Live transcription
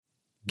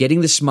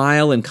Getting the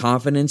smile and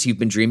confidence you've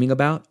been dreaming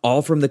about,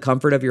 all from the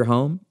comfort of your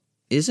home,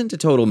 isn't a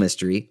total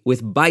mystery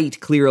with Byte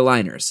clear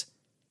aligners.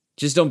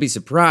 Just don't be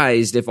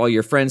surprised if all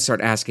your friends start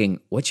asking,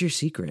 "What's your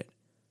secret?"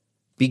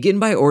 Begin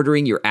by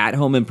ordering your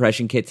at-home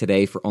impression kit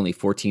today for only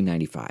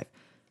 $14.95.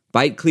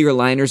 Byte clear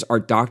aligners are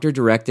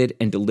doctor-directed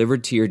and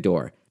delivered to your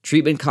door.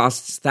 Treatment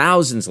costs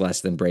thousands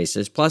less than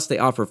braces, plus they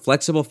offer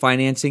flexible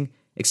financing,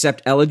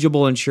 accept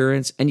eligible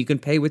insurance, and you can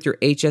pay with your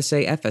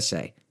HSA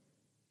FSA.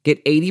 Get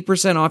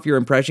 80% off your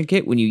impression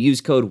kit when you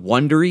use code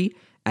WONDERY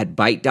at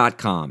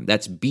Byte.com.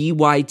 That's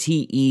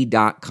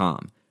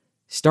BYTE.com.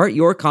 Start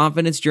your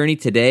confidence journey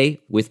today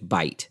with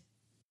Byte.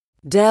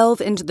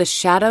 Delve into the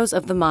shadows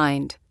of the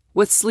mind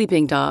with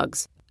Sleeping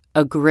Dogs,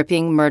 a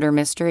gripping murder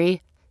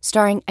mystery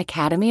starring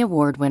Academy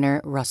Award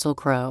winner Russell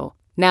Crowe.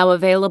 Now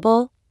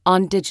available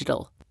on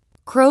digital.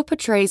 Crowe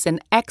portrays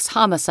an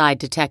ex-homicide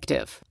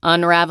detective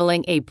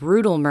unraveling a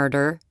brutal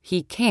murder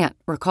he can't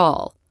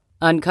recall.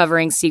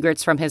 Uncovering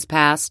secrets from his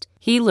past,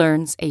 he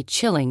learns a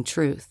chilling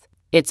truth.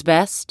 It's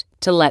best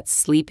to let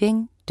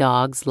sleeping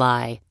dogs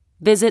lie.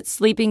 Visit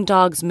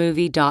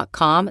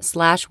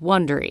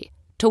sleepingdogsmovie.com/Wondery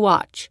to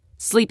watch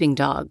Sleeping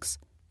Dogs,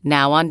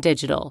 now on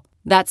digital.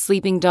 That's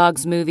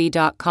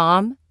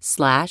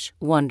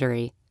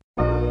sleepingdogsmovie.com/Wondery.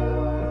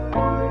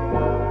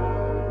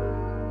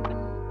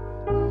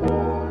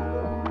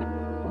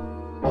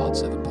 Pod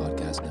 7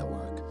 Podcast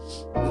Network.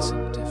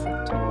 Listen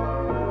different.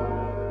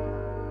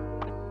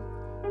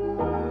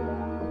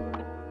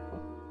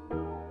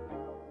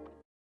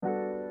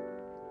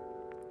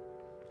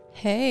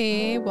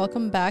 Hey,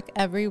 welcome back,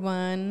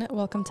 everyone.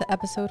 Welcome to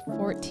episode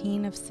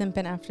 14 of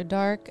Simpin' After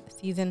Dark,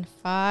 season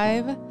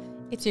 5.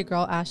 It's your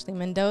girl, Ashley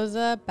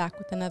Mendoza, back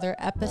with another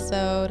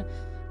episode.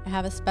 I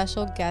have a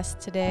special guest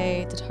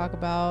today to talk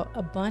about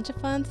a bunch of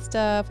fun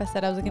stuff. I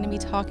said I was going to be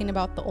talking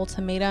about The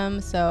Ultimatum,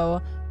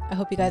 so I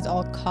hope you guys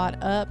all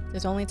caught up.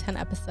 There's only 10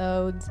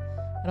 episodes.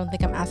 I don't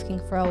think I'm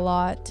asking for a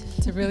lot.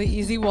 It's a really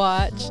easy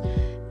watch,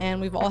 and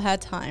we've all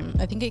had time.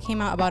 I think it came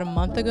out about a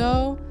month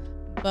ago,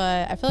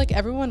 but I feel like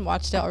everyone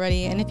watched it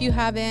already. And if you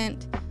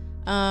haven't,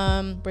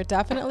 we're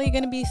definitely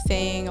going to be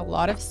saying a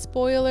lot of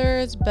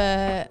spoilers,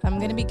 but I'm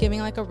going to be giving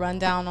like a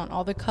rundown on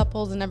all the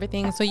couples and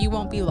everything, so you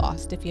won't be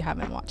lost if you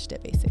haven't watched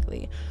it,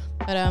 basically.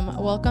 But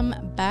welcome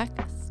back,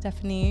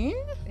 Stephanie.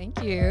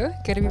 Thank you.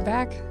 Good to be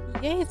back.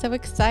 Yay, so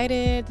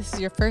excited. This is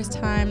your first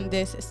time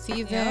this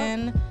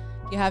season. Yep.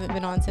 You haven't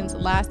been on since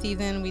last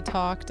season. We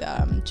talked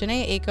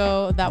Janae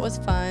Aiko. That was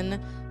fun.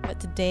 But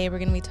today we're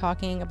going to be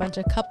talking a bunch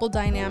of couple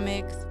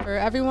dynamics. For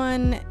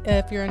everyone,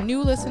 if you're a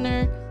new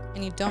listener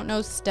and you don't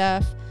know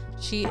Steph,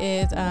 she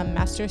is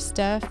Master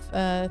Steph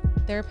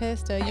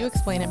therapist. You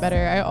explain it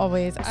better. I'm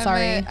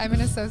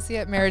an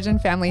associate marriage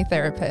and family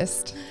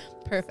therapist.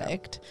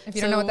 Perfect. So if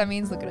you don't know what that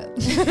means, look it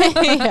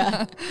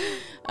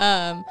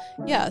up.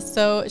 Yeah.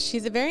 So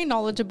she's a very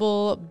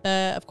knowledgeable,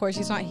 but of course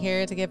she's not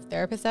here to give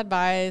therapist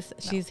advice. No.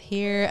 She's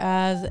here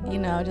as,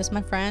 just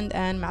my friend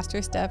and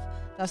Master Steph.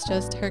 That's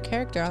just her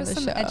character on the show.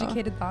 Just some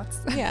educated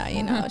thoughts.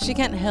 Yeah, she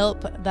can't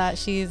help that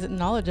she's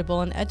knowledgeable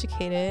and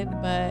educated,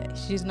 but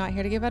she's not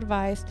here to give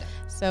advice.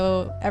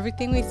 So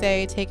everything we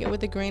say, take it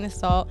with a grain of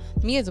salt.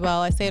 Me as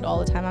well. I say it all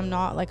the time. I'm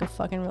not like a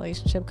fucking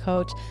relationship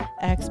coach,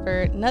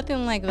 expert,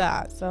 nothing like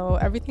that. So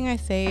everything I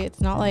say,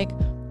 it's not like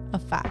a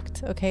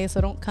fact, okay?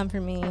 So don't come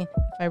for me if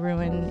I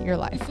ruin your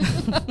life.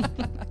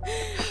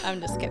 I'm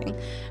just kidding.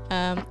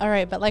 All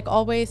right, but like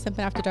always, Simpin'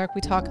 After Dark,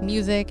 we talk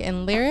music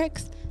and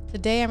lyrics.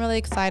 Today, I'm really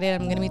excited.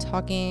 I'm going to be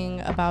talking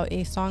about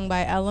a song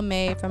by Ella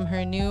Mai from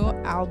her new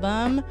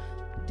album.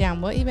 Damn,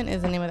 what even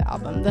is the name of the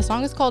album? The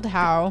song is called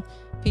How,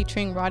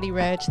 featuring Roddy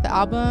Ricch. The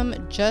album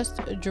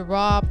just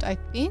dropped, I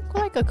think,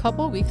 like a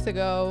couple weeks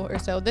ago or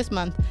so, this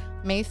month,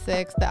 May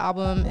 6th. The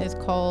album is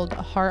called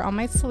Heart on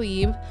My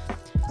Sleeve.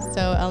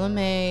 So Ella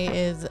Mai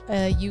is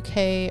a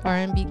UK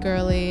R&B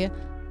girly.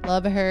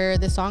 Love her.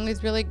 The song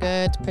is really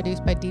good. It's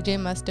produced by DJ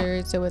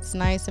Mustard, so it's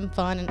nice and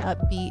fun and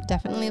upbeat.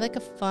 Definitely like a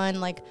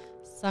fun, like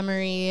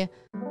summery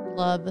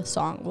love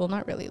song. Well,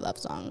 not really love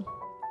song.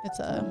 It's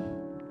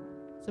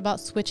about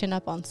switching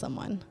up on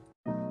someone.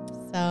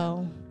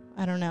 So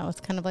I don't know.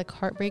 It's kind of like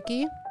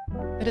heartbreaky,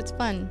 but it's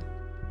fun.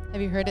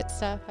 Have you heard it,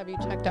 Steph? Have you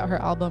checked out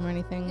her album or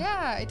anything?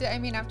 Yeah, I did. I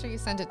mean, after you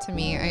sent it to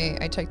me,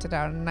 I checked it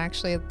out, and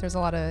actually there's a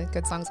lot of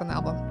good songs on the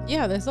album.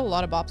 Yeah, there's a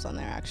lot of bops on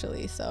there,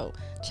 actually. So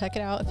check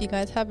it out if you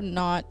guys have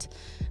not.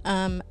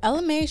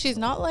 Ella Mai, she's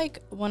not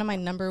like one of my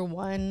number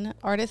one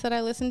artists that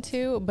I listen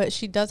to, but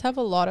she does have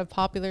a lot of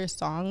popular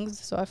songs.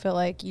 So I feel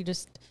like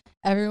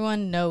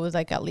everyone knows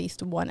like at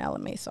least one Ella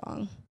Mai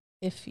song.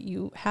 If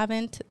you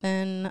haven't,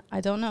 then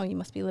I don't know. You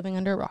must be living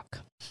under a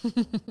rock.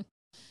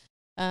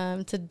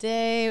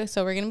 Today,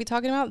 so we're going to be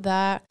talking about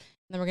that,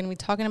 and then we're going to be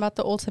talking about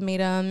The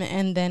Ultimatum,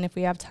 and then if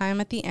we have time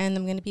at the end,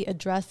 I'm going to be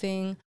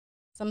addressing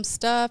some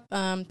stuff.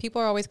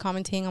 People are always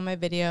commenting on my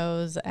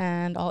videos,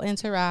 and I'll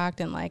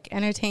interact and like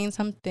entertain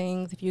some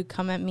things. If you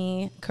come at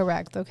me,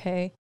 correct,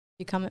 okay? If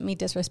you come at me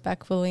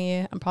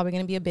disrespectfully, I'm probably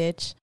going to be a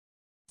bitch.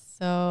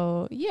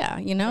 So yeah,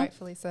 you know,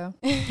 Rightfully so.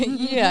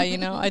 yeah, you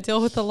know, I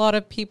deal with a lot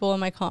of people in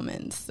my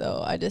comments,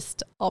 so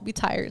I'll be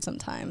tired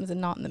sometimes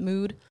and not in the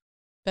mood.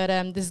 But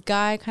this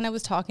guy kind of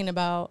was talking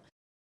about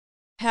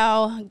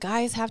how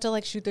guys have to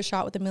like shoot their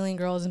shot with a million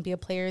girls and be a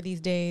player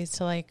these days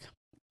to like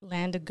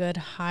land a good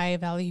high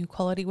value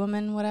quality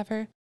woman,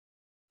 whatever.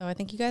 So I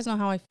think you guys know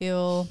how I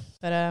feel,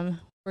 but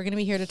we're gonna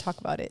be here to talk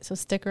about it. So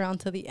stick around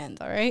to the end,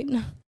 all right?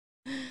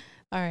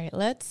 All right,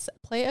 let's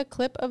play a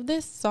clip of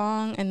this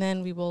song and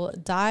then we will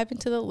dive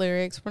into the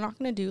lyrics. We're not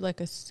going to do like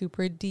a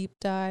super deep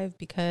dive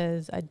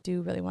because I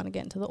do really want to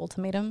get into the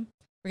ultimatum.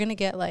 We're going to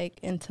get like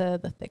into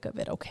the thick of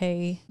it,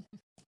 okay?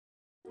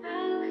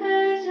 How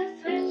could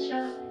you switch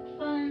up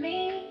for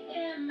me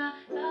in my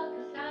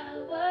darkest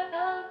hour?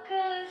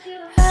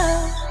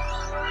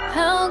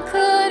 How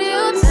could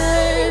you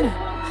turn?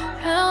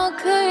 How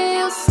could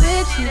you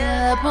switch it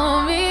up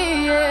on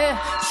me? Yeah.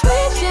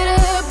 Switch it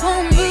up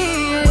on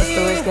me. Yeah. What's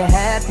the worst that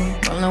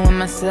happened? Rolling with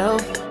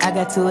myself. I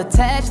got too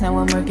attached, now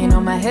I'm working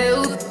on my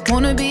health.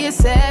 Wanna be a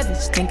savage,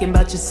 thinking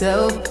about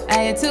yourself. I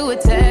had to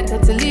attack,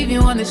 had to leave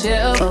you on the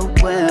shelf. Oh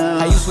well.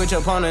 How you switch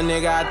up on a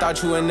nigga, I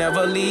thought you would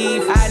never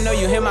leave. I know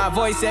you hear my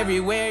voice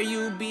everywhere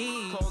you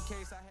be.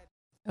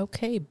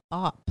 Okay,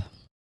 bop.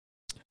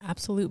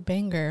 Absolute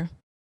banger.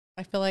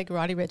 I feel like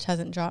Roddy Ricch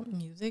hasn't dropped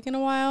music in a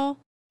while,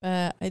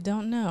 but I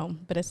don't know.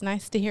 But it's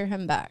nice to hear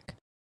him back.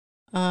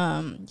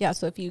 Yeah,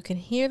 so if you can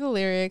hear the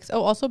lyrics.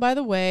 Oh, also, by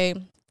the way,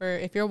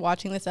 if you're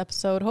watching this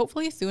episode,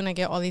 hopefully soon I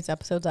get all these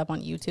episodes up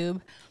on YouTube.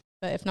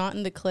 But if not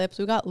in the clips,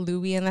 we got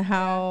Louie in the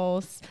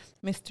house.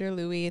 Mr.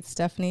 Louie, it's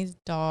Stephanie's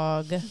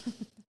dog.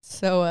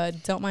 So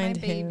don't mind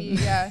him. My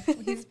baby, yeah.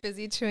 He's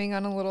busy chewing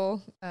on a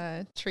little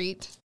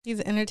treat. He's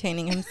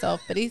entertaining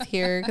himself, but he's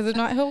here because if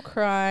not, he'll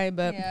cry.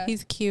 But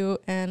he's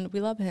cute and we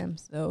love him.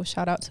 So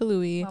shout out to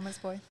Louie. Mama's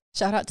boy.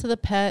 Shout out to the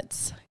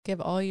pets. Give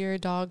all your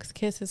dogs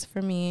kisses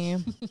for me.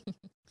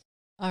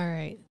 All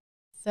right.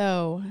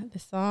 So the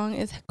song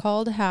is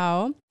called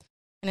How,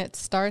 and it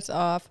starts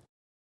off,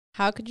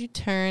 how could you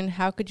turn?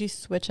 How could you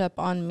switch up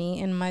on me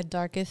in my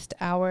darkest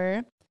hour?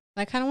 And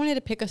I kind of wanted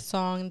to pick a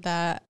song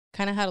that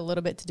kind of had a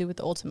little bit to do with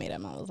the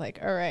ultimatum. I was like,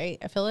 all right,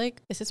 I feel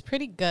like this is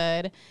pretty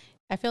good.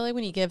 I feel like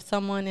when you give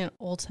someone an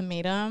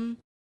ultimatum,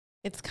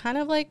 it's kind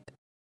of like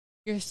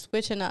you're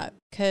switching up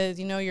because,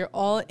 you know, you're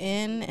all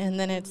in and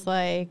then it's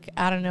like,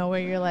 I don't know, where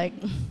you're like,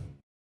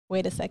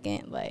 wait a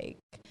second, like,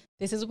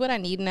 this is what I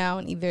need now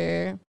and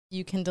either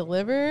you can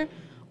deliver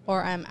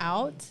or I'm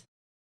out.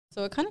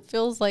 So it kind of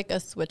feels like a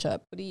switch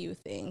up. What do you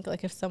think?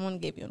 Like if someone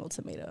gave you an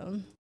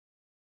ultimatum?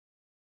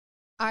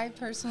 I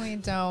personally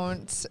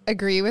don't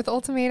agree with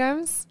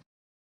ultimatums.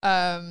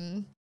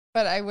 But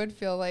I would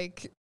feel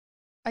like,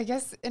 I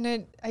guess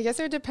it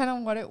would depend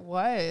on what it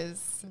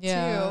was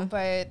too.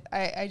 But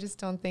I just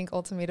don't think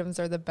ultimatums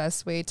are the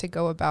best way to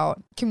go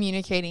about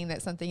communicating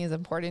that something is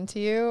important to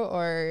you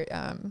or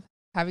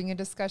having a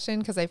discussion.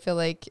 Because I feel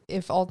like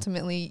if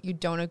ultimately you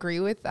don't agree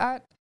with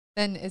that,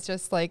 then it's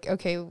just like,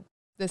 okay,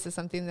 this is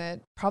something that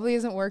probably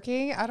isn't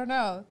working. I don't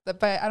know.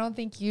 But I don't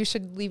think you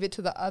should leave it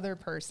to the other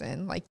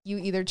person. Like you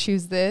either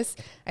choose this.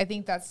 I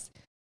think that's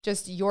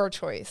just your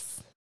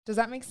choice. Does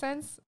that make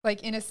sense?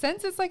 Like in a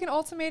sense, it's like an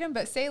ultimatum,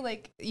 but say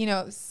like,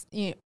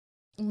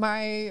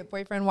 my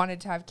boyfriend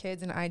wanted to have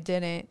kids and I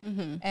didn't.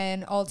 Mm-hmm.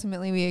 And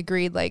ultimately we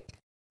agreed like,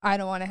 I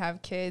don't want to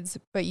have kids,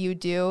 but you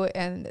do.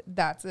 And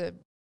that's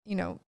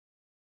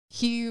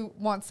he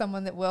wants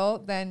someone that will,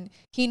 then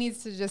he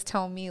needs to just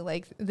tell me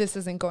like, this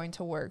isn't going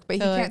to work, but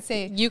so he can't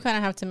say. You kind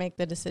of have to make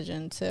the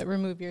decision to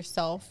remove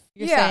yourself.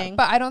 You're saying.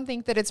 But I don't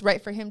think that it's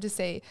right for him to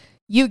say,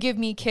 you give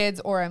me kids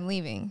or I'm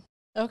leaving.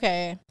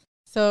 Okay.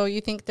 So you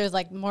think there's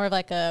like more of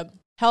like a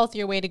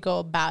healthier way to go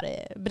about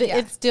it, but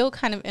it's still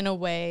kind of in a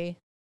way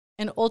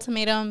an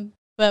ultimatum,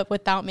 but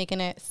without making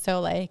it so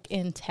like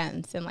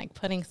intense and like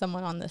putting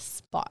someone on the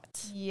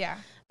spot. Yeah.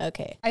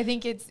 Okay. I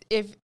think it's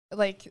if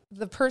like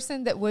the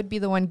person that would be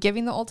the one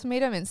giving the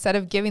ultimatum, instead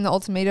of giving the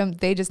ultimatum,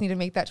 they just need to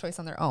make that choice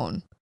on their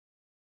own.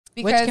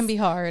 Which can be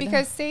hard.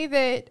 Because say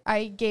that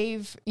I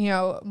gave,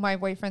 my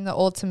boyfriend the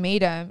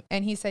ultimatum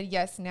and he said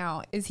yes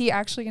now. Is he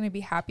actually going to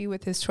be happy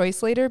with his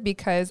choice later?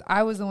 Because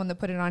I was the one that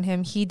put it on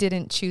him. He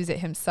didn't choose it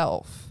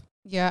himself.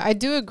 Yeah, I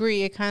do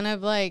agree. It kind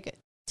of like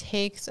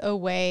takes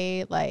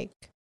away like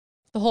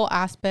the whole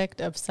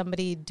aspect of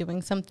somebody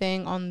doing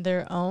something on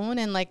their own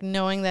and like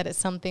knowing that it's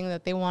something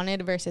that they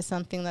wanted versus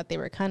something that they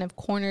were kind of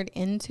cornered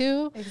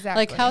into.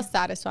 Exactly. Like how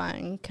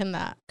satisfying can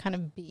that kind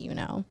of be,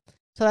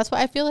 So that's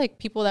why I feel like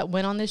people that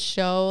went on this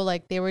show,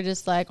 like they were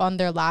just like on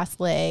their last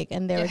leg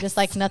and they were just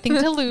like nothing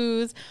to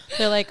lose.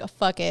 They're like,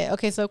 fuck it.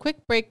 Okay, so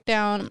quick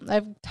breakdown.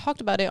 I've talked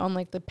about it on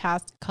like the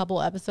past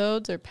couple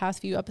episodes or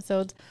past few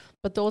episodes,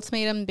 but the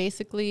ultimatum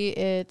basically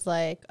it's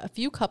like a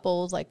few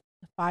couples, like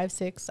 5,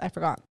 6, I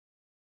forgot,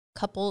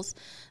 couples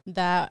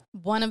that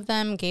one of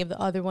them gave the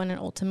other one an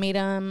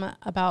ultimatum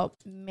about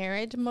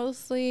marriage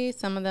mostly,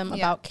 some of them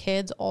about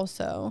kids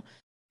also.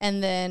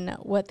 And then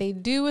what they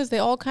do is they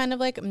all kind of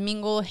like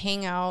mingle,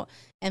 hang out,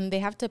 and they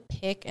have to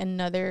pick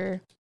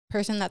another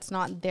person that's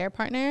not their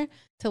partner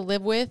to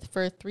live with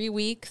for 3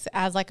 weeks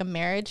as like a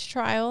marriage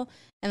trial.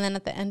 And then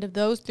at the end of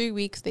those 3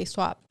 weeks, they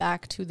swap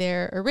back to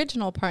their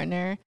original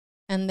partner.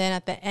 And then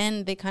at the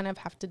end, they kind of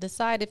have to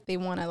decide if they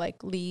want to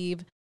like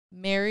leave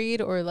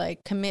married or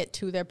like commit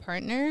to their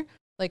partner,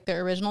 like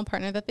their original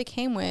partner that they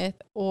came with,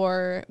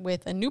 or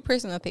with a new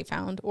person that they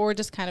found, or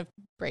just kind of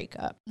break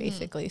up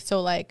basically.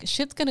 So like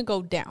shit's going to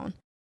go down.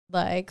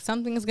 Like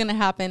something's going to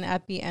happen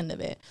at the end of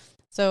it.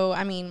 So,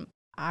 I mean,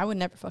 I would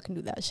never fucking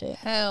do that shit.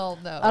 Hell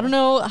no. I don't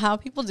know how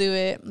people do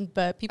it,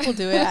 but people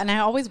do it. And I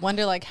always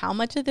wonder, like, how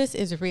much of this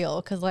is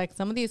real? Because, like,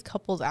 some of these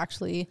couples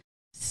actually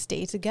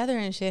stay together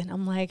and shit. And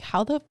I'm like,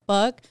 how the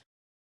fuck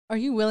are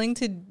you willing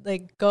to,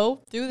 like,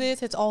 go through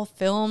this? It's all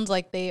filmed.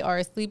 Like, they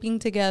are sleeping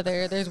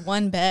together. There's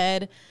one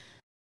bed.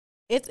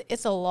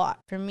 It's a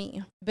lot for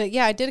me. But,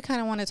 yeah, I did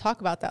kind of want to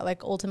talk about that.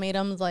 Like,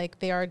 ultimatums, like,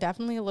 they are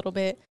definitely a little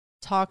bit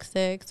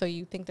toxic. So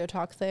you think they're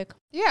toxic?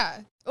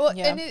 Yeah. Well,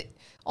 Yeah. and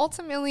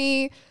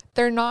ultimately,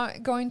 they're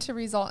not going to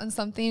result in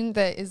something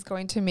that is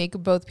going to make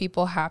both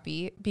people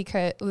happy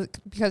because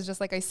just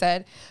like I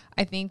said,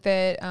 I think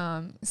that,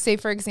 say,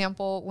 for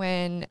example,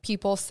 when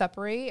people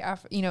separate,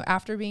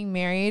 after being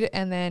married,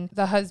 and then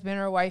the husband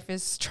or wife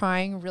is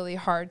trying really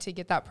hard to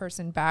get that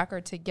person back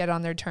or to get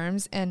on their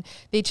terms, and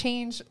they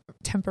change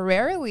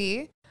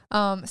temporarily,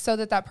 so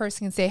that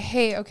person can say,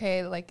 hey,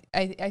 okay, like,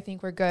 I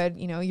think we're good.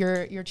 You know,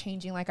 you're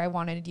changing like I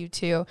wanted you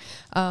to.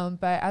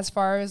 But as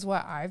far as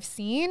what I've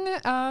seen,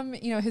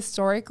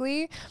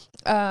 historically,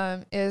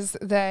 is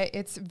that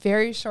it's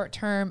very short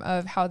term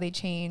of how they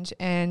change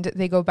and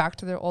they go back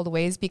to their old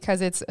ways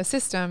because it's a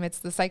system, it's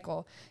the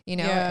cycle,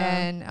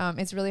 and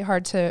it's really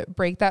hard to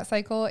break that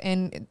cycle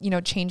and,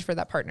 change for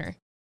that partner.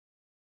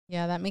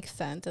 Yeah, that makes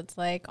sense. It's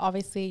like,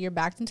 obviously, you're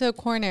backed into a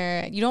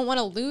corner. You don't want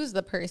to lose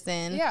the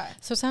person. Yeah.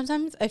 So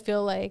sometimes I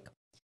feel like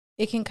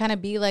it can kind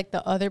of be like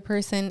the other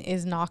person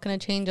is not going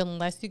to change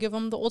unless you give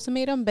them the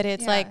ultimatum. But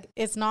it's like,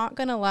 it's not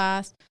going to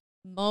last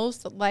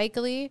most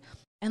likely.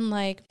 And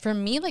like, for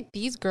me, like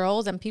these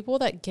girls and people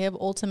that give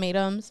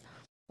ultimatums,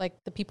 like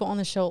the people on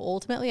the show,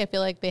 ultimately, I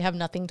feel like they have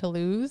nothing to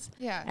lose.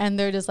 Yeah. And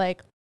they're just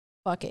like,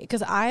 fuck it.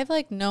 Because I've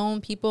like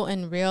known people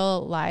in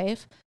real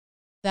life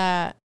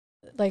that,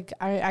 like,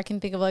 I can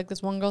think of like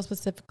this one girl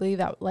specifically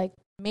that like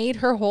made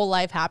her whole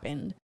life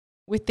happen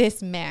with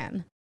this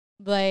man.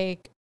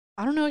 Like,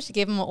 I don't know if she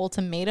gave him an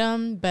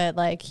ultimatum, but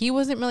like he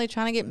wasn't really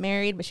trying to get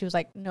married, but she was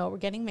like, no, we're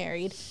getting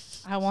married.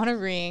 I want a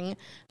ring.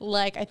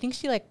 Like, I think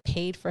she like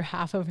paid for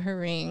half of her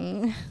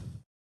ring.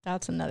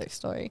 That's another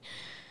story.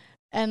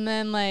 And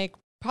then like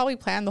probably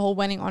planned the whole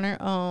wedding on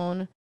her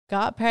own,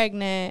 got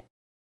pregnant.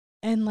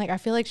 And, like, I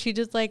feel like she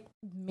just, like,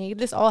 made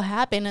this all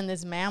happen, and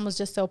this man was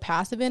just so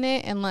passive in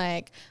it. And,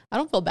 like, I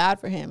don't feel bad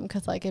for him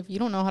because, like, if you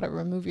don't know how to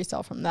remove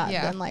yourself from that,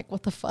 then, like,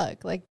 what the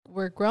fuck? Like,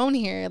 we're grown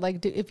here.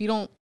 Like, if you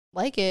don't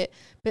like it.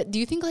 But do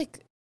you think,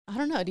 like, I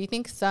don't know, do you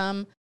think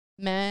some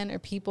men or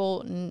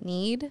people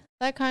need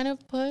that kind of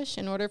push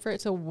in order for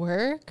it to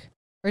work?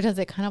 Or does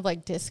it kind of,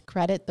 like,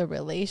 discredit the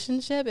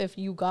relationship if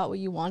you got what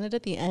you wanted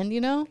at the end,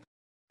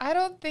 I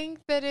don't think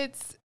that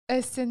it's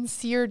a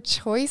sincere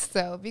choice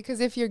though, because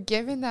if you're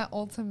given that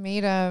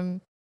ultimatum,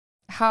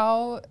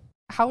 how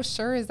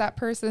sure is that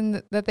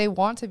person that they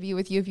want to be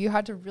with you if you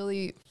had to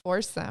really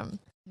force them?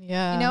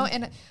 Yeah.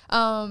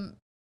 And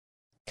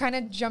kind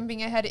of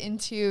jumping ahead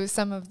into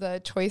some of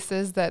the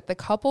choices that the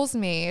couples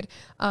made,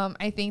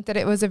 I think that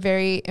it was a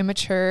very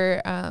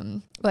immature,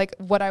 like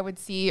what I would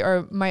see,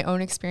 or my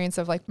own experience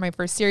of like my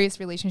first serious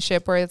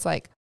relationship, where it's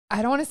like,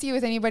 I don't want to see you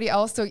with anybody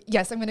else. So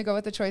yes, I'm going to go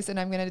with the choice and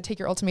I'm going to take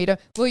your ultimatum.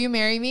 Will you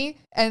marry me?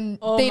 And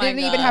they didn't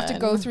even have to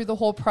go through the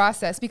whole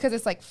process because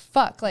it's like,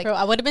 fuck. Like, bro,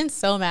 I would have been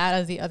so mad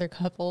as the other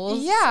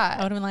couples. Yeah.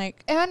 I would have been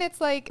like, and it's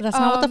like, that's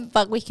not what the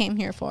fuck we came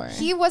here for.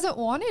 He wasn't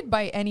wanted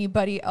by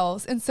anybody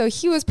else. And so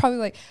he was probably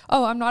like,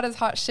 oh, I'm not as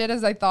hot shit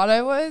as I thought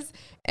I was.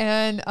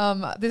 And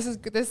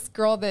this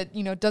girl that,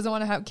 doesn't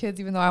want to have kids,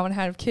 even though I want to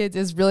have kids,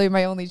 is really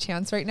my only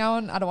chance right now.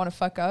 And I don't want to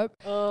fuck up.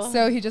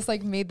 So he just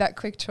like made that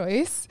quick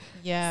choice.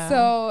 Yeah.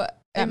 So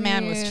that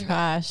man was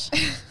trash.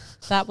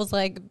 That was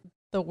like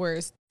the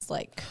worst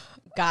like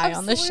guy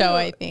on the show,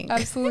 I think.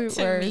 Absolute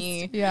worst.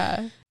 Me.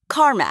 Yeah.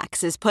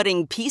 CarMax is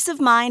putting peace of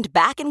mind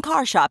back in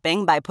car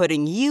shopping by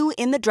putting you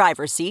in the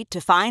driver's seat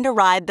to find a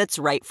ride that's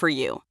right for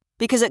you.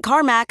 Because at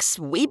CarMax,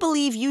 we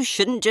believe you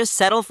shouldn't just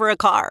settle for a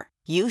car.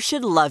 You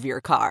should love your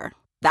car.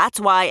 That's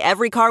why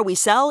every car we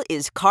sell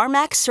is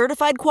CarMax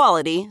certified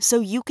quality,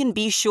 so you can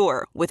be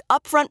sure with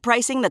upfront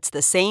pricing that's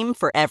the same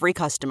for every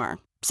customer.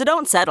 So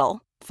don't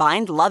settle.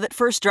 Find love at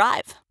first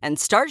drive and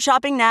start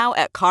shopping now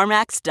at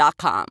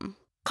CarMax.com.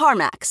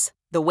 CarMax,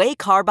 the way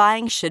car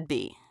buying should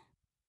be.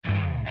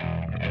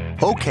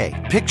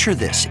 Okay, picture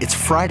this. It's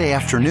Friday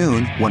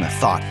afternoon when a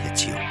thought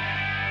hits you.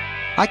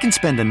 I can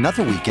spend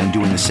another weekend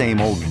doing the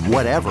same old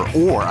whatever,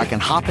 or I can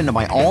hop into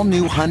my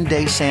all-new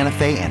Hyundai Santa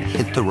Fe and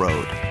hit the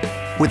road.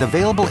 With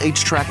available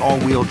H-Track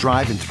all-wheel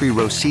drive and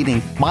 3-row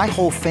seating, my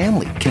whole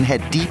family can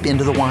head deep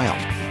into the wild.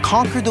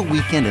 Conquer the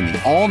weekend in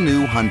the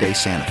all-new Hyundai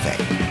Santa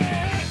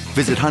Fe.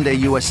 Visit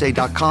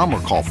HyundaiUSA.com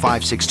or call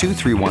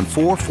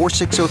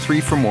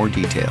 562-314-4603 for more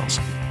details.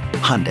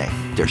 Hyundai,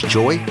 there's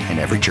joy in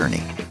every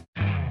journey.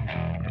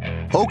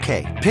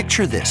 Okay,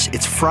 picture this.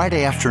 It's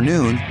Friday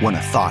afternoon when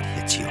a thought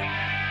hits you.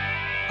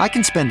 I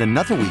can spend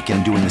another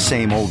weekend doing the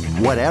same old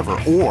whatever,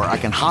 or I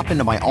can hop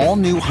into my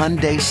all-new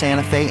Hyundai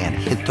Santa Fe and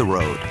hit the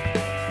road.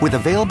 With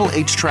available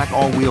H-Track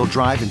all-wheel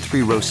drive and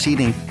 3-row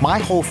seating, my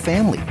whole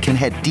family can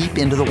head deep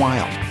into the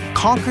wild.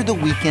 Conquer the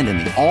weekend in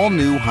the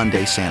all-new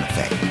Hyundai Santa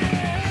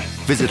Fe.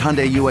 Visit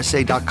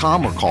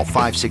HyundaiUSA.com or call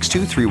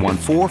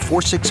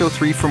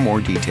 562-314-4603 for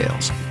more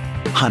details.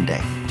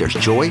 Hyundai, there's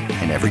joy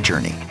in every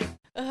journey.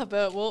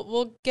 But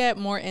we'll get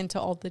more into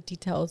all the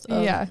details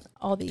of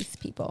all these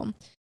people.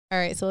 All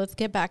right, so let's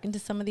get back into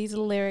some of these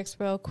lyrics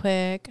real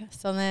quick.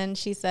 So then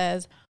she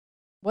says,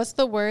 what's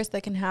the worst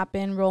that can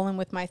happen rolling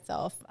with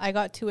myself? I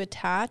got too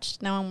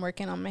attached. Now I'm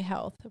working on my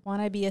health.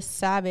 Want to be a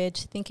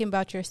savage, thinking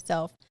about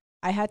yourself.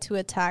 I had to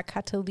attack,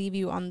 had to leave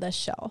you on the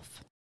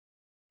shelf.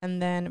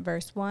 And then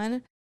verse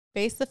 1,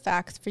 face the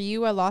facts. For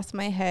you, I lost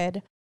my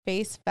head.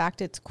 Face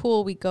fact, it's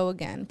cool. We go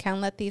again.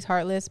 Can't let these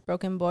heartless,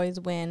 broken boys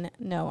win.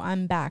 No,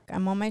 I'm back.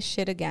 I'm on my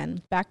shit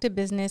again. Back to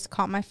business.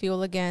 Caught my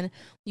fuel again.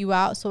 You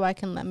out so I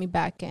can let me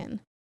back in.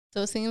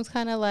 So it seems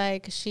kind of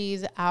like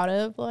she's out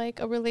of like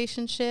a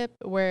relationship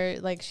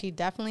where like she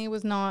definitely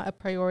was not a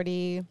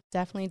priority,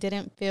 definitely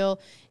didn't feel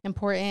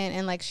important.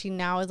 And like she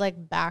now is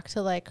like back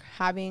to like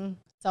having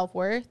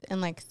self-worth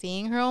and like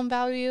seeing her own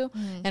value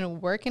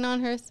and working on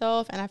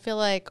herself. And I feel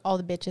like all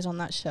the bitches on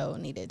that show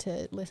needed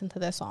to listen to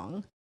this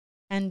song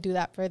and do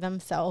that for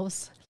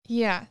themselves.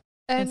 Yeah.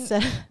 And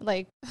instead of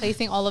like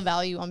placing all the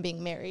value on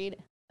being married.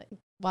 Like,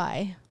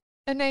 why?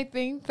 And I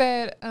think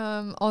that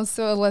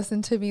also a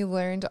lesson to be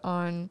learned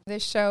on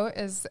this show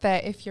is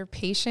that if you're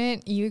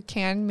patient, you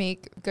can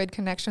make good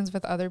connections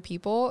with other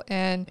people.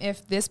 And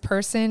if this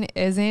person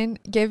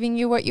isn't giving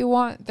you what you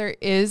want, there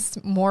is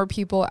more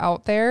people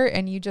out there,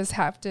 and you just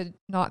have to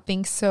not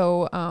think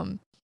so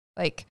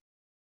like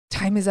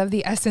time is of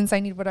the essence.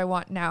 I need what I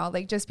want now.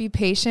 Like, just be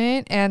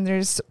patient, and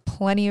there's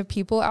plenty of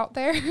people out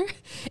there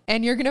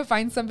and you're going to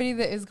find somebody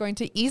that is going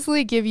to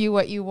easily give you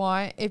what you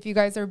want if you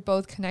guys are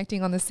both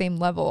connecting on the same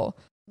level.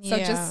 So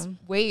just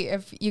wait.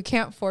 If you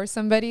can't force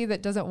somebody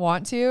that doesn't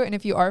want to, and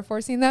if you are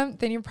forcing them,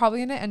 then you're probably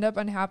going to end up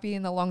unhappy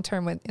in the long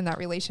term in that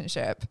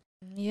relationship.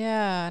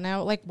 Yeah. And I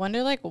like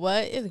wonder like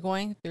what is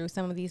going through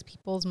some of these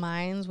people's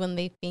minds when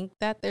they think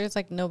that there's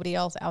like nobody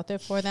else out there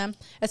for them,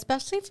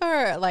 especially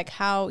for like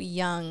how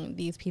young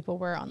these people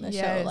were on the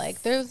show.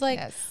 Like there's like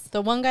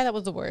the one guy that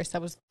was the worst,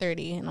 that was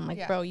 30. And I'm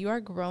like, bro, you are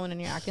grown and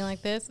you're acting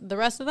like this. The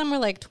rest of them were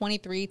like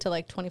 23 to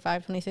like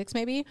 25, 26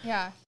 maybe.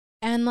 Yeah.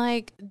 And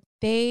like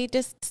they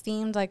just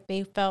seemed like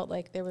they felt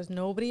like there was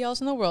nobody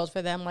else in the world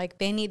for them. Like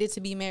they needed to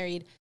be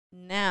married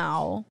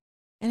now.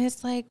 And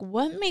it's like,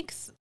 what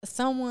makes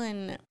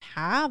someone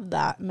have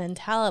that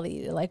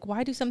mentality? Like,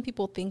 why do some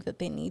people think that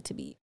they need to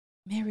be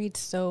married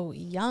so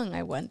young?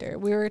 I wonder.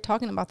 We were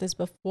talking about this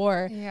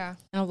before. Yeah.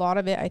 And a lot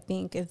of it, I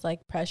think, is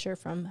like pressure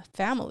from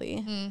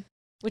family,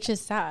 which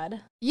is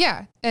sad.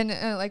 Yeah. And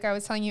like I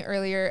was telling you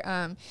earlier,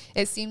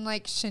 it seemed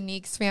like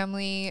Shanique's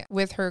family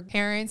with her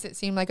parents, it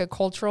seemed like a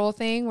cultural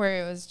thing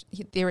where it was,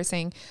 they were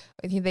saying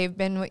he's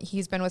been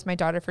with my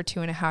daughter for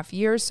 2.5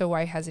 years. So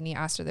why hasn't he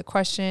asked her the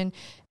question?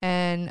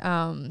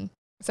 And,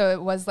 so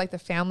it was like the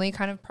family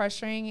kind of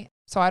pressuring.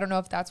 So I don't know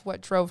if that's what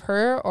drove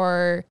her,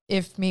 or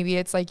if maybe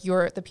it's like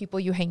the people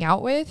you hang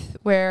out with,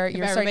 where if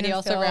you're everybody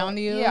else around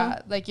you. Yeah.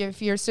 Like if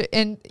you're,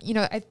 and you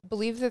know, I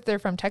believe that they're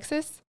from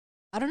Texas.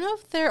 I don't know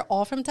if they're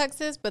all from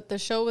Texas, but the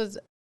show was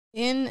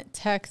in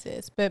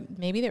Texas, but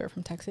maybe they were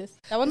from Texas.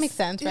 That would make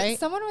sense, right?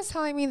 Someone was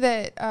telling me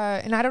that,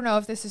 and I don't know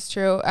if this is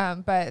true,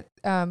 but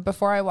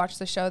before I watched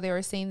the show, they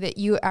were saying that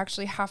you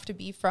actually have to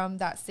be from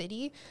that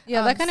city.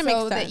 Yeah, that kind of makes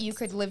sense. So that you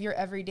could live your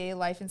everyday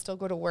life and still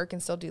go to work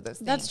and still do those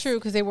things. That's true,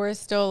 because they were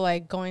still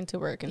like going to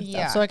work and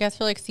stuff. So I guess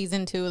for like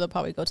season 2, they'll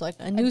probably go to like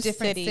a new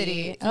different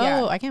city.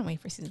 Oh, I can't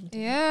wait for season 2.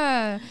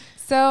 Yeah.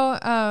 So,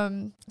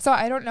 so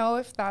I don't know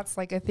if that's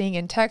like a thing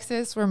in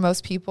Texas where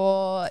most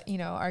people, you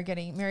know, are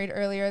getting married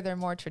earlier. They're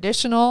more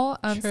traditional,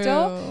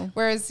 still.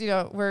 Whereas, you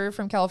know, we're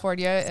from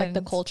California. It's like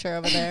the culture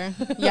over there.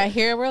 Yeah.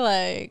 Here we're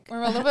a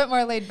little bit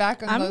more laid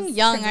back. I'm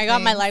young. I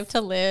got my life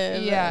to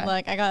live. Yeah.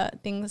 Like I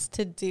got things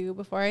to do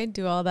before I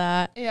do all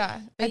that.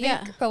 Yeah. I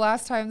think the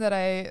last time that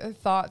I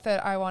thought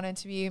that I wanted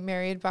to be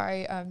married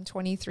by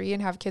 23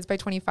 and have kids by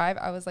 25,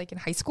 I was like in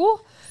high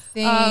school.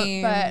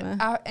 Same.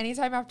 But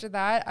anytime after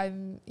that,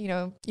 I'm, you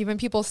know, even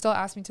people still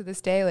ask me to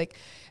this day, like,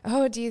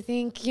 oh, do you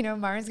think, you know,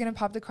 Myron's going to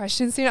pop the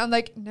question soon? I'm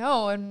like,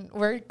 no. And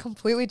we're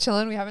completely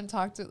chilling. We haven't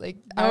talked to like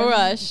no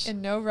rush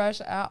and no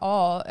rush at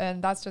all.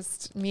 And that's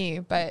just me.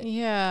 But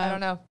yeah, I don't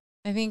know.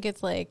 I think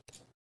it's like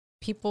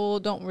people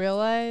don't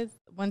realize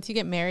once you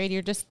get married,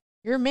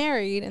 you're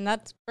married and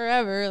that's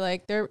forever.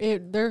 Like there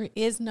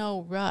is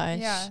no rush.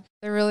 Yeah,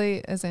 there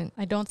really isn't.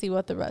 I don't see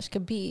what the rush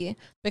could be.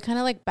 But kind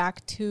of like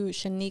back to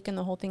Shanique and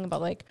the whole thing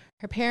about like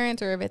her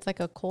parents, or if it's like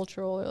a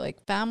cultural or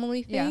like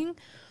family thing. Yeah.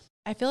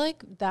 I feel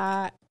like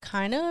that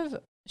kind of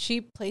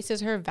she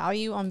places her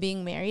value on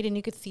being married, and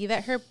you could see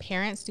that her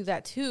parents do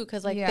that too,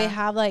 because like they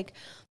have like,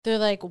 they're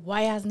like,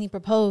 why hasn't he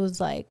proposed?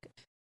 Like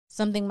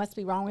something must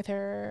be wrong with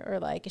her, or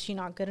like, is she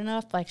not good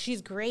enough? Like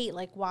she's great,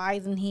 like why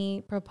isn't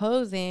he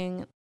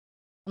proposing?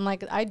 And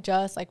like I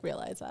just like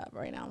realized that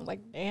right now. I'm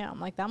like, damn,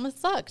 like that must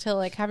suck to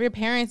like have your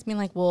parents being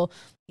like, well,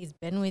 he's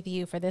been with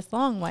you for this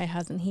long, why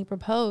hasn't he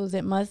proposed?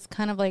 It must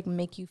kind of like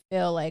make you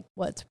feel like,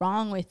 what's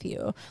wrong with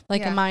you?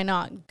 Like, am I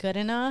not good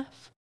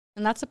enough?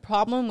 And that's a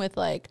problem with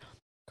like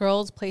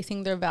girls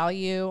placing their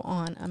value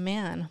on a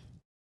man.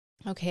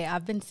 Okay,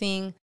 I've been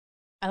seeing,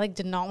 I like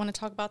did not want to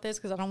talk about this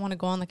because I don't want to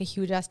go on like a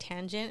huge ass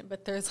tangent,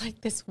 but there's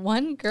like this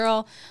one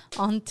girl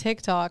on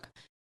TikTok.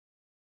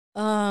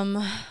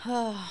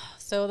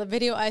 So the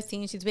video I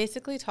seen, she's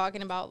basically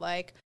talking about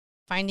like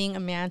finding a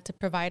man to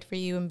provide for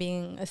you and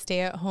being a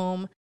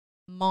stay-at-home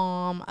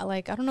mom.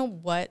 I don't know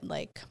what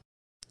like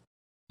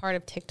part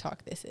of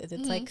TikTok this is.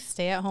 It's like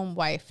stay-at-home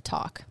wife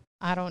talk.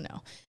 I don't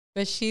know.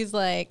 But she's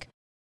like,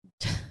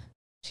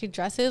 she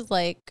dresses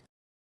like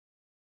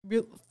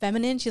real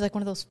feminine. She's like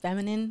one of those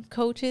feminine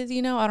coaches,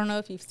 you know? I don't know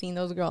if you've seen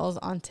those girls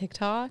on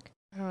TikTok.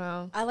 I don't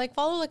know. I like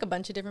follow like a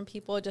bunch of different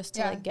people just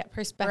to like get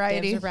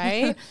perspectives,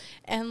 right?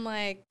 And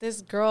like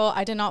this girl,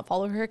 I did not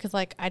follow her because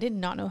like I did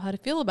not know how to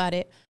feel about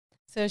it.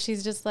 So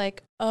she's just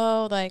like,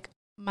 oh, like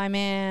my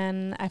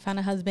man, I found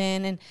a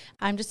husband and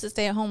I'm just a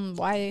stay-at-home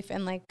wife.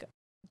 And like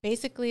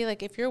basically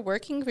like if you're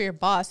working for your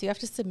boss, you have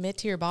to submit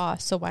to your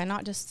boss. So why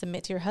not just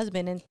submit to your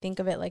husband and think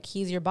of it like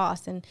he's your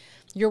boss and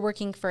you're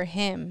working for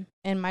him.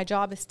 And my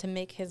job is to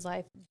make his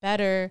life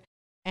better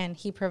and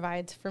he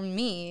provides for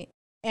me.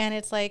 And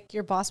it's like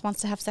your boss wants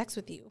to have sex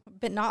with you,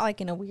 but not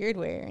like in a weird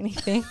way or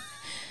anything.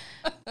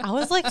 I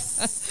was like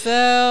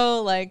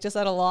so like just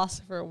at a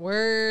loss for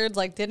words,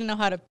 like didn't know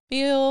how to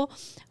feel.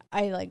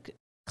 I like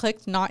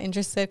clicked not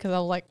interested because I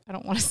was like, I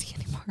don't want to see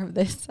any more of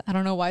this. I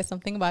don't know why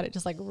something about it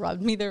just like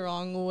rubbed me the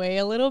wrong way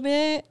a little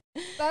bit.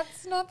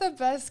 That's not the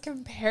best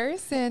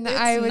comparison, It's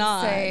I would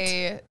not.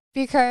 say.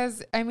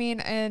 Because, I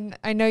mean, and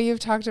I know you've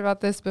talked about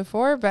this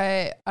before,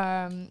 but,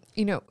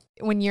 you know,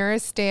 when you're a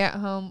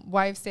stay-at-home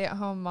wife,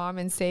 stay-at-home mom,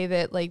 and say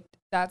that, like,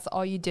 that's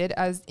all you did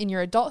as in your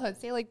adulthood.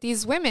 Say, like,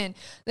 these women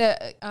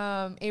that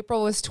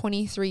April was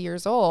 23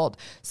 years old.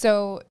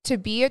 So to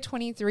be a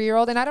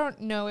 23-year-old, and I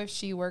don't know if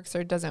she works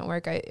or doesn't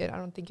work. I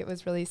don't think it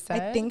was really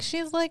said. I think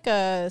she's like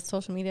a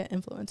social media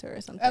influencer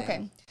or something.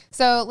 Okay.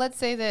 So let's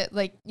say that,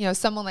 like, you know,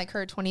 someone like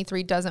her,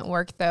 23, doesn't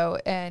work, though.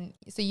 And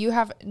so you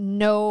have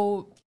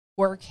no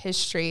work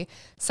history,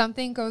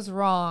 something goes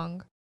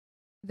wrong,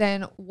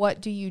 then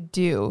what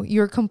do?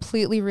 You're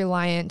completely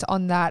reliant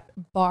on that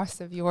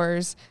boss of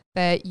yours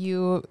that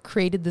you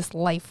created this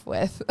life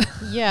with.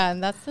 Yeah,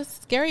 and that's the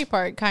scary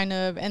part kind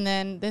of. And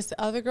then this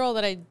other girl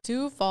that I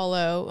do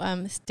follow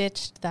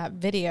stitched that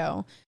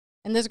video.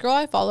 And this girl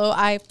I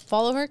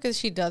follow her because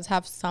she does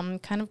have some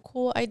kind of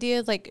cool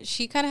ideas. Like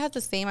she kind of has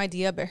the same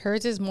idea, but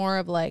hers is more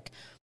of like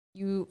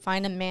you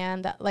find a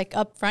man that like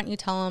up front you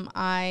tell him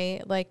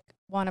I like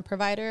want a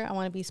provider. I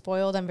want to be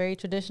spoiled. I'm very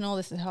traditional.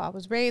 This is how I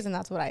was raised and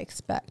that's what I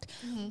expect.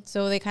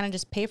 So they kind of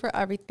just pay for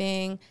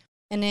everything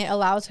and it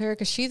allows her,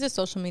 because she's a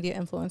social media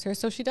influencer,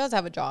 so she does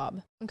have a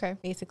job,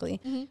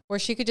 basically, where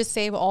she could just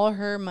save all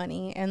her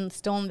money and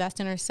still invest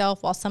in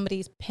herself while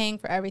somebody's paying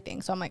for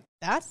everything. So I'm like,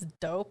 that's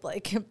dope.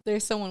 Like if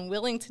there's someone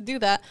willing to do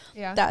that,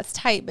 that's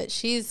tight, but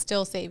she's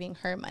still saving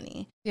her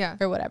money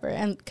for whatever.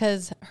 And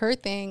because her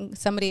thing,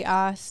 somebody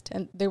asked,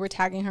 and they were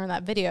tagging her in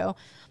that video,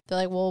 they're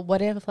like, well,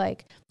 what if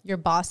like your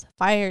boss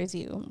fires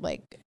you?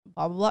 Like,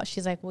 blah, blah, blah.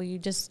 She's like, well, you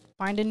just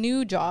find a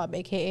new job,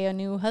 AKA a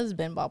new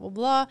husband, blah, blah,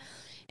 blah.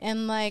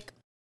 And like,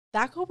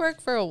 that could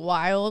work for a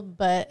while,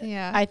 but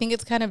I think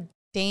it's kind of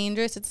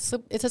dangerous.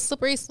 It's a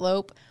slippery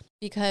slope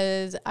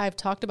because I've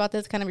talked about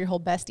this kind of your whole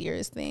best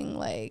years thing.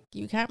 Like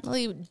you can't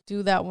really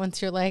do that once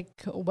you're like,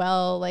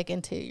 well, like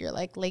into your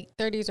like late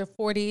 30s or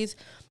 40s.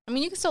 I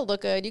mean, you can still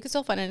look good. You can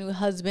still find a new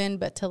husband,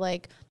 but to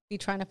like be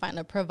trying to find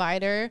a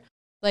provider,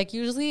 like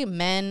usually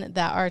men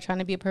that are trying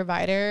to be a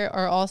provider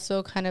are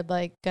also kind of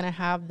like going to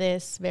have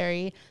this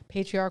very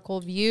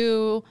patriarchal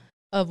view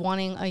of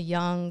wanting a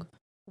young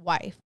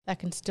wife that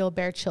can still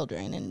bear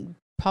children, and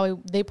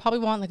they probably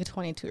want like a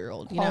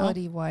 22-year-old,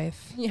 quality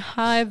wife,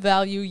 high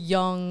value,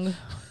 young,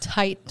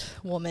 tight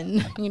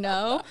woman, you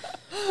know.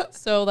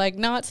 So like,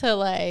 not to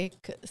like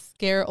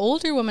scare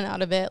older women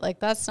out of it, like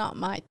that's not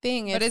my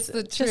thing. But it's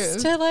the just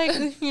truth. To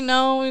like, you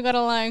know, we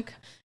gotta like,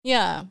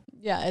 yeah,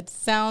 it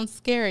sounds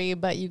scary,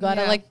 but you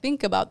gotta like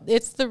think about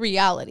it's the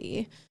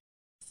reality.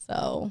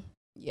 So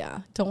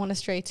yeah, don't want to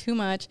stray too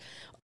much.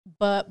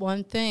 But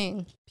one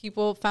thing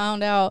people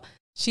found out.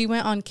 She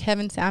went on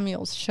Kevin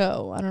Samuels'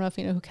 show. I don't know if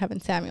you know who Kevin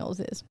Samuels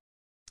is.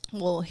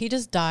 Well, he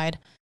just died.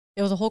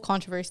 It was a whole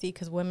controversy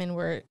because women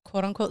were,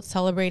 quote unquote,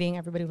 celebrating.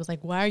 Everybody was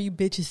like, why are you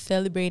bitches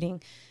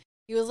celebrating?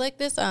 He was like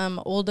this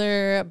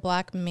older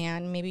black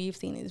man. Maybe you've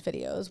seen these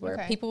videos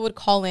where people would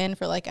call in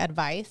for like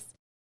advice.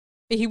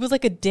 But he was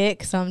like a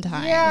dick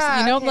sometimes.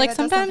 Yeah, you know, like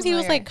sometimes he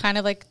was like kind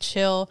of like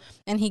chill,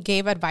 and he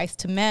gave advice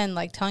to men,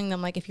 like telling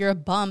them like, if you're a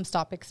bum,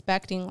 stop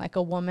expecting like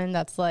a woman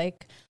that's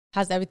like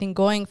has everything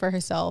going for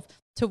herself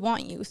to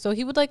want you. So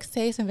he would like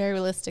say some very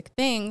realistic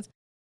things,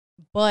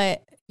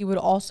 but he would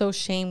also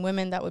shame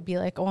women that would be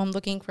like, oh, I'm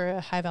looking for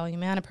a high value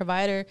man, a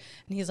provider.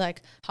 And he's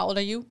like, how old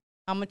are you?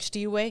 How much do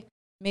you weigh?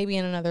 Maybe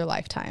in another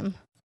lifetime.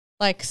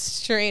 Like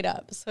straight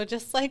up. So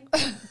just like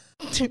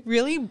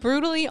really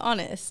brutally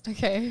honest.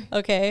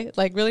 Okay.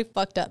 Like really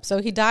fucked up.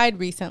 So he died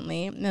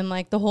recently. And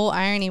like the whole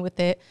irony with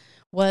it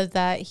was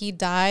that he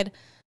died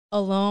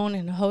alone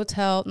in a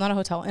hotel, not a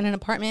hotel, in an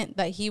apartment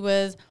that he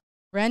was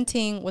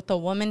renting with a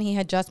woman he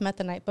had just met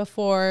the night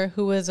before,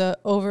 who was a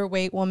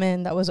overweight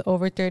woman that was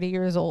over 30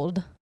 years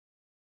old.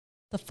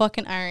 The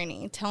fucking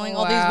irony. Telling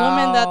all these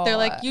women that they're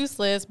like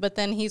useless, but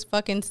then he's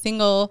fucking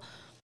single.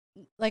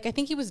 Like, I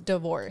think he was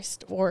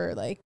divorced, or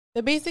like,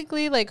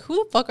 basically, like,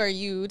 who the fuck are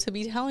you to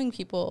be telling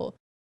people,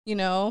 you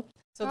know?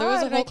 So there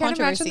was a whole I can't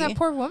controversy. imagine that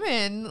poor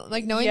woman,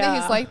 like, knowing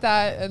that he's like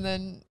that, and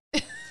then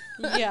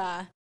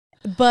yeah.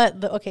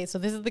 But okay, so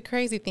this is the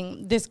crazy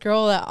thing. This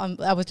girl that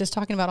I was just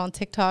talking about on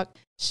TikTok,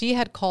 she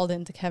had called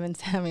into Kevin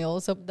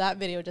Samuels. So that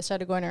video just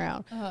started going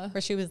around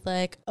where she was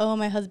like, oh,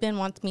 my husband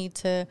wants me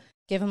to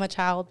give him a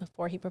child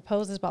before he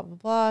proposes, blah, blah,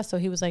 blah. So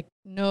he was like,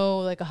 no,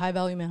 like a high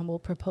value man will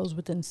propose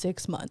within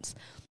 6 months.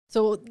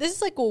 So this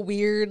is like a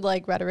weird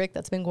like rhetoric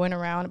that's been going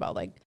around about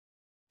like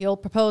he'll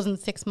propose in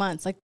 6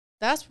 months. Like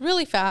that's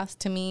really fast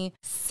to me.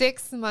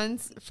 6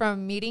 months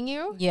from meeting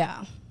you?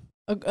 Yeah.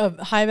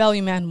 A high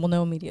value man will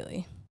know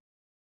immediately.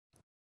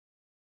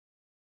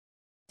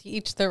 To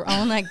each their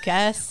own, I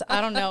guess. I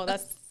don't know.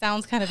 That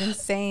sounds kind of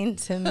insane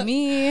to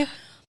me.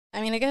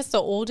 I mean, I guess the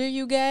older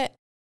you get,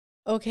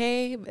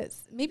 okay,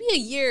 it's maybe a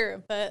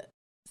year, but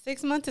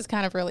 6 months is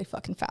kind of really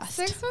fucking fast.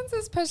 6 months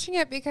is pushing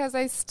it because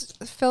I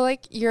feel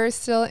like you're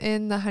still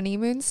in the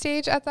honeymoon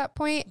stage at that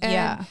point. And,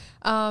 yeah.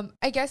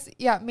 I guess,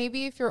 yeah,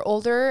 maybe if you're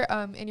older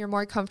and you're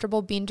more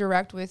comfortable being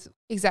direct with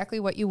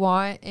exactly what you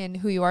want and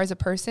who you are as a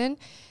person,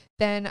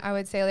 then I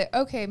would say like,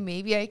 okay,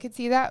 maybe I could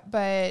see that.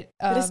 But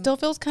it still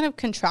feels kind of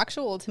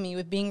contractual to me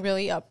with being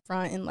really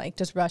upfront and like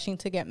just rushing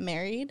to get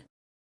married.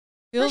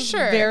 Feels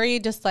very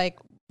just like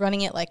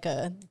running it like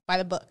a by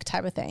the book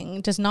type of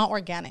thing, just not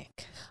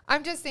organic.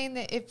 I'm just saying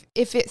that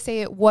if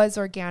it was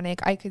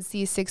organic, I could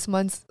see 6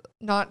 months,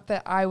 not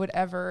that I would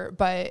ever,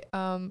 but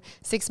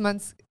 6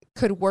 months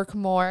could work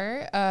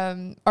more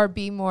or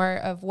be more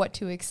of what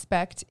to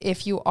expect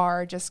if you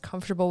are just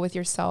comfortable with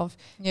yourself,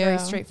 very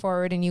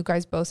straightforward, and you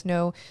guys both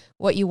know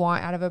what you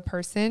want out of a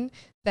person.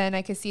 Then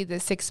I could see the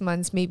 6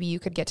 months, maybe you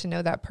could get to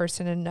know that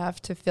person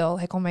enough to feel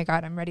like, oh my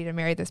God, I'm ready to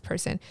marry this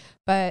person.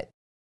 But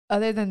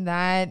other than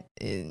that,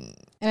 and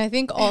I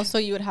think also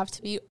you would have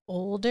to be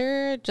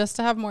older just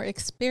to have more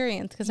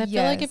experience, because I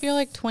feel like if you're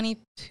like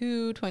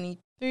 22,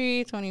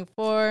 23,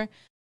 24,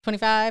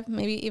 25,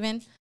 maybe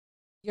even,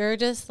 you're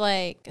just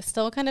like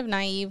still kind of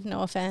naive,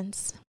 no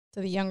offense to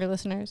the younger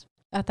listeners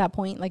at that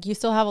point. Like you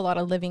still have a lot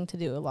of living to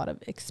do, a lot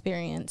of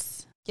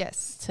experience.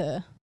 Yes.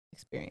 To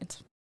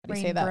experience. How do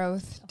you Brain say that?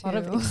 growth. A lot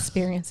of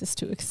experiences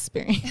to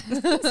experience.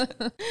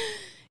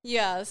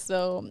 Yeah.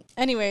 So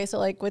anyway, so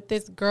like with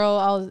this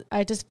girl,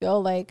 I just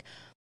feel like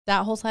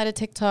that whole side of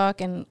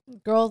TikTok and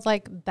girls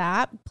like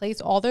that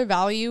place all their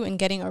value in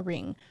getting a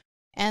ring.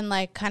 And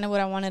like kind of what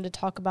I wanted to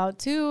talk about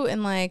too,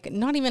 and like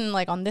not even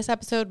like on this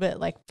episode, but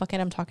like fuck it,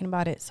 I'm talking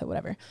about it, so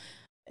whatever,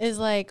 is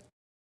like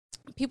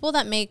people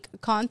that make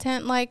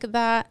content like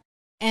that.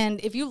 And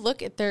if you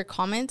look at their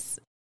comments,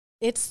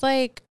 it's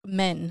like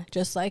men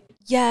just like,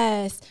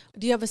 yes,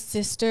 do you have a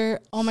sister?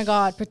 Oh my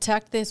God,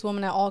 protect this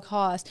woman at all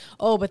costs.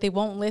 Oh, but they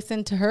won't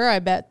listen to her, I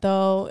bet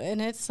though.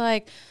 And it's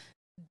like,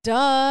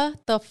 duh,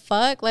 the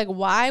fuck? Like,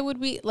 why would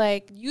we,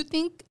 like, you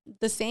think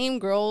the same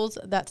girls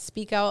that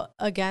speak out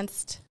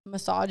against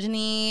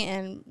misogyny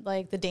and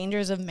like the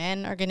dangers of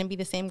men are going to be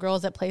the same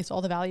girls that place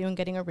all the value in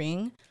getting a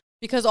ring?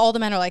 Because all the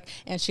men are like,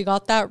 and she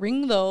got that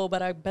ring though,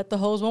 but I bet the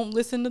hoes won't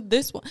listen to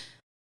this one.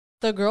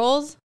 The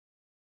girls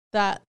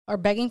that are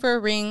begging for a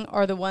ring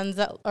are the ones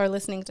that are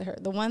listening to her.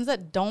 The ones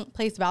that don't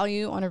place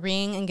value on a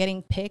ring and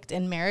getting picked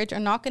in marriage are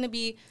not going to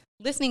be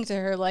listening to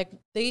her. Like,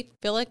 they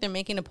feel like they're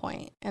making a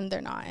point and they're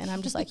not. And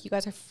I'm just like, you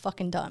guys are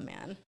fucking dumb,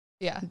 man.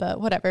 Yeah.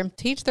 But whatever.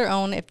 Teach their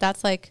own. If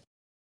that's like,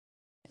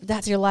 if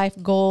that's your life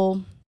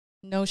goal,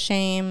 no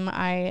shame.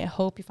 I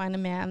hope you find a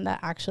man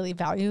that actually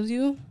values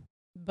you.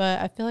 But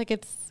I feel like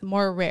it's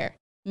more rare.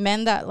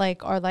 Men that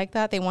like are like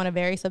that, they want a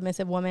very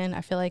submissive woman.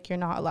 I feel like you're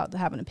not allowed to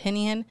have an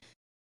opinion.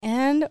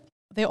 And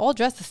they all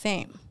dress the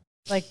same.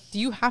 Like, do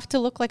you have to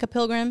look like a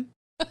pilgrim?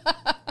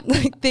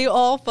 Like, they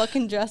all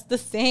fucking dress the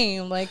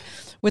same. Like,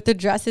 with the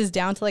dresses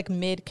down to like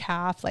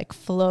mid-calf, like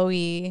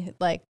flowy,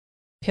 like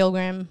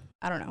pilgrim.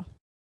 I don't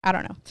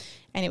know.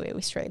 Anyway,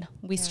 we strayed.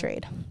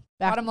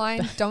 Bottom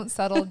line, don't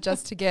settle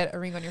just to get a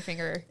ring on your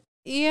finger.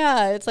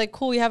 Yeah, it's like,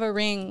 cool, we have a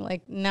ring.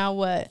 Like, now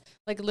what?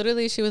 Like,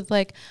 literally, she was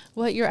like,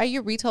 what, you're at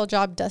your retail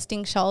job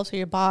dusting shelves for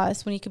your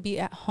boss when you could be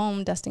at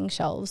home dusting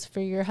shelves for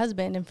your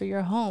husband and for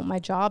your home. My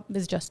job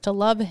is just to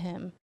love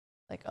him.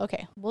 Like,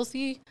 okay, we'll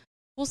see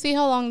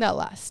how long that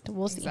lasts.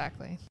 We'll see.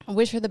 Exactly. I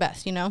wish her the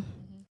best, you know?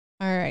 Mm-hmm.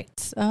 All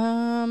right.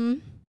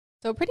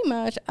 So pretty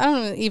much, I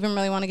don't even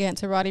really want to get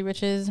into Roddy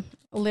Ricch's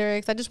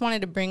lyrics. I just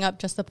wanted to bring up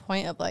just the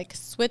point of like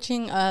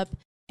switching up.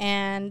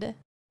 And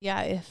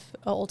yeah, if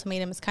an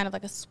ultimatum is kind of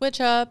like a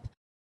switch up,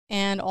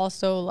 and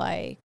also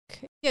like,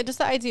 yeah, just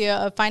the idea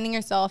of finding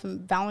yourself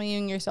and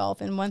valuing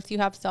yourself. And once you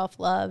have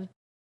self-love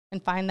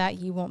and find that,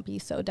 you won't be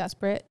so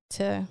desperate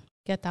to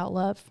get that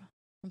love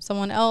from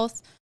someone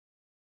else.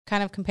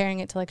 Kind of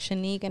comparing it to like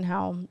Shanique and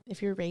how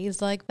if you're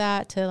raised like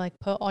that, to like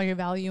put all your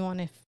value on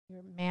if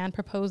your man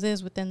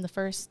proposes within the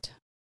first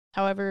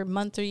however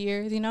months or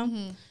years, you know?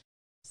 Mm-hmm.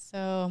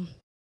 So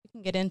we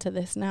can get into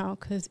this now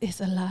because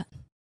it's a lot.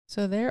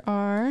 So there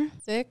are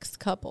 6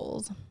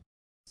 couples.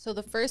 So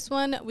the first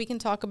one we can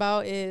talk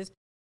about is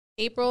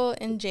April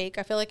and Jake.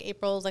 I feel like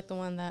April is like the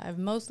one that I've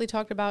mostly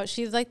talked about.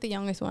 She's like the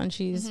youngest one.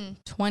 She's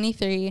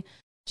 23.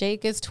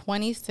 Jake is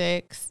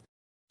 26.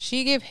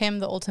 She gave him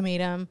the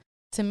ultimatum.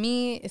 To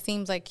me, it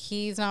seems like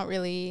he's not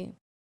really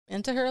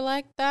into her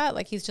like that.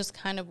 Like he's just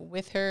kind of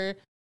with her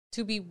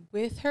to be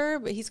with her,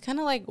 but he's kind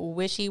of like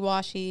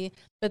wishy-washy.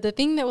 But the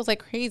thing that was like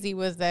crazy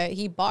was that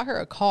he bought her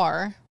a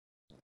car.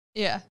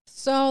 Yeah.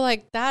 So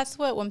like that's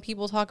what when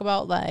people talk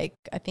about like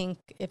I think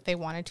if they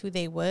wanted to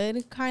they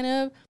would kind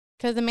of,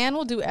 because the man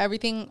will do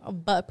everything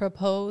but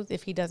propose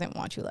if he doesn't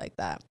want you like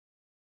that.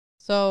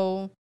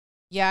 So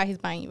yeah, he's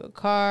buying you a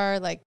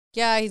car, like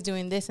yeah, he's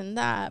doing this and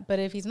that, but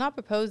if he's not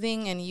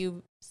proposing and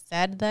you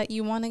said that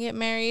you want to get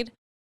married,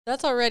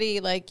 that's already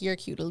like your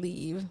cue to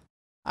leave,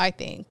 I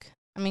think.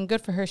 I mean,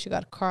 good for her. She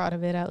got a car out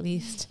of it at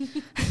least.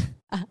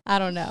 I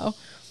don't know.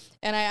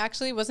 And I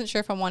actually wasn't sure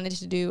if I wanted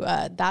to do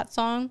that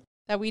song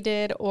that we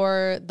did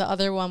or the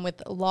other one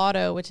with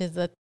Lotto, which is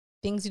the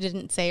things you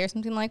didn't say or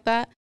something like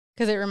that.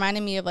 Because it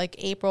reminded me of like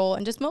April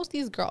and just most of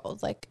these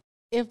girls. Like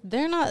if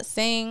they're not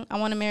saying, I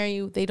want to marry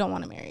you, they don't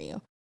want to marry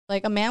you.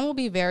 Like a man will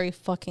be very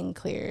fucking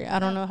clear. I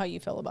don't know how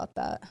you feel about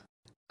that.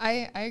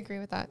 I agree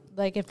with that.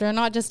 Like if they're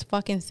not just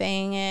fucking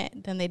saying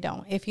it, then they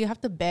don't. If you have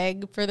to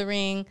beg for the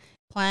ring,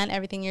 plan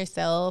everything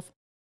yourself,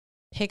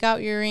 pick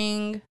out your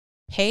ring,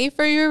 pay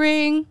for your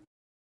ring,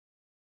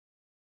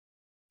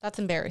 that's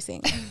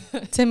embarrassing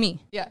to me.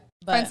 Yeah,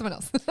 but find someone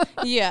else.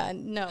 Yeah,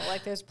 no,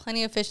 like there's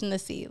plenty of fish in the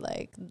sea.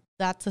 Like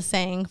that's a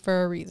saying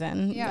for a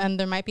reason. Yeah. And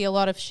there might be a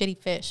lot of shitty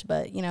fish,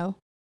 but you know,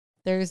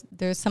 there's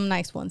some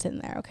nice ones in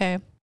there, okay?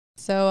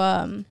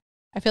 So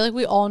I feel like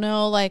we all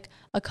know like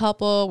a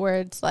couple where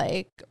it's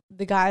like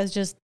the guy's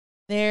just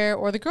there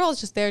or the girl's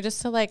just there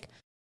just to like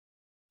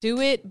do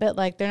it, but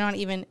like they're not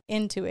even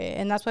into it.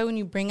 And that's why when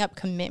you bring up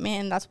commitment,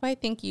 and that's why I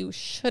think you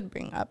should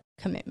bring up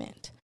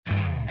commitment.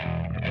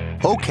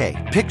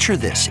 Okay, picture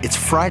this. It's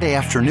Friday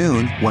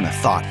afternoon when a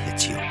thought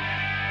hits you.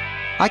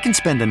 I can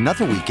spend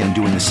another weekend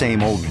doing the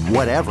same old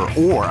whatever,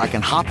 or I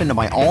can hop into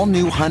my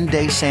all-new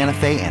Hyundai Santa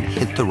Fe and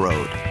hit the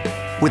road.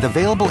 With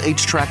available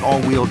H-Track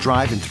all-wheel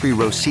drive and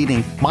 3-row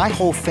seating, my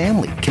whole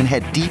family can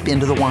head deep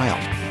into the wild.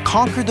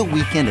 Conquer the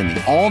weekend in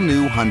the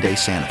all-new Hyundai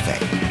Santa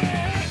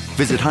Fe.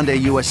 Visit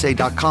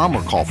HyundaiUSA.com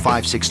or call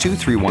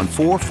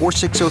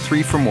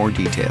 562-314-4603 for more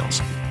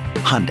details.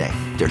 Hyundai,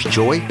 there's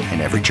joy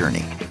in every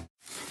journey.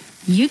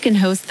 You can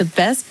host the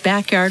best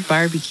backyard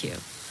barbecue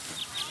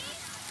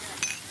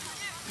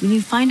when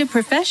you find a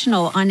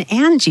professional on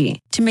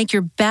Angie to make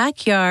your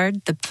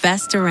backyard the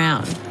best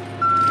around.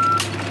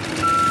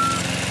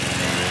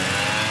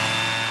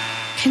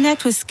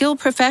 Connect with skilled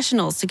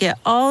professionals to get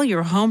all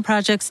your home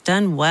projects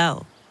done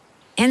well.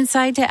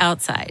 Inside to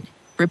outside,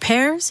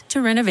 repairs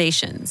to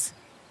renovations.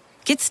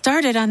 Get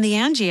started on the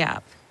Angie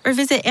app or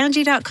visit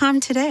Angie.com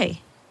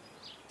today.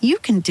 You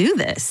can do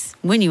this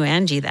when you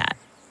Angie that.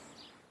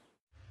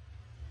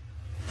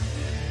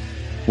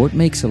 What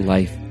makes a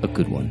life a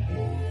good one?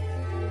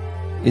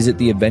 Is it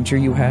the adventure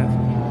you have?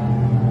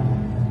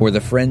 Or the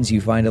friends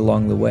you find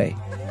along the way?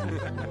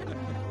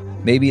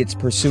 Maybe it's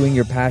pursuing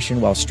your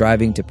passion while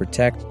striving to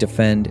protect,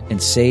 defend,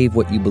 and save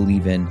what you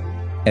believe in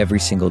every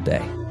single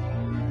day.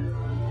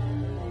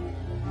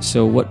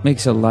 So what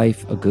makes a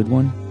life a good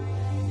one?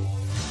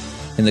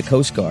 In the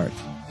Coast Guard,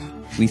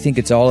 we think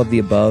it's all of the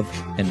above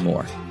and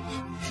more.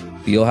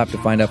 But you'll have to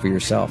find out for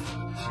yourself.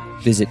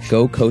 Visit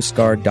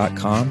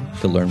gocoastguard.com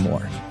to learn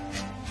more.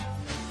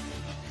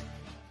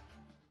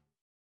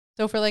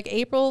 So for like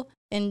April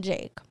and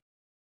Jake,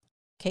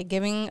 okay,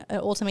 giving an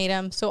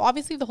ultimatum. So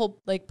obviously the whole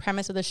like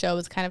premise of the show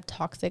is kind of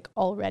toxic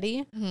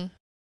already. Mm-hmm.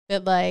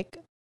 But like,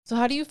 so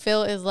how do you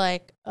feel is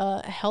like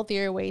a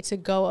healthier way to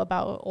go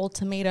about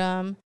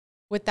ultimatum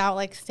without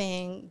like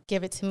saying,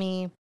 give it to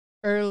me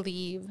or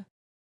leave?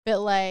 But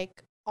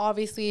like,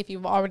 obviously if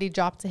you've already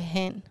dropped a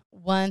hint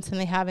once and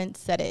they haven't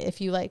said it, if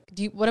you like,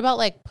 what about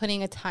like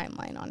putting a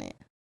timeline on it?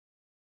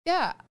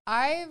 Yeah,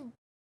 I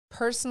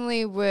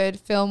personally would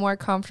feel more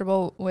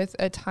comfortable with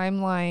a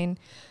timeline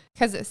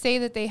because say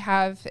that they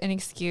have an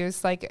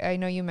excuse, like I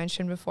know you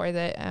mentioned before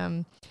that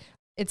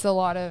it's a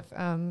lot of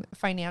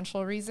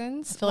financial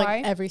reasons. I feel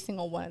like every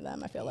single one of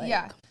them, I feel like.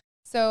 Yeah.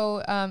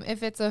 So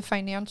if it's a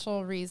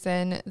financial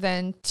reason,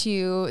 then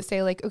to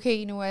say like, okay,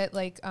 you know what,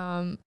 like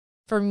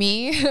for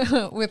me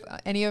with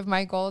any of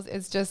my goals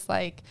is just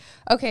like,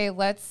 okay,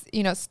 let's,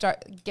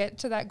 get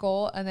to that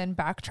goal and then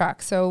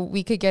backtrack. So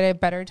we could get a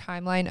better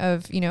timeline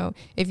of,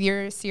 if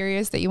you're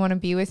serious that you want to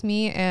be with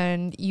me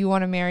and you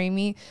want to marry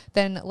me,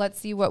 then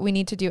let's see what we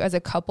need to do as a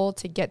couple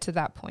to get to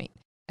that point.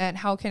 And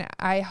how can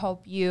I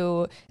help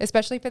you,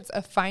 especially if it's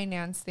a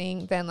finance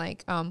thing, then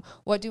like,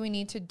 what do we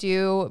need to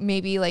do?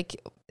 Maybe like,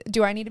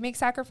 do I need to make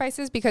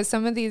sacrifices? Because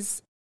some of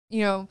these,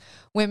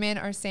 women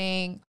are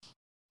saying,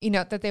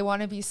 that they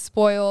want to be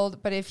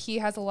spoiled, but if he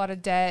has a lot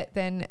of debt,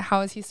 then how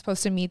is he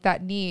supposed to meet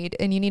that need?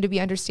 And you need to be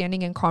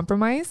understanding and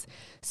compromise.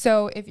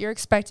 So if you're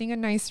expecting a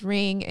nice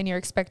ring and you're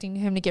expecting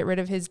him to get rid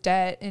of his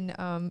debt and,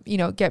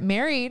 get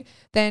married,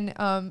 then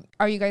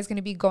are you guys going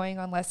to be going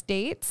on less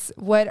dates?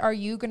 What are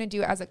you going to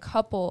do as a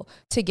couple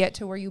to get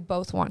to where you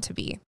both want to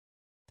be?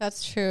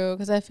 That's true,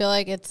 because I feel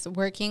like it's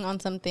working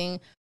on something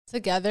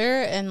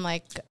together and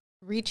like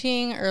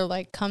reaching or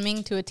like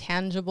coming to a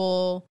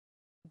tangible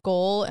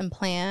goal and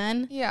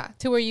plan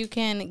to where you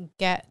can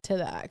get to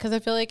that. Because I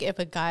feel like if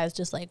a guy is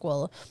just like,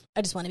 well,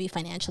 I just want to be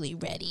financially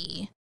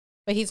ready,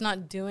 but he's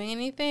not doing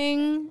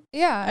anything,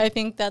 I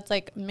think that's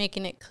like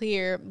making it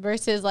clear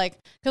versus like,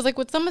 because like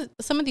with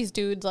some of these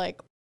dudes,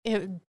 like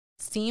it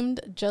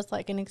seemed just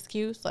like an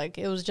excuse, like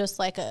it was just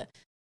like a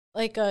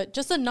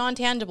just a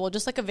non-tangible,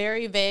 just like a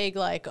very vague,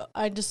 like,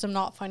 I just am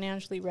not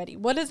financially ready.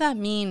 What does that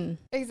mean?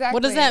 Exactly.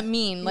 What does that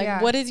mean?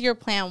 Like, what is your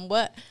plan?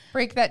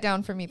 Break that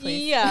down for me,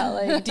 please. Yeah.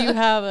 Like, do you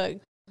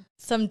have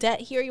some debt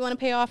here you want to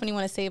pay off and you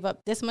want to save up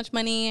this much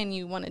money and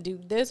you want to do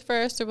this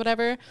first or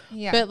whatever?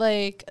 Yeah. But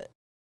like,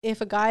 if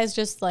a guy is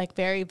just like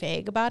very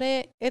vague about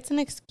it, it's an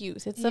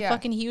excuse. It's a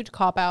fucking huge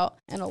cop out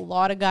and a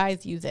lot of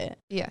guys use it.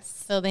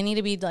 Yes. So they need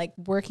to be like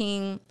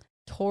working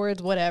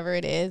towards whatever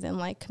it is and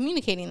like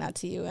communicating that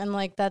to you, and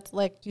like that's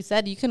like you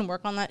said, you can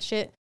work on that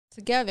shit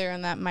together,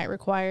 and that might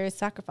require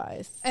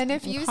sacrifice. And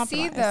if you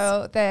see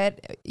though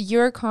that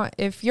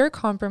if you're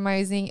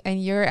compromising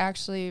and you're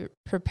actually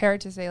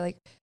prepared to say like,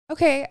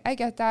 okay, I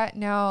get that,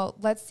 now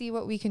let's see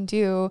what we can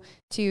do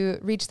to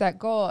reach that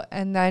goal,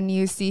 and then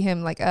you see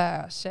him like,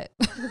 oh shit,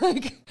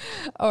 like,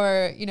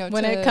 or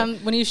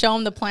when you show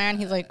him the plan,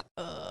 he's like,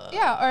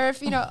 or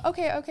if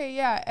okay,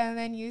 yeah, and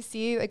then you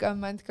see like a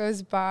month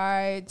goes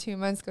by, 2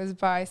 months goes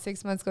by,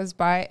 6 months goes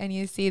by, and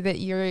you see that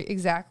you're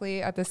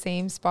exactly at the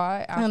same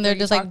spot after and they're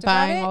just like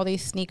buying all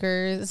these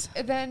sneakers,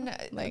 then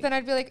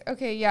I'd be like,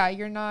 okay, yeah,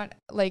 you're not,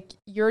 like,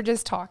 you're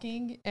just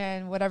talking,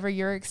 and whatever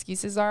your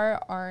excuses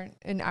aren't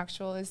an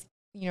actual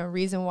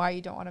reason why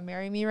you don't want to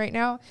marry me right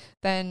now,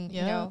 then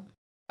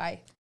bye.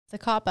 It's a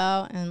cop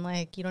out, and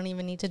like you don't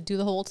even need to do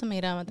the whole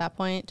ultimatum at that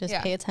point. Just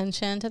pay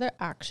attention to their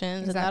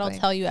actions, and that'll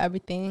tell you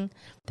everything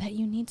that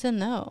you need to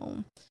know.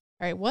 All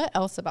right, what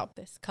else about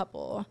this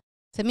couple?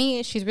 To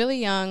me, she's really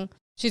young,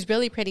 she's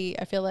really pretty.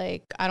 I feel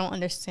like I don't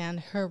understand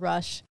her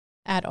rush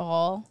at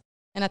all.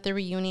 And at the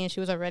reunion, she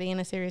was already in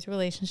a serious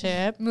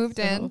relationship. Moved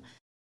in.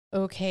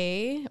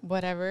 Okay,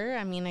 whatever.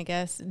 I mean, I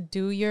guess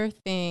do your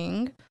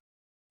thing.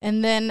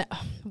 And then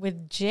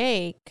with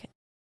Jake,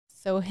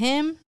 so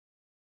him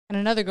and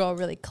another girl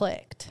really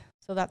clicked.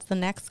 So that's the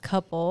next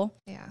couple.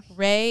 Yeah.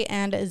 Ray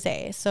and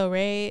Zay. So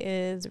Ray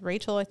is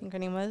Rachel, I think her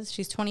name was.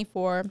 She's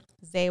 24.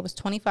 Zay was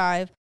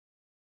 25.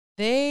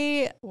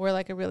 They were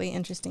like a really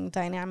interesting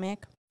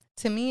dynamic.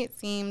 To me, it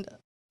seemed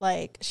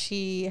like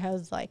she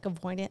has like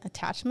avoidant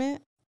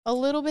attachment a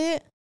little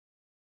bit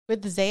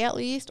with Zay, at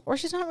least, or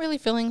she's not really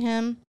feeling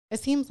him. It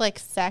seems like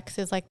sex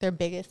is like their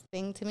biggest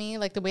thing to me.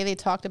 Like the way they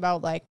talked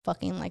about like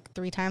fucking like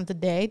 3 times a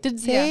day. Did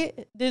Zay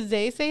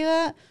say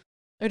that?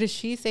 Or did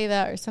she say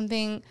that or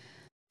something?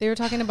 They were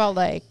talking about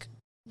like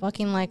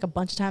fucking like a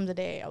bunch of times a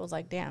day. I was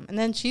like, damn. And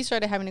then she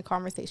started having a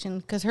conversation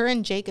because her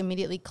and Jake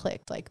immediately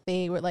clicked. Like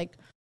they were like,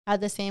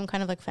 had the same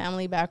kind of like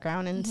family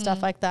background and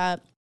stuff like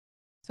that.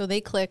 So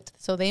they clicked.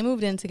 So they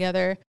moved in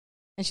together.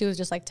 And she was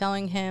just like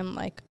telling him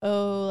like,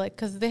 oh, like,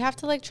 because they have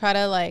to like try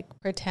to like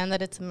pretend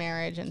that it's a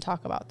marriage and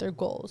talk about their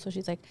goals. So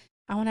she's like,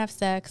 I want to have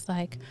sex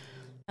like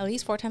at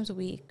least 4 times a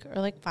week,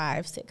 or like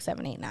 5, 6,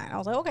 7, 8, 9. I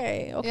was like,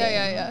 okay.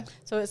 Yeah.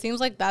 So it seems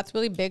like that's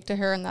really big to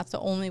her, and that's the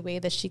only way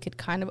that she could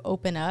kind of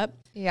open up.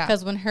 Yeah.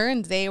 Because when her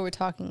and Zay were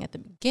talking at the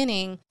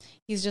beginning,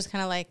 he's just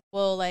kind of like,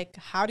 well, like,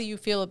 how do you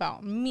feel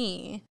about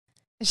me?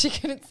 And she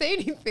couldn't say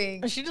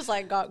anything. She just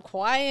like got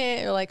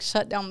quiet or like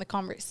shut down the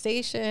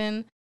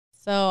conversation.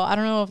 So I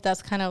don't know if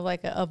that's kind of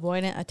like an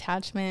avoidant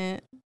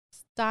attachment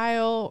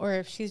style, or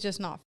if she's just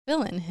not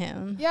feeling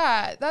him.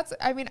 Yeah,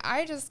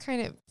 I just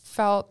kind of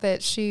felt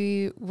that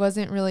she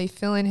wasn't really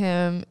feeling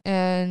him.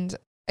 And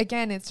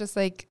again, it's just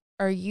like,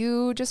 are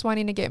you just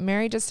wanting to get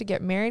married just to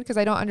get married? Because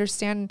I don't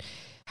understand,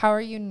 how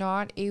are you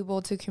not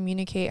able to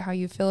communicate how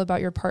you feel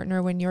about your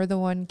partner when you're the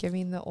one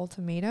giving the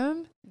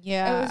ultimatum?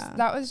 Yeah.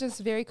 That was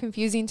just very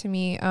confusing to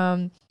me.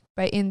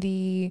 But in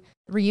the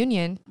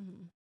reunion,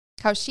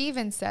 how she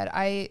even said,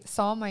 I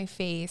saw my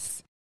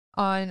face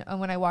on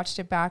when I watched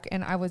it back,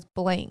 and I was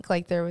blank,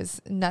 like there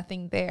was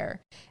nothing there.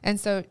 And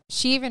so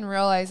she even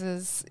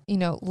realizes,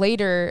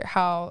 later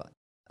how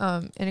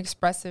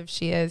inexpressive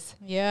she is.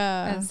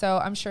 Yeah. And so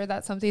I'm sure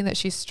that's something that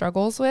she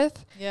struggles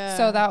with. Yeah.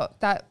 So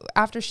that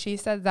after she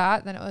said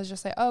that, then it was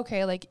just like,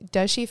 okay, like,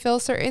 does she feel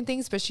certain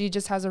things, but she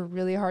just has a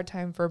really hard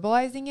time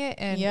verbalizing it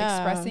and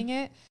expressing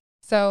it.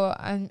 So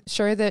I'm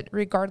sure that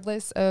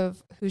regardless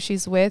of who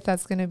she's with,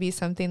 that's going to be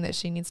something that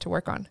she needs to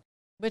work on.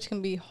 Which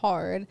can be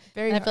hard.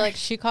 Very and hard. I feel like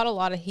she caught a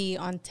lot of heat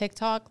on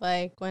TikTok.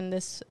 Like when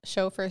this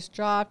show first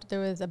dropped, there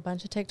was a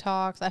bunch of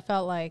TikToks. I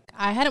felt like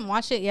I hadn't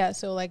watched it yet.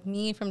 So like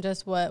me, from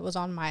just what was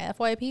on my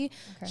FYP,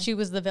 she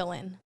was the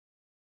villain.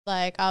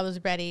 Like I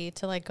was ready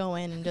to like go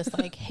in and just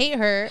like hate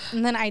her.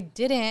 And then I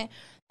didn't.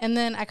 And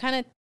then I kind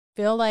of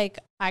feel like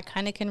I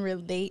kind of can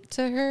relate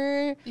to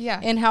her. Yeah.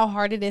 And how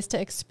hard it is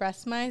to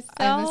express myself.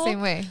 I'm the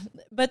same way.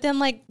 But then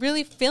like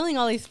really feeling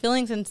all these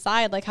feelings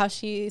inside, like how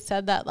she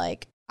said that,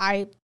 like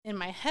in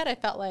my head, I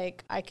felt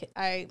like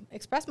I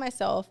express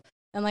myself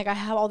and like I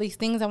have all these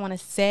things I want to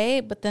say,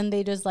 but then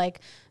they just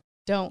like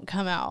don't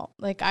come out.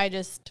 Like I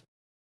just,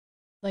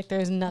 like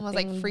there's nothing.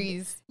 Almost like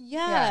freeze.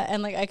 Yeah.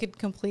 And like I could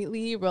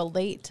completely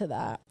relate to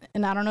that.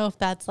 And I don't know if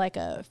that's like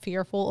a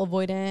fearful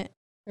avoidant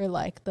or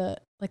like the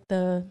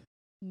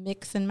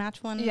mix and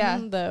match one. Yeah.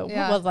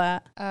 What was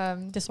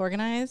that?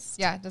 Disorganized?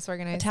 Yeah,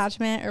 disorganized.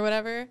 Attachment or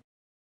whatever.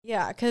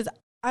 Yeah, because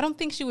I don't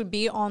think she would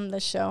be on the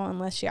show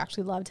unless she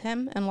actually loved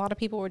him. And a lot of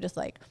people were just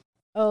like,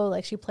 oh,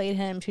 like she played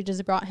him. She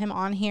just brought him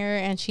on here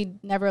and she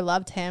never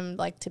loved him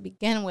like to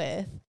begin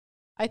with.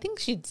 I think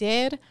she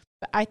did,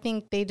 but I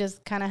think they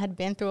just kind of had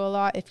been through a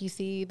lot. If you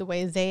see the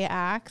way Zay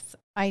acts,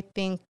 I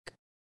think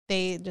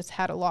they just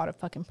had a lot of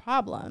fucking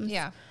problems.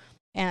 Yeah.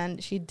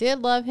 And she did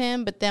love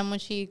him, but then when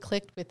she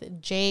clicked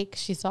with Jake,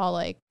 she saw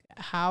like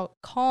how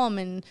calm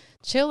and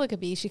chill it could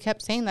be. She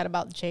kept saying that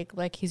about Jake,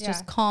 like he's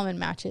just calm and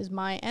matches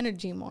my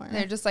energy more.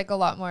 They're just like a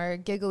lot more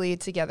giggly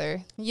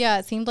together. Yeah,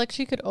 it seemed like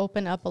she could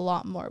open up a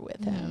lot more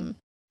with him.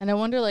 And I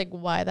wonder like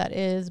why that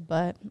is,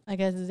 but I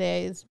guess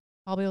Zay is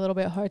probably a little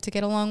bit hard to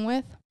get along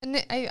with. And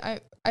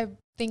I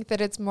think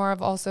that it's more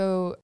of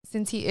also,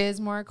 since he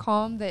is more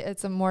calm, that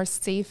it's a more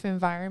safe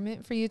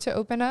environment for you to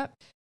open up.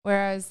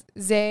 Whereas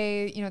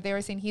Zay, you know, they were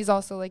saying he's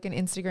also like an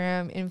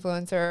Instagram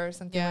influencer or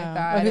something like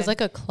that. Or he's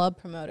like a club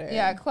promoter.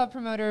 Yeah, club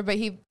promoter. But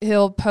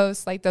he'll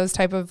post like those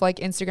type of like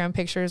Instagram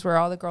pictures where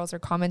all the girls are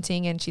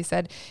commenting. And she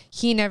said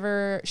he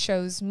never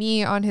shows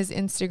me on his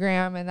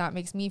Instagram, and that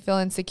makes me feel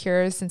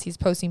insecure since he's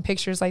posting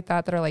pictures like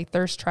that are like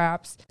thirst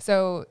traps.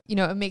 So, you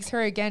know, it makes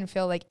her again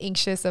feel like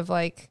anxious of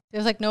like,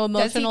 there's like no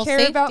emotional care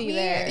safety about me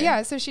there.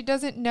 Yeah, so she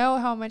doesn't know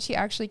how much he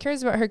actually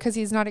cares about her because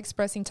he's not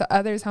expressing to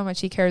others how much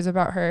he cares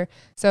about her.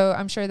 So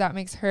I'm sure that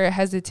makes her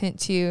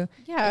hesitant to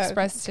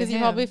express to him. Because you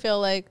probably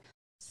feel like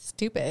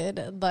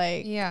stupid.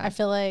 Like, yeah. I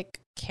feel like,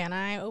 can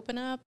I open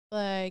up?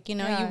 Like, you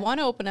know, you want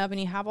to open up and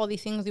you have all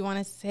these things you want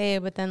to say,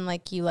 but then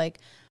like you like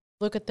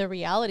look at the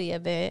reality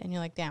of it and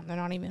you're like, damn, they're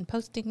not even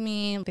posting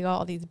me. They got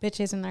all these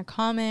bitches in their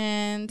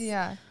comments.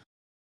 Yeah.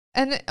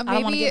 And maybe, I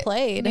don't want to get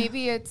played.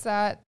 Maybe it's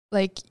that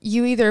like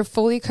you either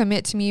fully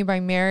commit to me by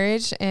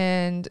marriage,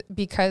 and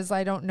because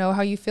I don't know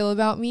how you feel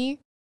about me,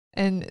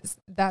 and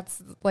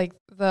that's like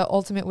the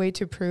ultimate way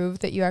to prove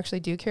that you actually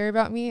do care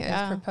about me,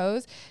 is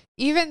propose.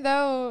 Even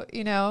though,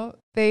 you know,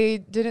 they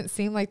didn't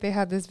seem like they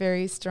had this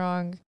very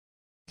strong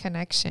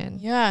connection.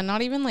 Yeah,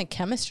 not even like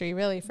chemistry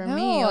really for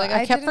me. Like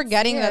I kept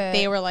forgetting that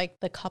they were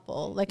like the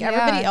couple. Like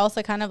everybody else,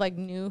 I kind of like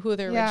knew who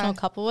the original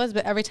couple was,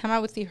 but every time I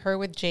would see her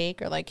with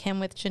Jake or like him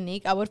with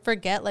Shanique, I would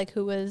forget like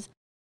who was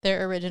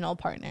their original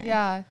partner.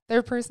 Yeah,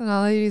 their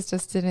personalities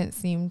just didn't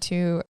seem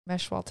to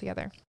mesh well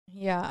together.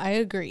 Yeah, I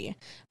agree.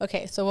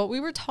 Okay, so what we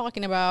were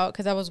talking about,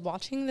 because I was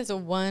watching this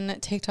one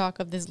TikTok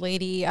of this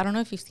lady. I don't know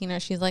if you've seen her.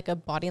 She's like a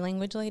body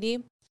language lady.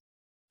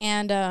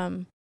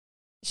 And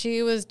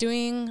she was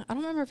doing, I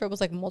don't remember if it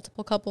was like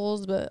multiple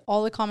couples, but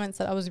all the comments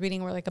that I was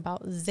reading were like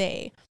about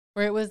Zay,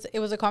 where it was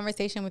a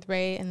conversation with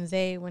Ray and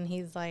Zay when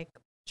he's like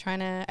trying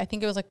to, I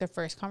think it was like their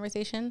first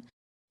conversation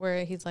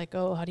where he's like,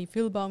 oh, how do you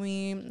feel about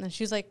me? And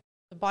she's like,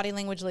 the body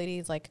language lady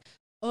is like,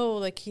 oh,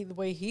 like the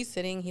way he's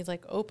sitting, he's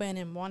like open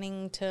and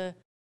wanting to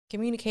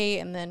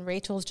communicate. And then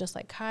Rachel's just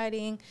like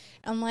hiding.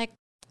 I'm like,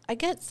 I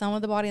get some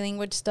of the body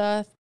language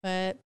stuff,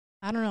 but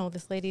I don't know.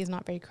 This lady is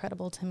not very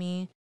credible to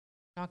me.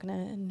 I'm not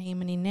going to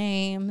name any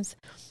names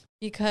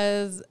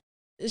because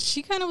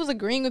she kind of was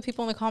agreeing with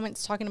people in the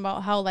comments talking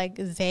about how like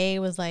Zay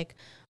was like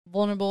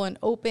vulnerable and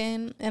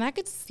open. And I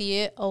could see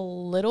it a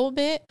little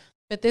bit,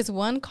 but this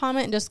one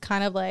comment just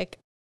kind of like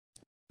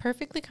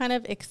perfectly kind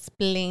of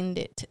explained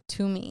it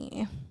to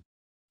me.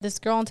 This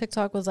girl on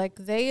TikTok was like,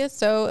 Zay is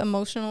so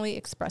emotionally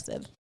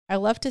expressive. I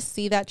love to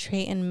see that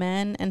trait in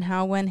men, and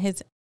how when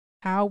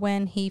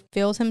he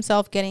feels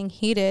himself getting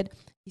heated,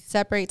 he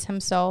separates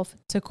himself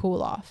to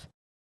cool off.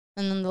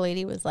 And then the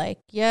lady was like,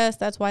 yes,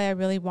 that's why I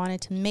really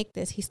wanted to make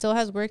this. He still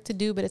has work to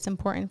do, but it's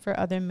important for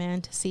other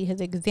men to see his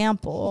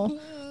example.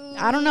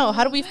 I don't know.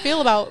 How do we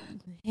feel about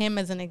him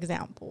as an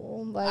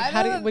example? Like,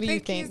 what do you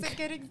think? He's a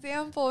good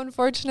example,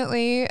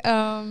 unfortunately.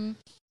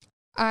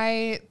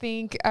 I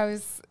think I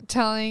was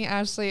telling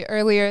Ashley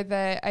earlier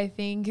that I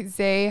think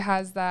Zay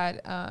has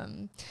that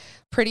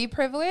pretty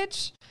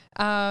privilege.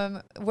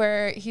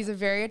 where he's a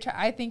very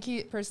I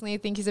personally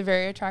think he's a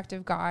very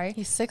attractive guy.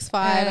 He's 6'5".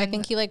 I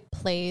think he like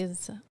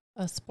plays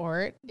a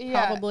sport,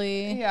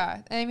 probably.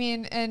 Yeah. I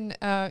mean, and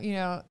you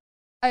know,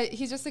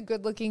 he's just a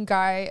good looking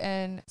guy.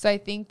 And so I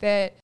think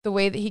that the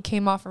way that he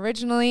came off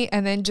originally,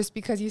 and then just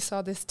because you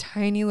saw this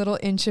tiny little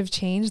inch of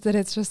change, that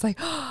it's just like,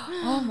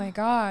 oh my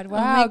God,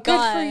 wow,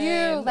 good for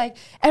you. Like,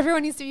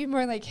 everyone needs to be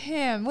more like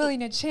him, willing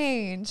to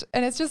change.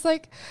 And it's just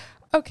like,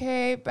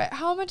 okay, but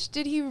how much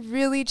did he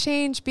really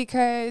change?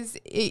 Because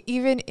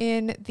even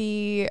in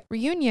the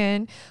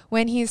reunion,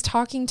 when he's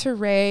talking to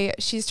Ray,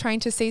 she's trying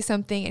to say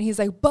something and he's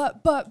like,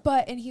 but,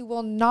 and he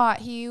will not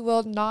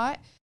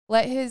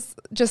let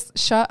just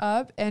shut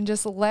up and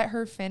just let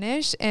her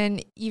finish.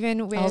 And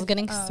even with, I was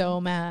getting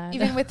so mad.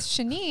 Even with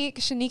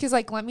Shanique is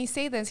like, let me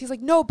say this. He's like,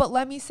 no, but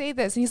let me say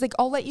this. And he's like,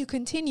 I'll let you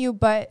continue,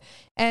 but,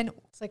 and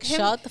it's like,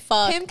 shut the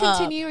fuck him up.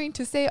 Continuing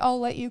to say, I'll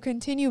let you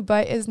continue,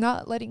 but is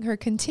not letting her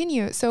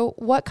continue. So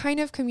what kind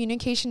of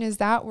communication is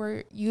that,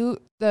 where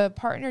the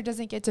partner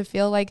doesn't get to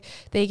feel like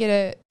they get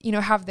to, you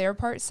know, have their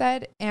part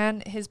said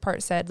and his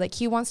part said? Like,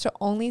 he wants to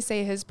only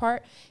say his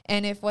part.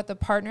 And if what the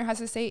partner has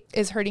to say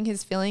is hurting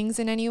his feelings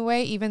in any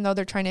way, even though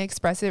they're trying to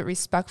express it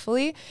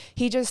respectfully,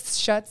 he just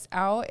shuts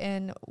out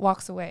and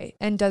walks away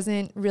and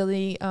doesn't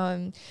really,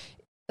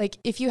 like,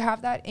 if you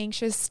have that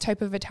anxious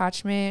type of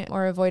attachment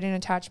or avoidant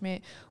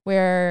attachment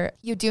where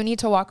you do need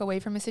to walk away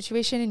from a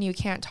situation and you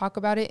can't talk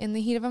about it in the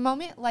heat of a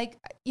moment, like,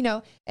 you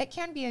know, it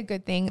can be a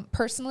good thing.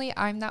 Personally,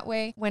 I'm that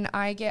way. When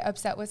I get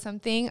upset with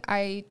something,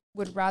 I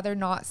would rather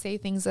not say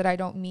things that I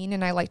don't mean,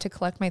 and I like to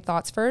collect my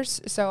thoughts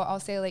first. So I'll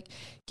say, like,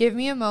 give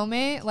me a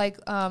moment, like,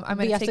 I'm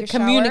going to take a shower.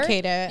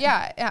 Communicate it.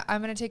 Yeah,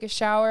 I'm going to take a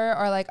shower,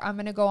 or like, I'm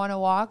going to go on a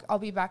walk. I'll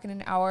be back in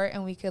an hour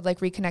and we could like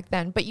reconnect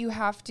then. But you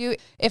have to,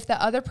 if the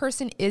other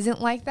person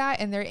isn't like that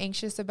and they're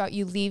anxious about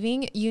you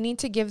leaving, you need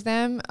to give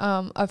them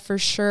a for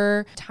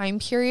sure time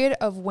period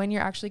of when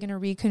you're actually going to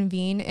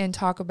reconvene and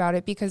talk about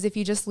it. Because if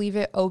you just leave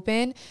it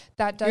open,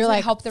 that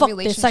doesn't help the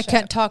relationship. I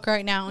can't talk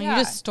right now. And you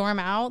just storm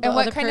out. And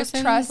what kind of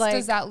trust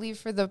does that leave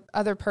for the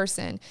other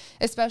person?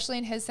 Especially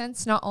in his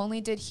sense, not only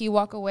did he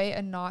walk away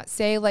and not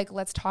say, like,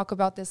 let's talk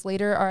about this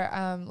later,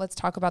 or let's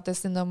talk about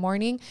this in the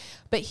morning,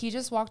 but he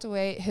just walked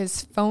away.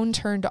 His phone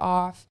turned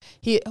off.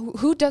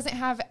 Who doesn't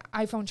have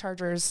iPhone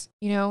chargers,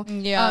 you know?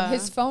 Yeah.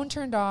 His phone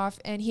turned off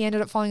and he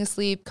ended up falling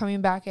asleep,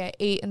 coming back at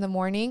 8 in the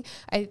morning.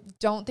 I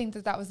don't think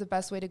that was the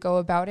best way to go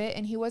about it.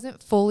 And he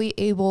wasn't fully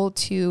able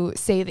to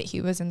say that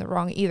he was in the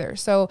wrong either.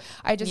 So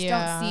I just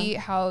don't see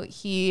how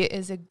he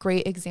is a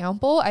great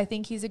example. I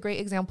think he's a great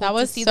example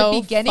to see the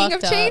beginning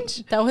of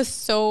change. That was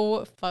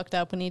so fucked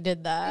up when he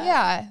did that.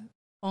 Yeah.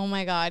 Oh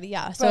my God.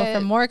 Yeah. So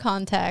for more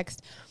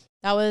context,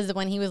 that was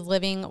when he was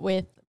living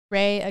with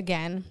Ray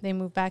again. They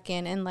moved back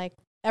in, and like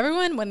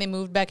everyone, when they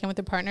moved back in with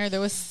their partner, there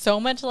was so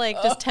much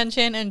like just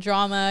tension and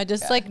drama,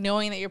 just like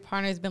knowing that your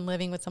partner's been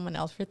living with someone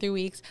else for 3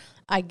 weeks.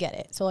 I get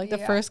it. So like the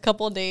first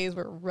couple of days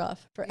were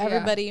rough for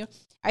everybody.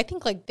 I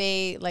think like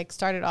they like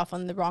started off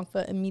on the wrong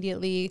foot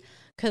immediately,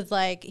 because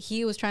like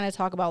he was trying to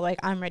talk about like,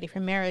 I'm ready for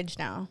marriage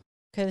now,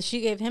 because she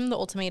gave him the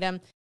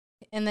ultimatum,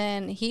 and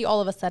then he all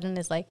of a sudden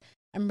is like,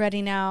 I'm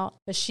ready now.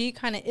 But she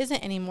kind of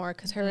isn't anymore,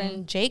 because her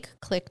and Jake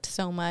clicked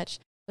so much.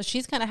 So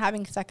she's kind of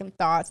having second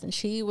thoughts, and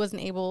she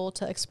wasn't able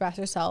to express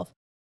herself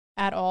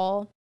at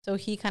all. So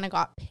he kind of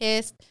got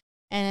pissed.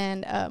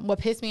 And what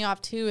pissed me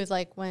off too is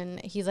like when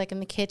he's like in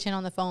the kitchen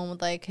on the phone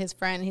with like his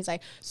friend, he's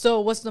like,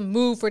 so what's the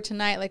move for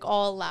tonight? Like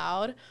all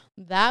loud.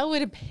 That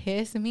would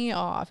piss me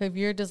off if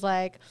you're just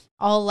like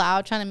all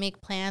loud trying to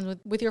make plans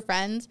with your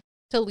friends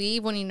to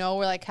leave when you know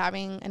we're like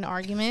having an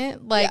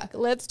argument. Like,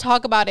 let's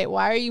talk about it.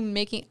 Why are you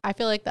making, I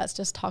feel like that's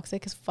just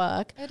toxic as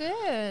fuck. It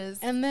is.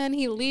 And then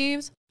he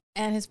leaves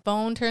and his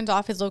phone turns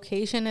off, his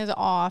location is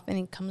off, and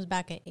he comes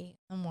back at 8 in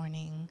the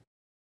morning.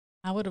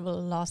 I would have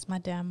lost my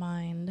damn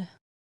mind.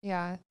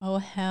 Yeah. Oh,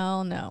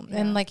 hell no. Yeah.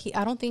 And like,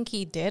 I don't think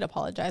he did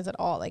apologize at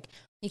all. Like,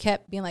 he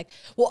kept being like,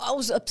 well, I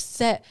was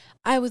upset.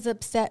 I was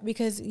upset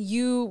because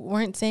you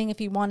weren't saying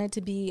if you wanted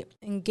to be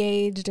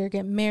engaged or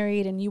get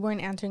married, and you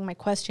weren't answering my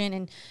question,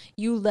 and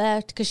you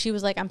left because she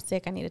was like, I'm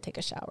sick, I need to take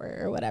a shower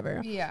or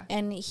whatever. Yeah.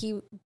 And he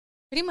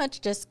pretty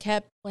much just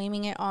kept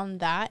blaming it on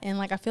that. And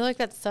like, I feel like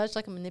that's such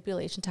like a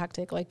manipulation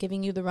tactic, like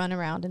giving you the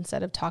runaround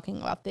instead of talking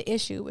about the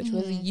issue, which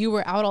was you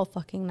were out all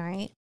fucking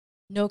night,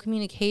 no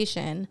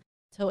communication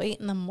till 8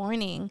 in the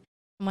morning.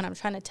 And when I'm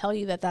trying to tell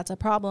you that that's a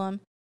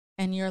problem,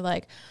 and you're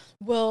like,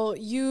 well,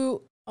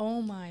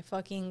 oh my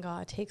fucking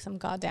God, take some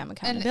goddamn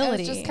accountability. And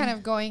it's just kind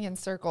of going in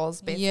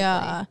circles, basically.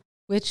 Yeah,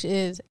 which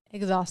is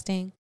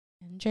exhausting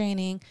and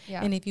draining.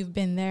 Yeah. And if you've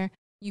been there,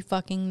 you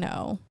fucking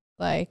know.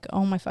 Like,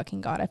 oh my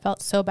fucking God, I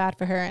felt so bad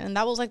for her. And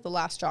that was like the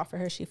last straw for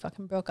her. She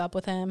fucking broke up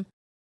with him.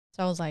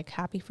 So I was like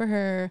happy for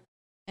her.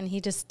 And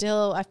he just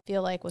still, I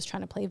feel like, was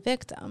trying to play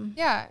victim.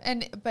 Yeah,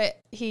 but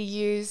he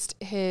used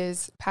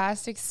his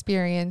past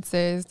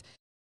experiences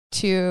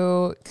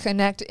to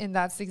connect, and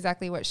that's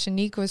exactly what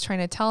Shanique was trying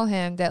to tell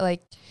him, that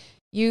like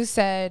you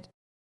said,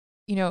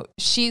 you know,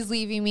 she's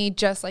leaving me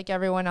just like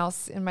everyone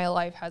else in my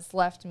life has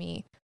left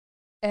me.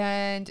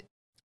 And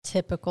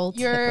Typical.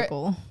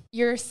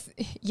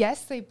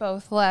 Yes, they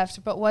both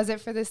left, but was it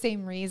for the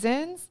same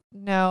reasons?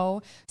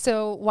 No.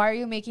 So why are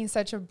you making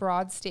such a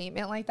broad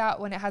statement like that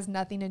when it has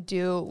nothing to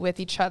do with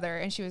each other?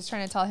 And she was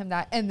trying to tell him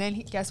that. And then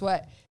guess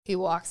what? He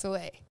walks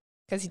away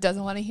because he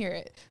doesn't want to hear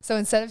it. So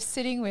instead of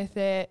sitting with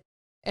it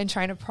and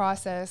trying to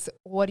process,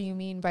 what do you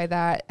mean by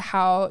that?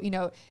 How,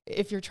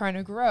 if you're trying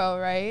to grow,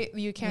 right?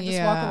 You can't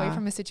just walk away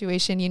from a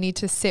situation. You need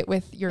to sit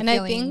with your feelings.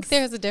 And I think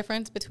there's a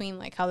difference between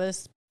like how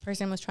this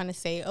person was trying to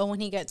say, when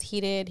he gets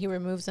heated, he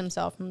removes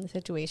himself from the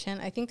situation.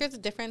 I think there's a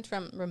difference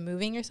from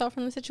removing yourself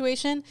from the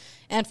situation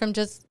and from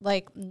just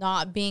like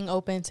not being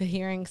open to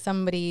hearing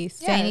somebody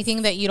say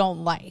anything that you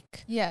don't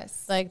like.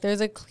 Yes. Like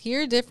there's a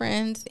clear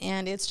difference,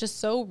 and it's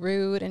just so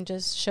rude and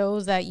just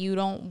shows that you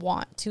don't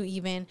want to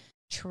even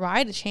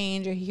try to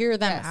change or hear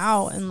them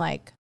out. And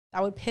like,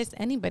 that would piss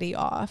anybody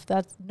off.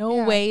 That's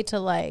no way to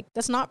like,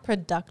 that's not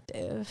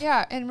productive.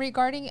 Yeah. And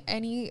regarding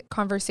any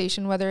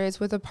conversation, whether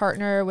it's with a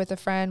partner, with a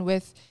friend,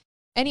 with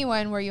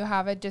anyone where you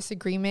have a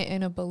disagreement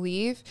in a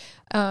belief,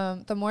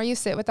 the more you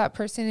sit with that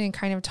person and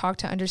kind of talk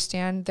to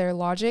understand their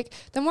logic,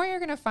 the more you're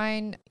going to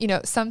find,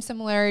 some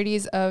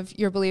similarities of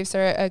your beliefs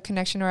or a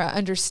connection or an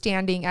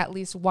understanding at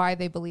least why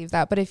they believe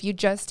that. But if you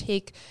just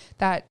take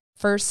that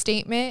first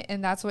statement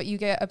and that's what you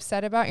get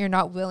upset about, you're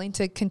not willing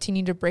to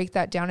continue to break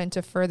that down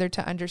into further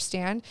to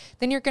understand,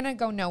 then you're going to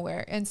go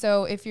nowhere. And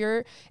so if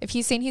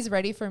he's saying he's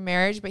ready for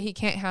marriage, but he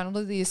can't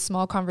handle these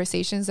small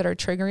conversations that are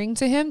triggering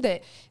to him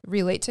that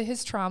relate to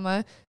his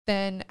trauma,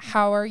 then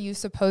how are you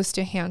supposed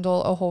to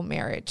handle a whole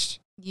marriage?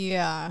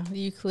 Yeah,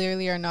 you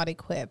clearly are not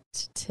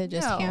equipped to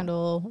just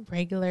handle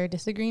regular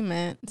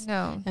disagreements.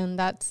 No. And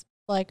that's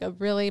like a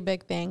really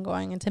big thing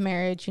going into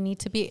marriage. You need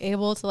to be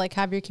able to like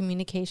have your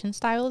communication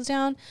styles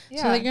down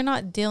so that you're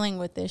not dealing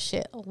with this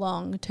shit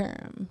long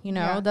term.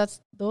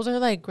 Those are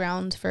like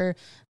grounds for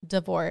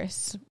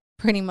divorce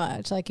pretty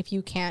much. Like if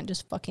you can't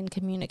just fucking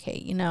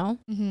communicate,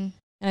 Mm-hmm.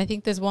 And I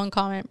think this one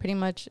comment pretty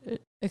much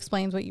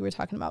explains what you were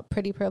talking about,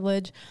 pretty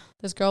privilege.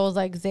 This girl was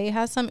like, Zay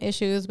has some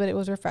issues, but it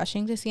was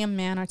refreshing to see a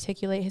man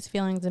articulate his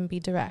feelings and be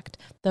direct.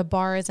 The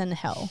bar is in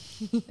hell.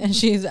 And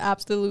she's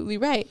absolutely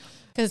right.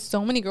 Because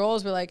so many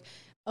girls were like,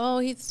 oh,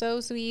 he's so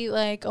sweet.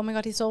 Like, oh my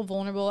God, he's so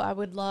vulnerable. I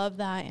would love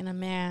that in a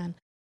man.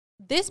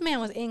 This man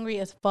was angry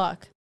as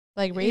fuck.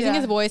 Like raising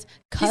his voice,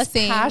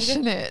 cussing. He's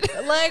passionate.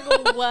 Like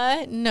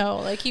what? No,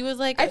 like he was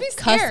like I'd be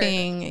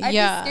cussing. Scared. I'd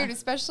be scared,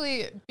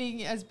 especially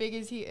being as big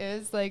as he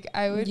is. Like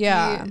I would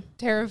be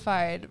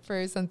terrified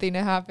for something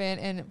to happen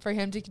and for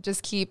him to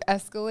just keep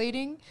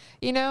escalating.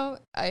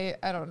 I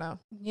don't know.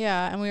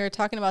 Yeah, and we were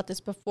talking about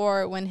this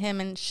before when him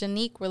and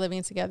Shanique were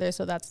living together.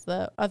 So that's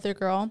the other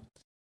girl,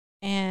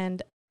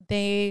 and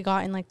they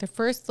got in like the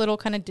first little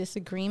kind of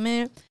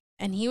disagreement,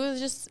 and he was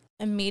just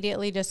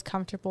immediately just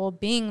comfortable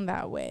being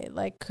that way.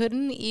 Like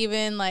couldn't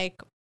even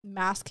like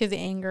mask his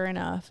anger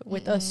enough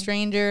with a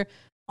stranger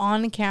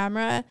on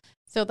camera.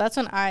 So that's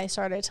when I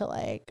started to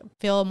like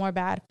feel more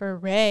bad for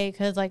Ray,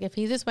 because like if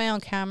he's this way on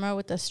camera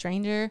with a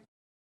stranger,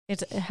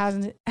 it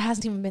hasn't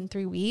even been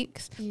 3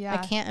 weeks.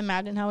 I can't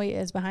imagine how he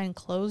is behind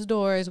closed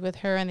doors with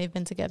her, and they've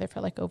been together for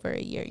like over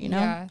a year.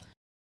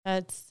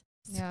 That's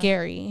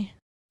scary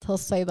to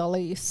say the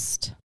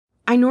least.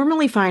 I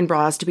normally find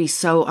bras to be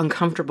so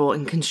uncomfortable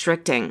and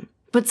constricting,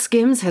 but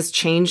Skims has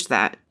changed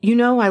that.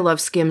 I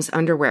love Skims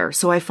underwear,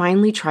 so I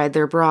finally tried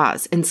their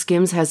bras, and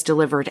Skims has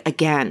delivered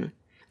again.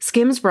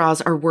 Skims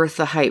bras are worth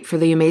the hype for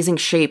the amazing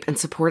shape and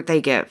support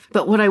they give,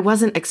 but what I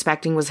wasn't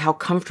expecting was how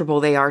comfortable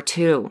they are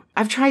too.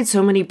 I've tried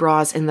so many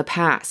bras in the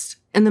past,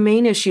 and the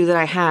main issue that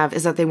I have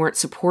is that they weren't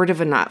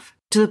supportive enough,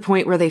 to the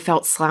point where they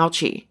felt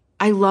slouchy.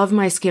 I love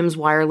my Skims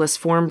wireless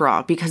form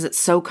bra because it's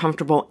so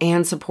comfortable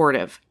and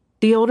supportive.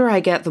 The older I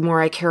get, the more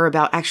I care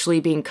about actually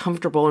being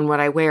comfortable in what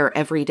I wear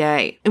every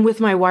day. And with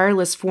my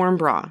wireless form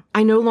bra,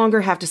 I no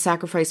longer have to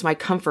sacrifice my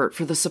comfort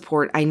for the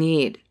support I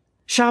need.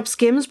 Shop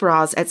Skims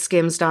bras at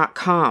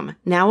skims.com,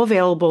 now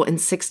available in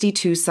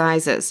 62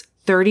 sizes,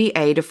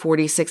 30A to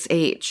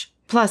 46H.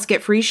 Plus,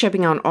 get free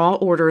shipping on all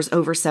orders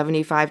over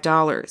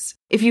 $75.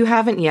 If you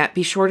haven't yet,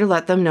 be sure to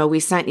let them know we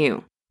sent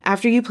you.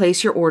 After you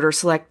place your order,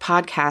 select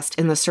podcast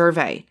in the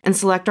survey and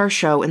select our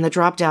show in the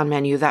drop-down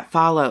menu that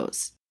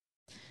follows.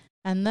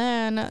 And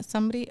then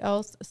somebody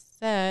else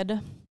said,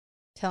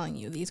 telling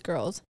you these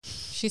girls,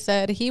 she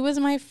said, he was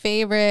my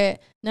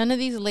favorite. None of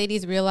these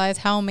ladies realize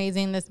how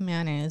amazing this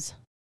man is.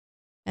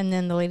 And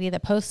then the lady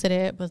that posted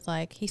it was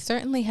like, he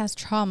certainly has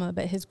trauma,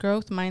 but his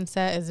growth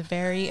mindset is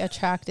very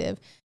attractive.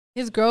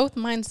 His growth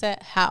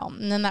mindset, how?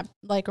 And then that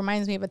like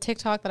reminds me of a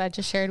TikTok that I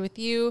just shared with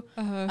you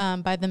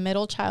by the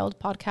Middle Child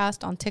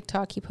podcast on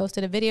TikTok. He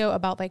posted a video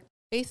about like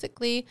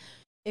basically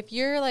if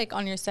you're like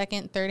on your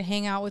second, third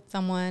hangout with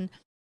someone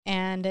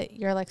and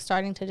you're like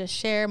starting to just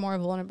share more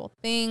vulnerable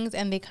things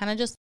and they kind of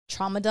just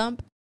trauma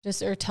dump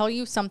or tell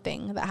you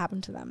something that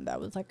happened to them that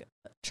was like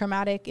a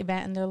traumatic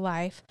event in their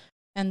life,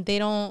 and they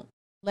don't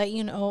let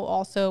you know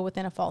also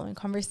within a following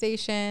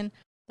conversation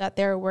that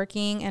they're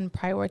working and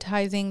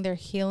prioritizing their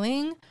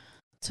healing.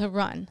 to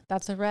run.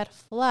 That's a red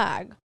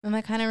flag. And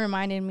that kind of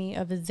reminded me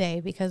of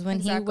Zay, because when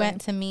he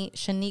went to meet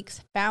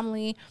Shanique's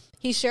family,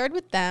 he shared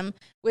with them,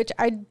 which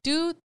I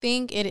do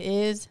think it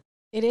is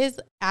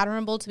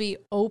admirable to be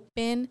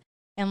open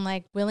and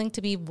like willing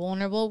to be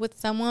vulnerable with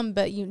someone,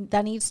 but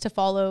that needs to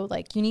follow,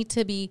 like, you need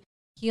to be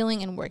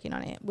healing and working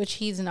on it, which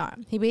he's not.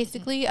 He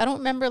basically, I don't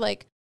remember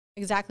like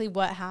exactly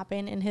what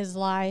happened in his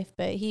life,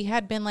 but he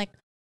had been like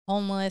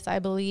homeless, I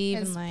believe.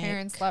 His and like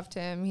parents left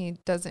him. He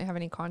doesn't have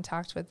any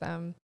contact with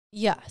them.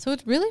 Yeah. So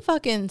it's really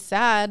fucking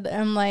sad.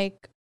 And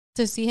like,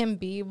 to see him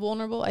be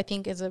vulnerable, I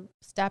think is a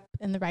step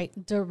in the right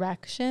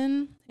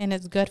direction. And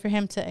it's good for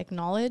him to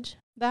acknowledge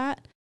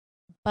that.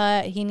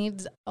 But he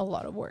needs a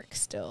lot of work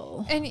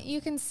still. And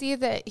you can see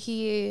that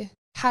he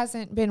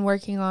hasn't been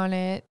working on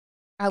it,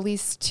 at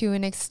least to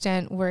an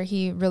extent where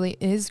he really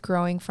is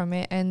growing from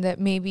it. And that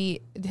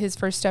maybe his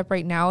first step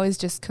right now is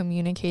just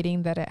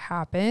communicating that it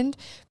happened,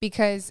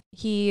 because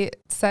he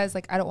says,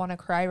 like, I don't want to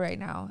cry right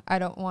now. I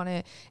don't want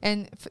to.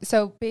 And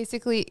so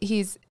basically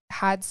he's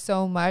had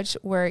so much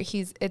where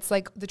it's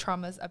like the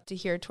trauma's up to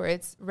here to where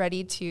it's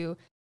ready to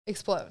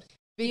explode.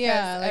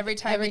 Because like every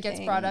time it gets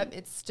brought up,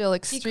 it's still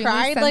extremely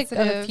sensitive. He cried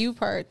sensitive. like a few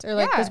parts, or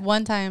like this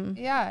one time.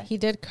 Yeah, he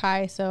did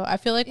cry. So I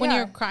feel like when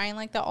you're crying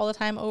like that all the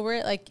time over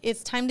it, like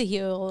it's time to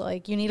heal.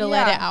 Like you need to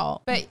let it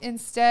out. But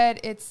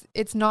instead,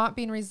 it's not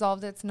being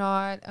resolved. It's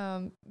not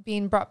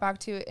being brought back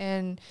to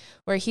and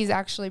where he's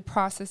actually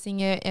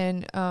processing it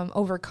and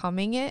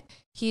overcoming it.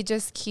 He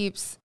just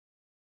keeps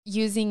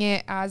using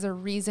it as a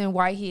reason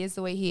why he is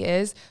the way he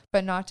is,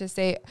 but not to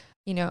say,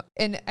 you know,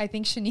 and I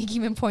think Shanique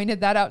even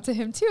pointed that out to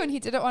him too, and he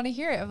didn't want to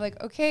hear it. I'm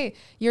like, okay,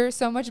 you're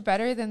so much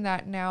better than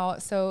that now,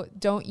 so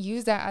don't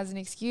use that as an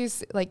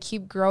excuse. Like,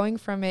 keep growing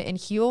from it and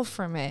heal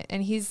from it.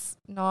 And he's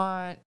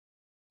not,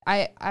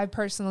 I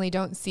personally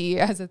don't see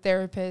as a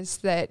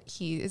therapist that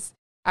he's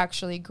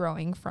actually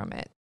growing from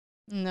it.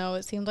 No,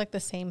 it seemed like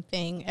the same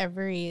thing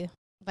every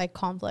like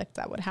conflict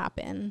that would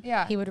happen.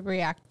 Yeah, he would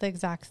react the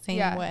exact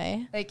same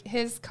way. Like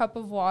his cup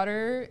of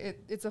water,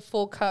 it's a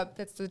full cup.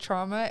 That's the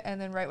trauma, and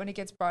then right when it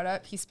gets brought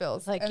up, he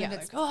spills. Like, and yeah,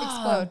 it's like,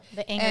 explode.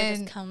 The anger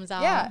just comes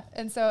out. Yeah,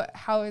 and so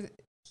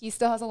he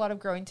still has a lot of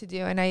growing to do,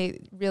 and I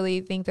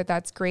really think that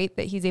that's great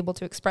that he's able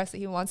to express that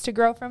he wants to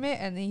grow from it,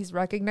 and he's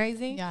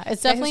recognizing. Yeah,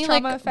 it's definitely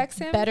trauma like affects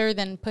him better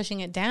than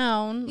pushing it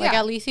down. Like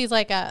at least he's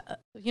like above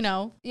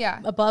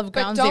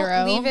ground zero.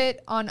 But don't leave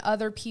it on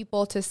other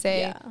people to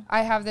say,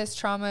 I have this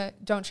trauma,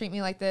 don't treat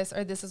me like this,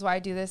 or this is why I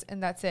do this,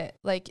 and that's it.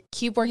 Like,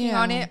 keep working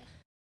on it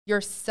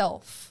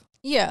yourself.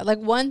 Yeah, like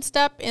one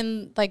step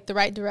in like the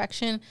right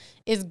direction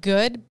is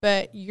good,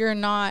 but you're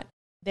not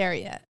there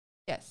yet.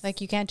 Yes.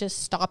 Like, you can't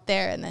just stop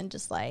there and then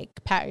just like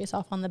pat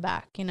yourself on the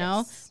back, you know?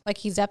 Yes. Like,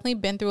 he's definitely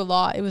been through a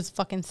lot. It was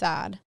fucking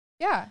sad.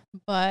 Yeah.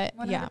 But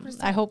 100%. yeah,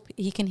 I hope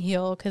he can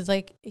heal, because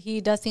like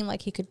he does seem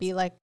like he could be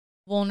like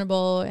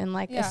vulnerable and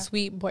like a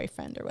sweet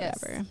boyfriend or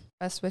whatever. Yes.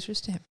 Best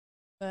wishes to him.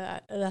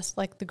 But that's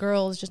like, the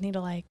girls just need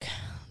to like,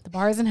 the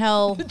bar's in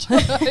hell.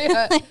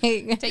 Like,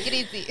 take it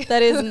easy.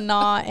 That is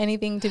not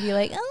anything to be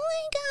like, oh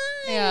my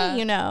God. Yeah.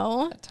 You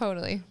know?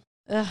 Totally.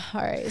 All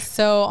right,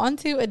 so on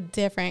to a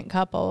different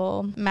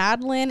couple,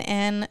 Madeline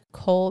and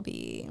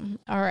Colby.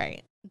 All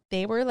right,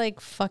 they were like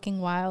fucking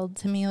wild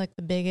to me, like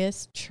the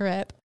biggest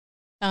trip.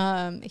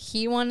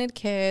 He wanted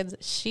kids.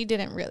 She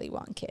didn't really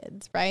want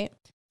kids, right?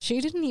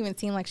 She didn't even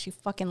seem like she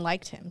fucking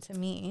liked him to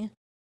me.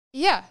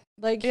 Yeah.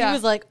 Like, he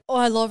was like, oh,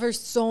 I love her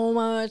so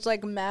much.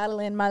 Like,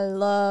 Madeline, my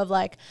love,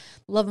 like,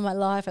 love of my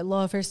life. I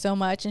love her so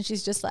much. And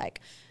she's just like,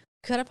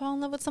 could I fall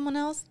in love with someone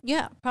else?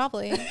 Yeah,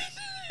 probably.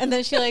 And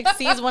then she like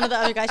sees one of the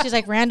other guys. She's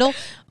like, Randall,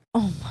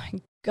 oh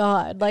my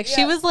God. Like,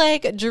 she was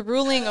like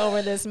drooling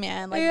over this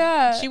man.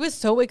 Like, she was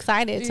so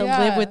excited to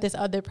live with this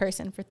other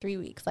person for 3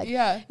 weeks. Like,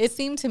 it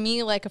seemed to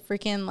me like a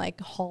freaking like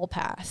hall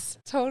pass.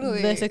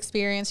 Totally. This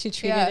experience, she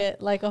treated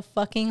it like a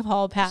fucking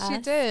hall pass. She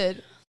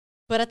did.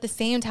 But at the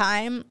same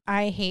time,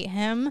 I hate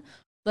him.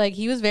 Like,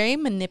 he was very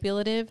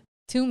manipulative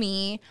to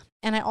me.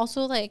 And I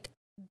also like,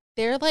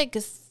 they're like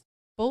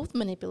both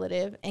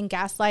manipulative and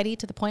gaslighty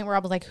to the point where I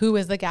was like, who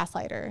is the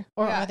gaslighter?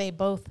 Or are they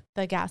both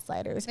the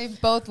gaslighters? They've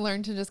both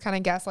learned to just kind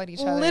of gaslight each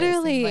other.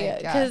 Literally.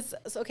 Because,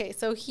 so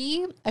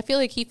I feel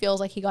like he feels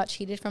like he got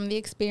cheated from the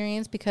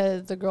experience,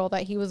 because the girl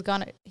that he was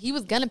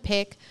gonna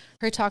pick,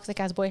 her toxic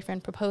ass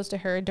boyfriend, proposed to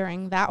her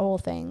during that whole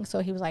thing. So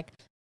he was like,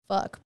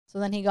 fuck. So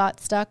then he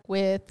got stuck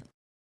with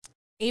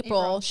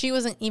April. She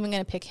wasn't even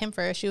gonna pick him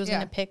first. She was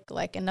gonna pick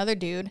like another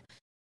dude.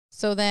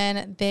 So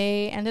then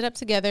they ended up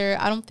together.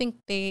 I don't think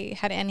they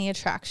had any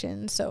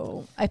attraction.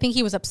 So I think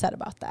he was upset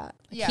about that.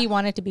 Like, he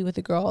wanted to be with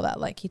a girl that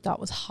like he thought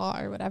was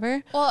hot or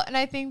whatever. Well, and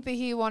I think that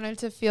he wanted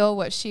to feel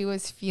what she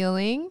was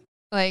feeling.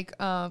 Like,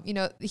 you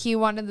know, he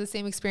wanted the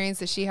same experience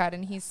that she had,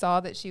 and he saw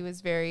that she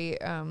was very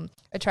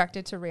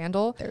attracted to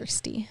Randall.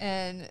 Thirsty.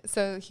 And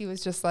so he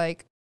was just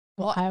like,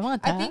 well, I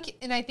want that.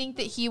 I think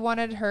that he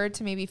wanted her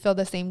to maybe feel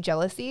the same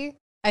jealousy.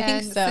 I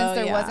think so, since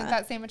there wasn't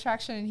that same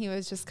attraction, and he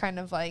was just kind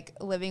of like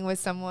living with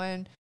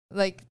someone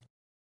like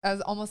as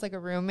almost like a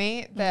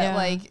roommate that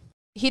like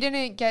he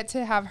didn't get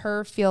to have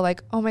her feel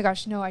like, oh my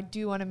gosh, no, I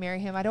do want to marry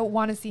him. I don't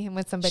want to see him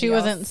with somebody She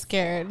else. wasn't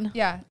scared.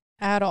 Yeah.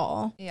 At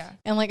all. Yeah.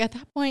 And like at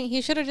that point,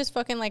 he should have just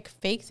fucking like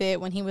faked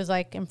it when he was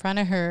like in front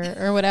of her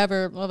or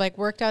whatever, or like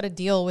worked out a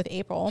deal with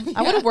April.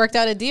 I would have worked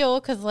out a deal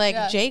because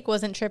like Jake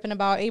wasn't tripping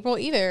about April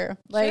either.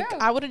 Like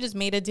I would have just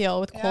made a deal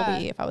with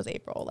Colby if I was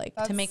April, like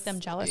to make them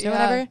jealous or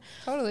whatever.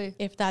 Totally.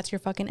 If that's your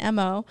fucking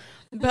MO.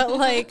 But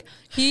like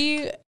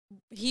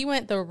he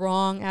went the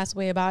wrong ass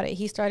way about it.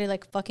 He started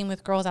like fucking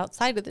with girls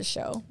outside of the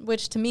show,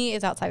 which to me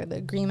is outside of the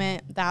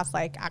agreement. That's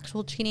like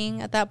actual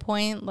cheating at that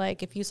point.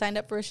 Like if you signed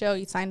up for a show,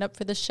 you signed up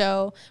for the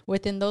show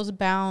within those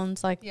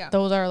bounds. Like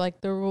those are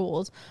like the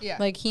rules. Yeah.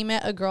 Like he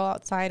met a girl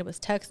outside, was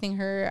texting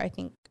her. I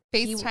think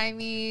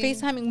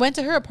FaceTiming, went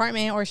to her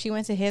apartment or she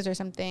went to his or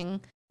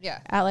something. Yeah.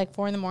 At like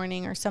 4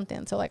 a.m. or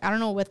something. So like I don't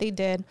know what they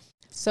did.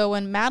 So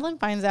when Madeline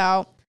finds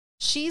out,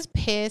 she's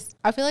pissed.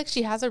 I feel like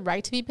she has a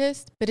right to be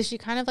pissed, but is she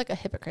kind of like a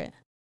hypocrite?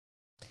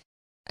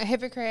 A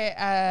hypocrite?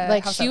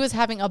 Like she was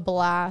having a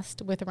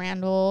blast with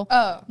Randall.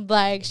 Oh.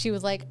 Like she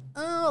was like,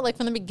 oh, like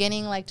from the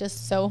beginning, like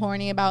just so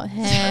horny about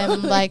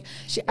him. Like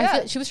I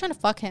feel, she was trying to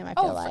fuck him, I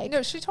feel like.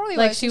 No, she totally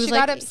like, was. She was she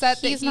like, got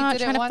upset that he's he not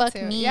didn't trying to want fuck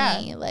to. me.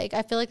 Yeah. Like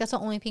I feel like that's the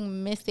only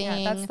thing missing.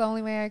 Yeah, that's the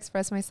only way I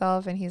express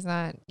myself and he's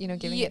not,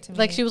 giving it to me.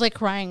 Like she was like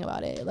crying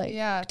about it.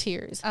 Like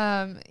tears.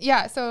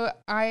 Yeah, so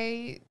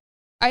I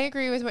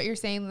agree with what you're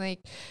saying. Like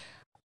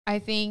I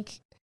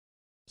think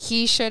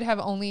he should have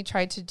only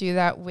tried to do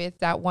that with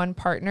that one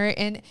partner.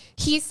 And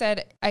he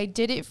said, I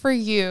did it for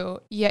you,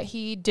 yet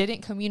he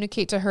didn't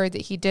communicate to her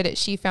that he did it.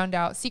 She found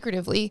out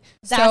secretively.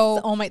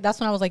 That's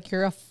when I was like,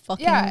 you're a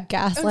fucking gaslighting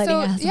ass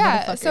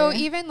motherfucker. So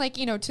even like,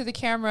 to the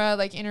camera,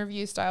 like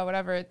interview style,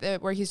 whatever,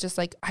 where he's just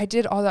like, I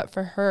did all that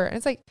for her. And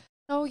it's like,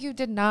 no, you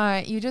did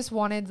not. You just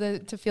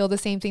wanted to feel the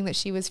same thing that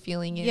she was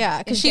feeling.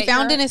 Because she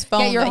found in his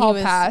phone get your hall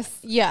pass.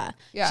 Yeah.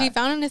 She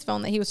found in his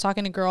phone that he was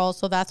talking to girls.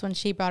 So that's when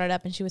she brought it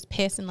up and she was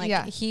pissed. And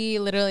like he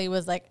literally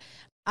was like,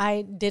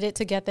 I did it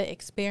to get the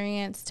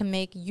experience, to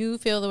make you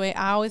feel the way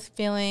I was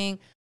feeling.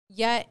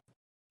 Yet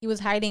he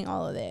was hiding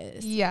all of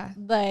this. Yeah.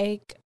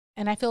 Like,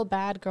 and I feel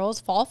bad. Girls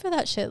fall for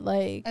that shit.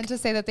 Like, and to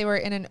say that they were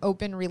in an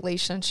open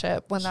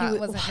relationship when that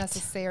wasn't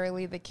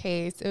necessarily the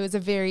case. It was a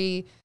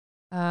very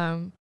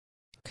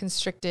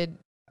constricted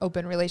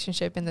open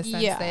relationship in the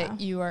sense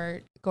that you are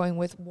going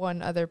with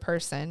one other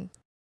person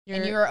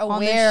and you're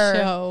aware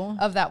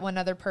of that one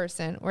other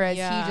person, whereas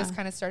he just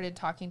kind of started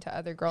talking to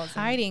other girls,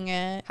 hiding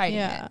it.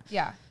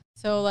 Yeah.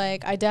 So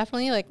like I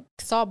definitely like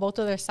saw both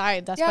of their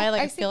sides. That's why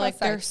like I feel like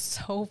they're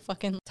so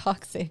fucking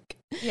toxic.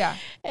 Yeah.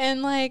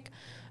 And like,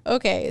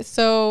 okay,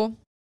 so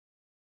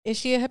is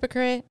she a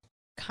hypocrite?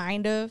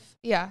 Kind of.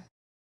 Yeah.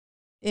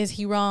 Is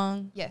he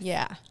wrong? Yes.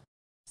 Yeah.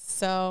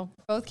 So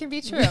both can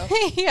be true.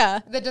 Yeah.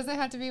 That doesn't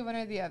have to be one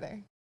or the other.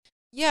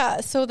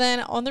 Yeah. So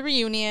then on the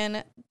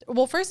reunion,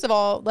 well, first of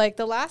all, like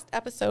the last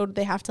episode,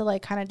 they have to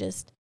like kind of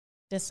just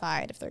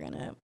decide if they're going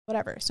to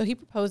whatever. So he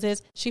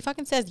proposes. She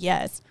fucking says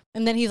yes.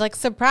 And then he's like,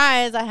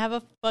 surprise, I have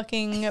a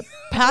fucking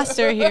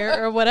pastor here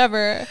or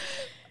whatever.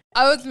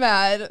 I was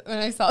mad when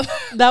I saw that.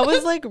 That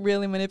was like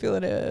really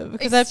manipulative.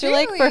 Because I feel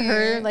like for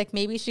her, like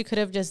maybe she could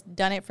have just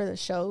done it for the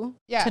show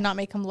to not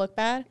make him look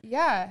bad.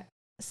 Yeah.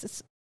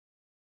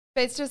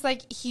 But it's just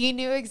like he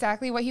knew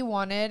exactly what he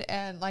wanted.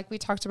 And like we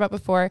talked about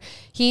before,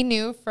 he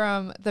knew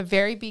from the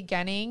very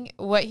beginning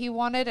what he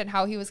wanted and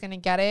how he was going to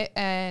get it.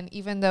 And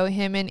even though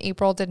him and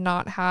April did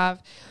not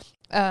have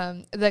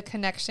the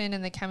connection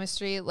and the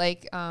chemistry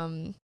like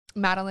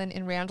Madeline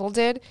and Randall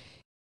did,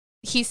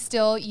 he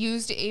still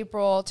used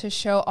April to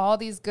show all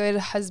these good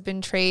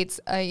husband traits,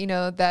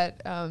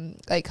 that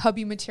like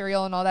hubby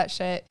material and all that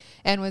shit,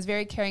 and was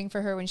very caring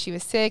for her when she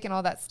was sick and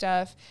all that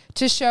stuff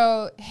to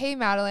show, hey,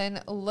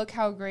 Madeline, look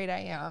how great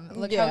I am.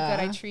 Look how good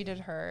I treated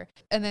her.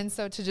 And then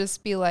so to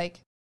just be like,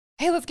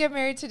 hey, let's get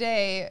married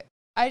today.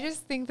 I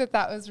just think that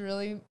was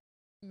really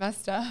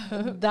messed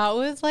up. That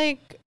was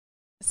like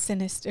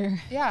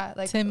sinister. Yeah,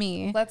 like to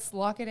me. Let's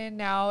lock it in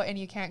now and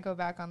you can't go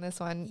back on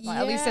this one.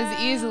 At least as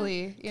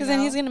easily. Because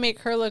then he's gonna make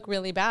her look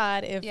really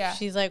bad if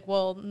she's like,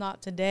 well,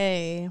 not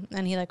today.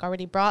 And he like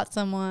already brought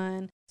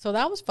someone. So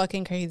that was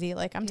fucking crazy.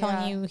 Like I'm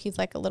telling you, he's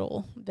like a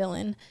little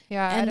villain.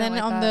 Yeah. And then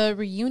on the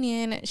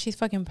reunion, she's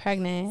fucking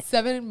pregnant.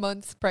 7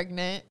 months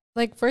pregnant.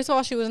 Like first of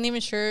all, she wasn't even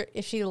sure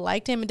if she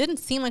liked him. It didn't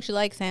seem like she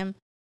likes him.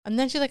 And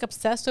then she's like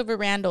obsessed over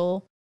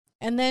Randall.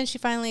 And then she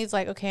finally is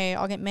like, okay,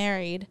 I'll get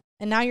married.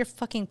 And now you're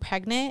fucking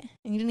pregnant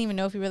and you didn't even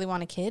know if you really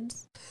wanted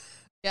kids.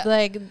 Yeah.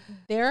 Like,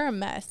 they're a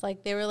mess.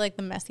 Like, they were, like,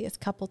 the messiest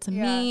couple to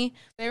me.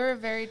 They were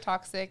very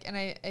toxic. And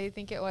I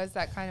think it was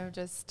that kind of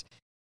just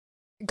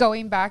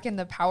going back in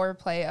the power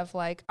play of,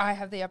 like, I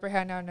have the upper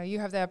hand now. No, you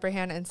have the upper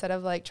hand. Instead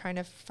of, like, trying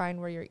to find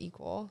where you're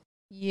equal.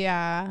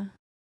 Yeah.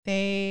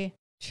 They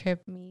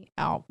tripped me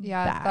out.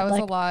 Yeah, bad. that was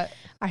like, a lot.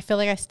 I feel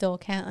like I still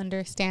can't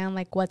understand,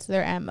 like, what's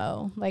their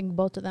MO. Like,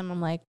 both of them, I'm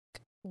like,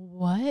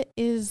 what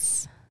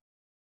is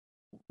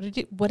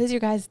your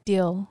guys'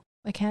 deal?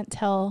 I can't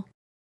tell,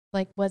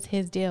 like, what's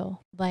his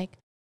deal? Like,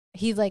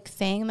 he's, like,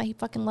 saying that he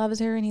fucking loves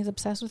her and he's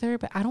obsessed with her,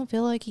 but I don't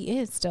feel like he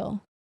is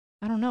still.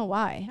 I don't know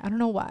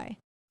why.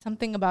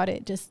 Something about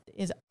it just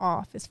is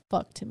off as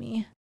fuck to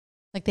me.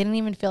 Like, they didn't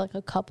even feel like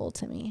a couple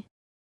to me.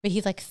 But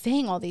he's, like,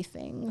 saying all these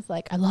things.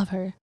 Like, I love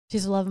her.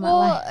 She's the love of my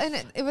life.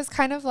 And it was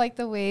kind of like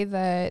the way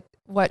that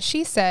what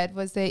she said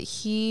was that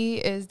he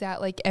is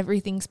that, like,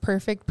 everything's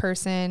perfect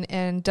person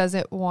and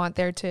doesn't want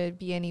there to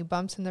be any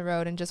bumps in the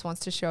road and just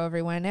wants to show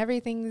everyone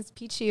everything's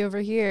peachy over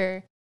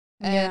here.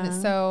 And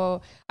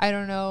so I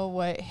don't know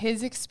what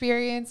his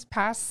experience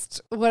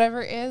past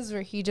whatever is,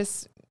 where he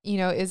just, you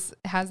know,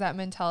 has that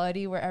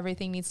mentality where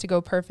everything needs to go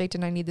perfect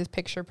and I need this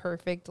picture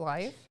perfect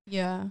life.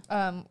 Yeah.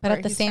 But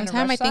at the same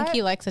time, I think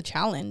he likes a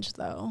challenge,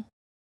 though.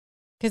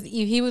 Because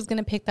he was going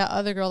to pick that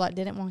other girl that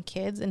didn't want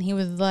kids. And he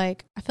was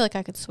like, I feel like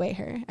I could sway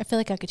her. I feel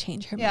like I could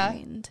change her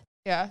mind.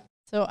 Yeah.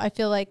 So I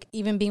feel like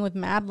even being with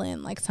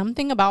Madeline, like,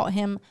 something about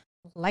him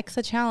likes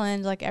a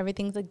challenge. Like,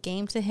 everything's a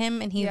game to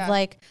him. And he's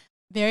like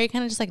very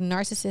kind of just like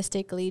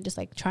narcissistically just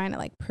like trying to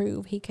like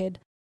prove he could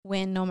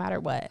win no matter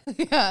what.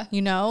 Yeah.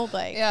 You know,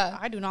 like,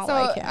 I do not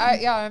like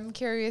him. I'm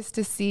curious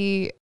to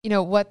see, you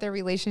know, what their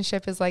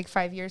relationship is like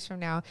 5 years from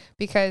now,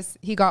 because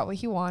he got what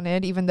he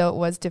wanted, even though it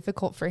was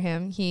difficult for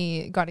him.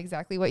 He got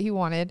exactly what he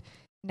wanted.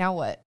 Now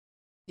what?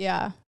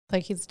 Yeah.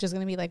 Like, he's just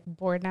going to be like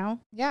bored now.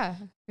 Yeah.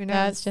 Who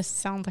knows? That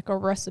just sounds like a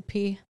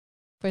recipe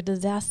for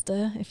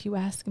disaster, if you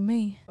ask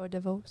me. Or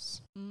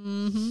divorce.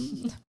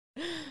 Mm-hmm.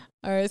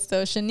 All right.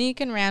 So Shanique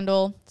and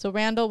Randall. So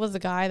Randall was the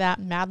guy that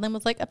Madeline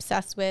was like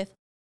obsessed with.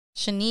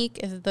 Shanique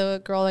is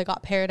the girl that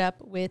got paired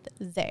up with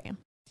Zay.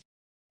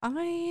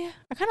 I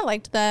kind of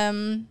liked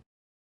them.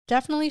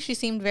 Definitely, she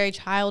seemed very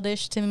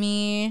childish to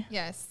me.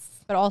 Yes.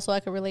 But also, I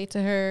could relate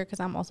to her because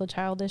I'm also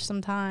childish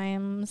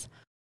sometimes.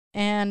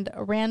 And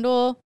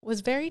Randall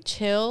was very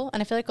chill.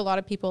 And I feel like a lot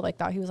of people like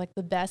thought he was like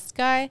the best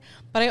guy.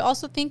 But I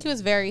also think he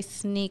was very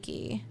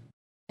sneaky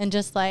and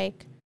just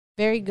like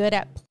very good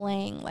at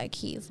playing like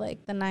he's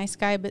like the nice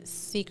guy, but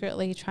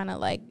secretly trying to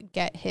like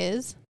get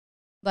his,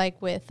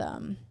 like with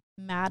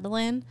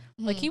Madeline.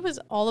 Like, he was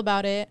all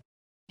about it.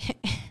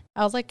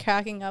 I was like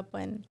cracking up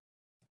when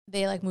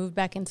they like moved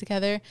back in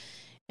together,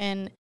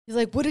 and he's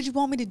like, what did you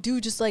want me to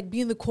do, just like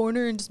be in the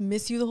corner and just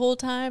miss you the whole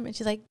time? And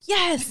she's like,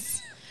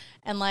 yes.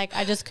 And like,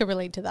 I just could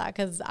relate to that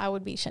because I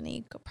would be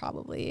Shanique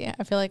probably.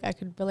 I feel like I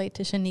could relate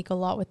to Shanique a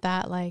lot with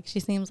that. Like, she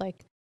seems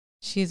like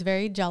she's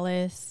very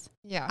jealous.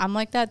 Yeah, I'm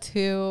like that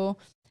too,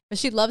 but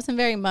she loves him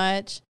very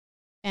much,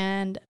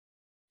 and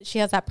she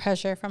has that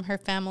pressure from her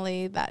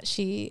family that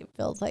she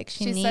feels like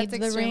she needs sets the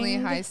extremely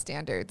ring. high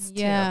standards.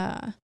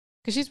 Yeah.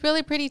 Because she's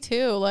really pretty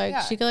too.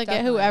 Like, she could like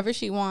definitely get whoever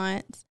she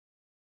wants.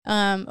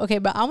 Okay,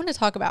 but I want to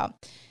talk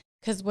about,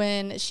 because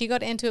when she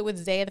got into it with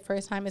Zay the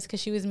first time, is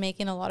because she was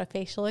making a lot of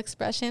facial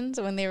expressions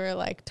when they were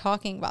like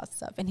talking about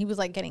stuff, and he was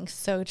like getting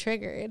so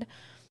triggered.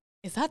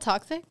 Is that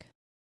toxic?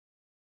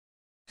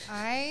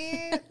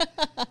 I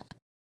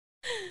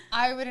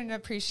wouldn't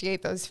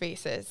appreciate those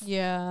faces.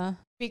 Yeah.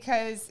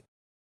 Because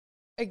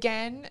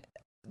again,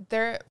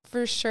 there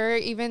for sure,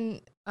 even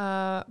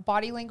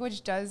body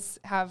language does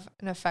have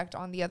an effect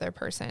on the other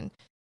person.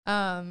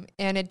 And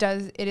it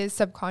is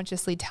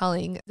subconsciously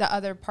telling the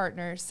other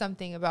partner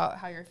something about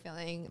how you're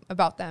feeling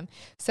about them.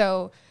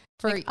 So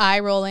for like eye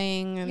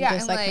rolling and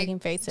just and like making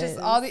faces.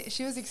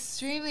 She was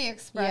extremely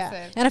expressive.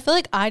 Yeah. And I feel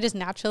like I just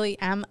naturally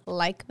am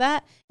like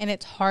that, and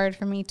it's hard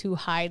for me to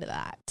hide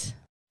that.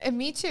 And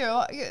me too.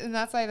 And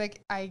that's why, like,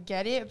 I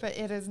get it, but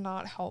it is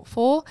not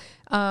helpful.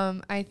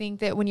 I think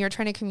that when you're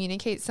trying to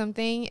communicate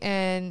something,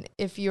 and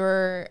if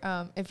your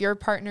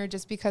partner,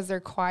 just because they're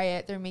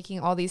quiet, they're making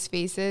all these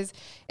faces,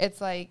 it's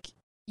like,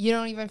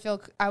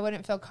 I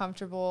wouldn't feel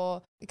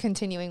comfortable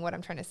continuing what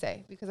I'm trying to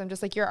say, because I'm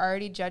just like, you're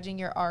already judging,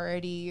 you're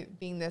already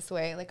being this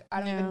way. Like, I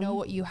don't even know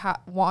what you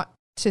want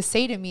to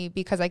say to me,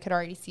 because I could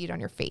already see it on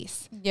your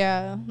face.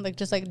 Yeah. Like,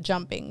 just like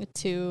jumping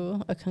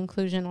to a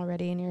conclusion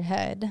already in your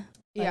head.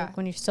 Like,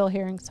 when you're still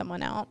hearing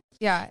someone out.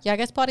 Yeah. Yeah, I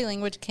guess body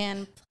language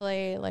can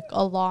play like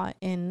a lot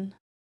in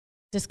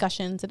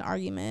discussions and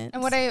arguments.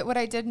 And what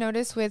I did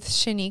notice with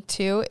Shanique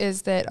too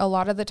is that a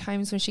lot of the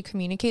times when she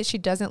communicates, she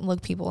doesn't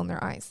look people in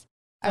their eyes.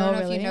 I don't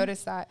know if you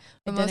noticed that,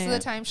 but most of the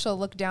time she'll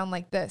look down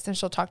like this, and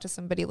she'll talk to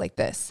somebody like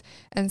this.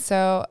 And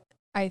so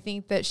I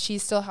think that she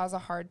still has a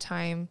hard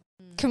time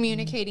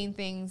communicating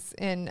things,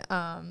 and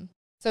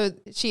so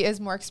she is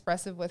more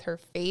expressive with her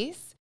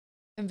face.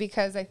 And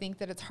because I think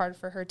that it's hard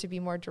for her to be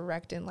more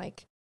direct and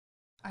like,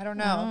 I don't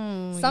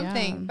know,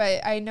 something. Yeah.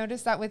 But I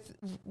noticed that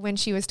when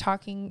she was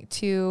talking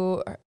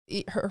to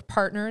her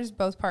partners,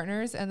 both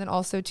partners, and then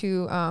also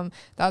to the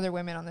other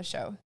women on the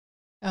show.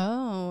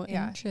 Oh,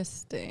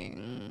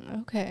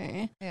 interesting.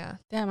 Okay. Yeah.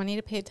 Damn, I need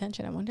to pay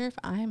attention. I wonder if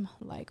I'm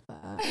like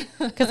that.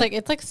 Because like,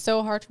 it's like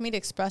so hard for me to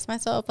express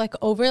myself like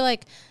over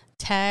like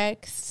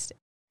text,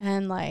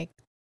 and like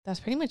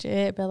that's pretty much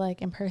it. But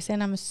like in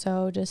person, I'm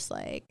so just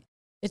like,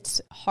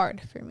 it's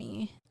hard for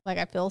me. Like,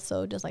 I feel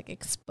so just like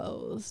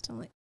exposed. I'm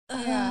like,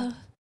 yeah.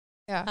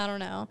 I don't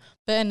know.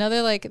 But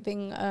another like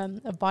thing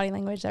of body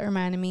language that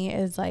reminded me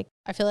is like,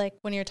 I feel like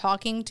when you're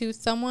talking to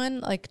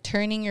someone, like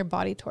turning your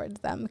body towards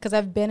them, because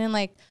I've been in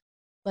like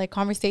like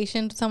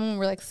conversation with someone.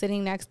 We're like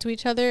sitting next to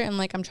each other and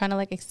like I'm trying to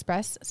like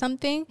express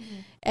something,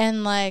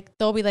 and like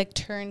they'll be like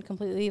turned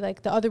completely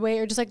like the other way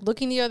or just like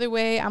looking the other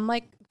way. I'm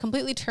like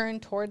completely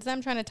turned towards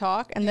them trying to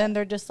talk, and then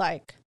they're just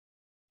like,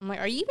 I'm like,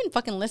 are you even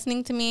fucking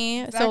listening to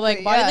me? Exactly, so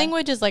like body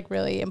language is like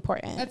really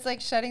important. It's like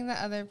shutting the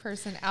other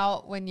person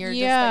out when you're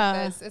just like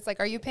this. It's like,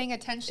 are you paying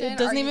attention? It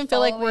doesn't even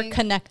feel like we're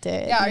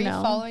connected. Yeah, are you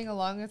following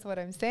along with what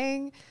I'm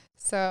saying?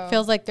 So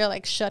feels like they're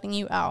like shutting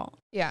you out.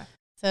 Yeah.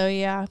 So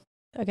yeah,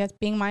 I guess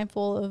being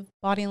mindful of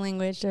body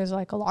language, there's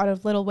like a lot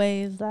of little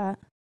ways that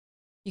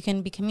you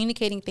can be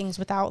communicating things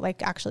without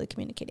like actually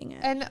communicating it.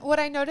 And what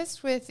I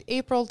noticed with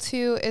April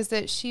too is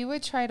that she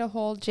would try to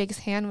hold Jake's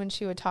hand when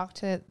she would talk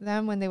to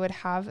them when they would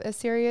have a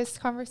serious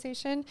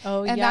conversation.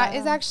 Oh, and that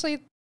is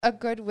actually a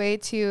good way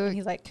to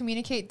he's like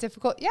communicate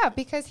difficult. Yeah,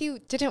 because he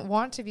didn't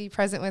want to be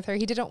present with her.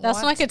 He didn't That's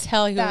want when I could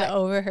tell he was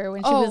over her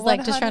when she was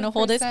like just trying to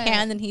hold his 100%.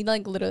 hand and he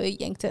like literally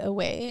yanked it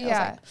away. Yeah. I was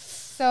like,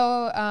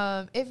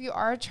 so if you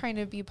are trying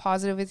to be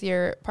positive with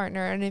your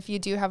partner, and if you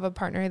do have a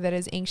partner that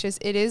is anxious,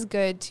 it is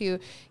good to,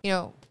 you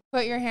know,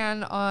 put your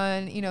hand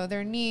on, you know,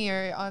 their knee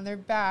or on their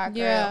back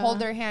or hold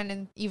their hand.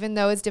 And even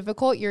though it's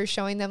difficult, you're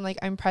showing them like,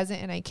 I'm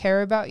present and I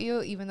care about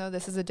you, even though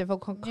this is a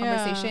difficult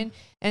conversation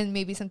and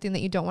maybe something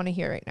that you don't want to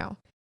hear right now.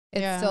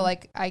 It's still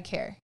like, I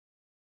care.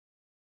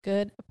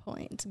 Good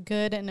point.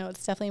 Good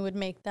notes definitely would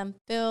make them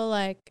feel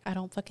like I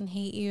don't fucking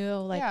hate you.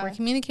 Like we're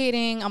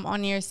communicating. I'm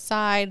on your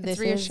side. It's this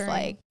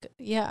reassuring.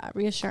 is like,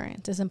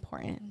 reassurance is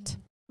important.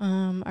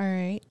 All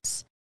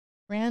right.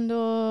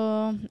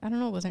 Randall, I don't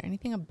know. Was there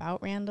anything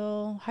about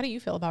Randall? How do you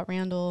feel about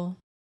Randall?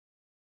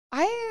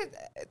 I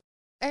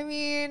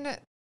mean,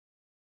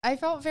 I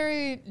felt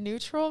very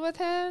neutral with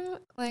him.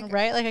 Like,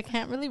 right? Like I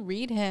can't really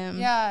read him.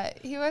 Yeah.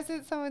 He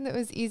wasn't someone that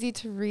was easy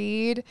to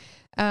read.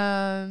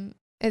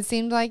 It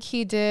seemed like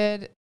he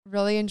did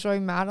really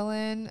enjoy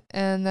Madeline.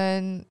 And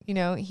then, you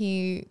know,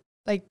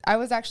 I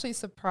was actually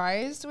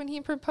surprised when he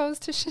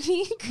proposed to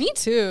Shanique. Me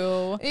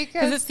too.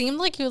 Because it seemed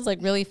like he was like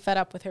really fed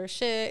up with her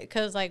shit.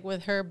 Because like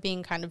with her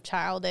being kind of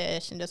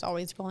childish and just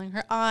always rolling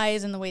her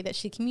eyes and the way that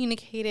she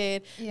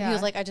communicated. He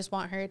was like, I just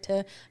want her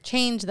to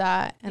change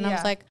that. And I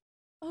was like,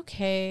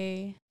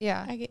 okay.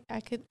 Yeah.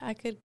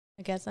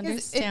 I guess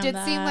understand it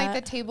did seem like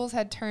the tables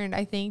had turned.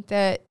 I think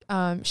that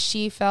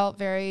she felt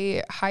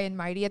very high and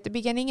mighty at the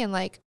beginning and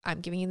like,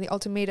 I'm giving you the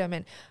ultimatum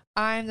and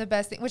I'm the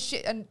best thing. Which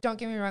she, and don't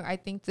get me wrong, I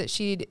think that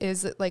she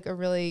is like a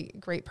really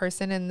great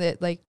person and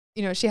that like,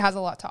 you know, she has a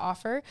lot to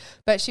offer,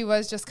 but she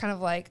was just kind of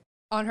like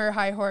on her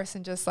high horse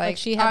and just like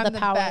she had I'm the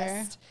power.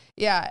 Best.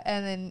 Yeah.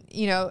 And then,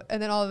 you know,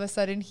 and then all of a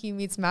sudden he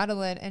meets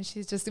Madeline and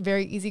she's just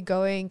very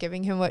easygoing,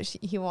 giving him what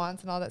he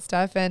wants and all that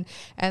stuff. And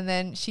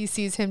then she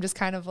sees him just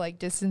kind of like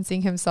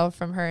distancing himself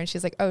from her and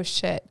she's like, oh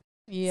shit.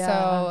 Yeah.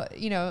 So,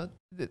 you know,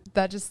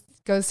 that just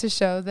goes to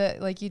show that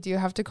like you do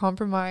have to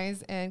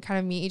compromise and kind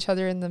of meet each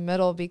other in the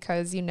middle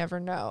because you never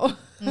know.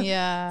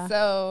 Yeah.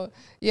 So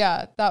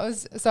yeah,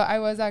 I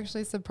was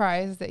actually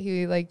surprised that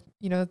he like,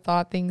 you know,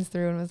 thought things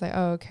through and was like,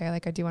 oh, okay,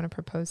 like I do want to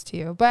propose to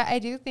you. But I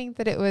do think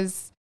that it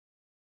was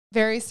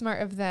very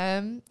smart of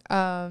them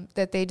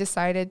that they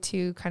decided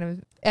to kind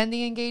of end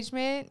the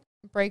engagement,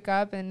 break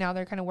up, and now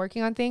they're kind of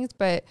working on things.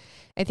 But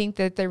I think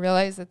that they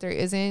realize that there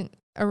isn't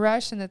a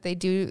rush and that they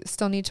do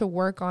still need to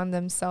work on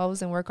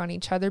themselves and work on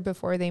each other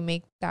before they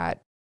make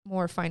that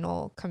more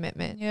final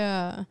commitment.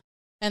 Yeah.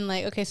 And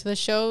like, okay, so the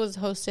show was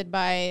hosted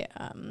by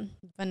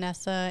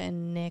Vanessa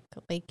and Nick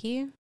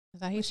Lakey. Is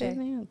that how you say his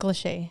name?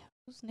 Glacé.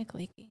 Who's Nick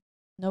Lakey?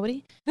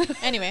 Nobody?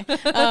 Anyway.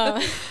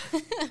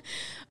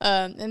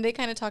 And they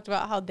kind of talked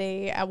about how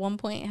they at one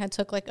point had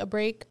took like a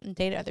break and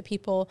dated other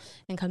people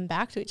and come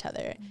back to each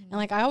other. And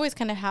like, I always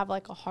kind of have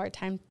like a hard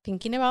time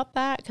thinking about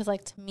that because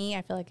like to me,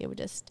 I feel like it would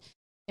just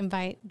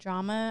invite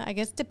drama, I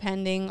guess,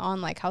 depending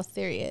on like how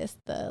serious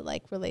the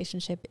like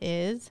relationship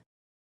is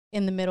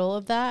in the middle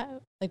of that,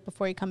 like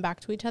before you come back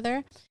to each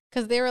other.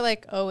 Because they were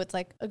like, oh, it's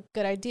like a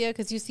good idea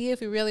because you see if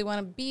we really want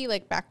to be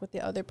like back with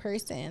the other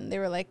person. They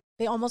were like,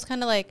 they almost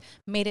kind of like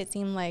made it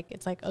seem like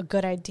it's like a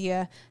good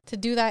idea to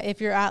do that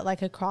if you're at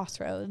like a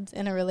crossroads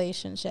in a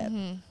relationship,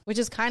 which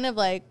is kind of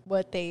like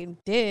what they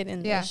did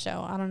in this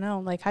show. I don't know.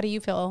 Like, how do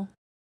you feel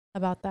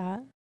about that?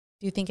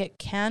 Do you think it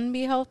can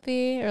be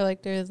healthy or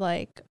like there's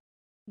like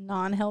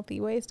non-healthy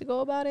ways to go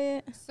about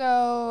it?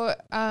 So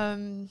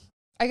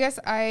I guess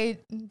I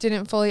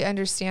didn't fully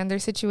understand their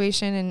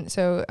situation, and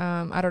so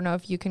I don't know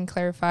if you can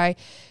clarify.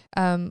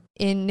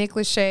 In Nick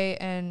Lachey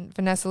and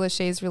Vanessa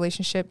Lachey's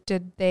relationship,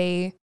 did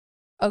they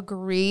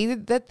agree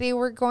that they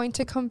were going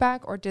to come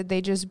back, or did they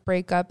just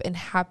break up and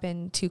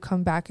happen to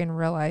come back and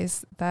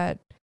realize that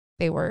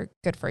they were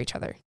good for each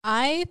other?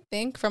 I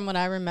think from what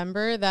I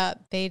remember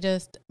that they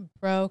just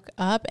broke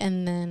up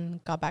and then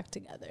got back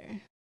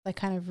together. Like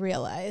kind of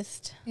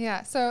realized.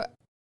 Yeah. So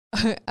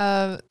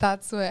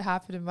that's what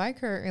happened in my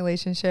current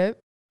relationship.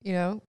 You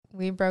know,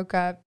 we broke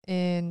up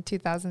in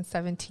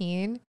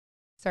 2017,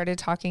 started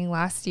talking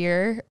last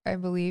year, I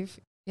believe.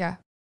 Yeah,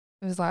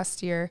 it was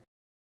last year.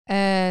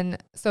 And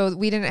so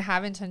we didn't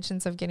have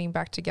intentions of getting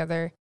back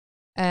together.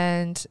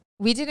 And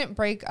we didn't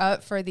break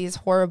up for these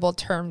horrible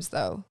terms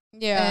though.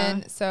 Yeah.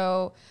 And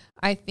so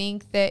I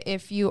think that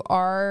if you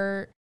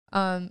are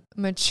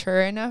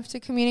mature enough to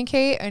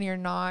communicate and you're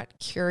not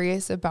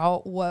curious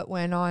about what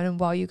went on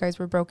while you guys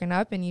were broken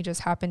up, and you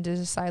just happen to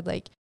decide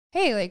like,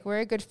 hey, like we're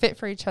a good fit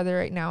for each other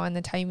right now and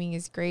the timing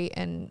is great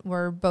and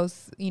we're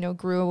both, you know,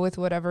 grew with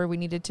whatever we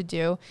needed to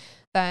do,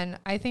 then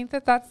I think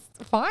that that's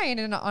fine.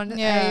 And I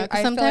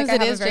sometimes feel like I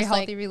it have is a very just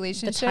healthy like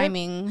relationship. the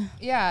timing.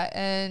 Yeah.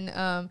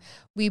 And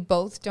we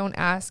both don't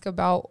ask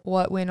about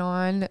what went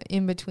on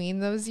in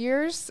between those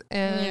years.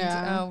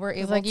 And we're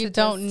able like to you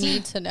don't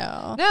need to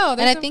know. No,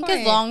 and I think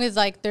as long as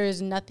like there's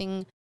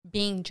nothing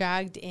being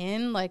dragged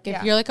in, like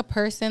if you're like a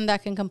person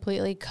that can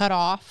completely cut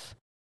off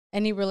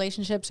any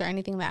relationships or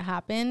anything that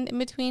happened in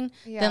between,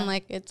 then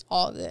like it's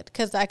all good.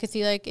 Because I could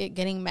see like it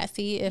getting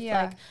messy if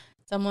like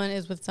someone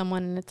is with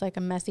someone and it's like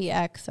a messy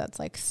ex that's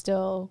like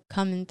still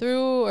coming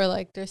through, or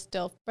like they're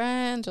still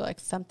friends, or like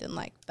something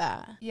like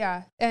that.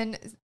 Yeah. And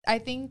I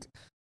think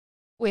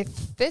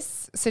with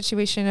this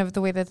situation of the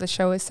way that the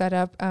show is set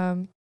up,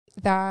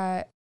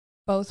 that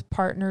both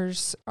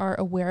partners are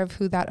aware of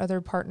who that other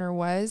partner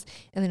was,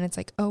 and then it's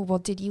like, oh well,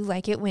 did you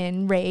like it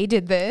when Ray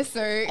did this?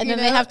 Or and then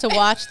they have to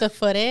watch the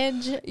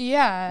footage.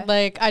 Yeah.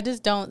 Like I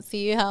just don't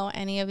see how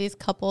any of these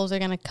couples are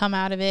gonna come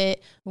out of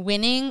it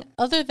winning,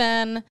 other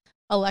than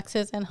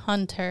Alexis and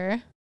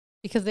Hunter,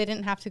 because they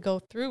didn't have to go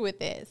through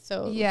with it.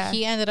 So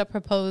he ended up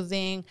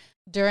proposing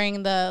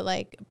during the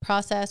like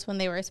process when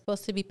they were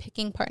supposed to be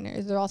picking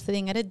partners. They're all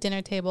sitting at a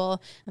dinner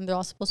table and they're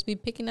all supposed to be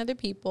picking other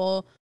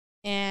people.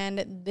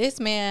 And this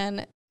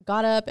man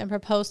got up and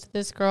proposed to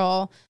this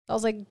girl. I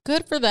was like,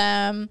 good for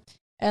them.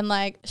 And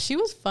like, she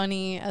was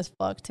funny as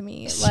fuck to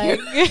me. Like,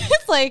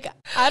 it's like,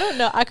 I don't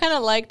know. I kind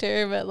of liked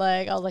her, but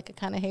like, I was like, I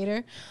kind of hate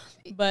her.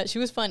 But she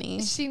was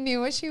funny. She knew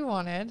what she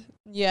wanted.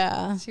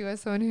 Yeah. She was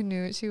someone who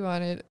knew what she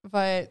wanted.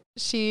 But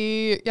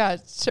she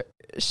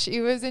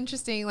was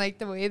interesting, like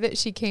the way that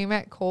she came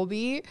at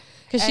Colby.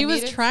 Because she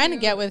was trying to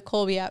get with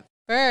Colby at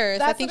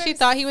first. I think she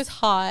thought he was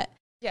hot.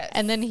 Yes.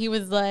 And then he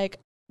was like,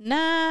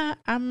 nah,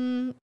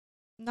 I'm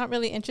not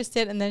really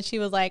interested. And then she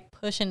was like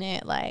pushing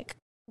it, like,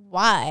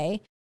 why?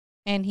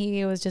 And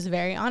he was just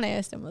very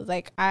honest and was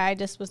like, I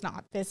just was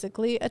not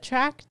physically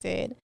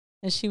attracted.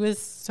 And she was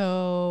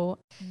so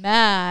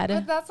mad.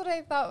 But that's what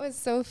I thought was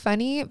so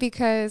funny,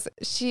 because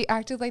she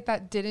acted like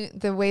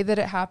the way that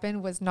it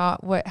happened was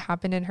not what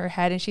happened in her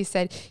head. And she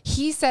said,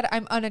 he said,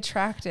 I'm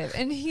unattractive.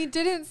 And he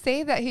didn't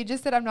say that. He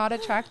just said, I'm not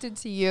attracted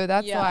to you.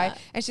 That's why.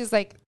 And she's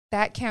like,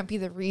 that can't be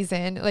the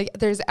reason. Like,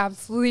 there's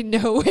absolutely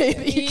no way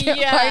that you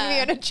can't find me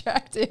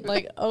unattractive.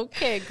 Like,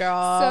 okay,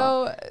 girl.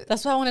 So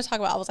that's what I want to talk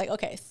about. I was like,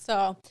 okay,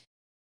 so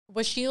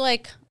was she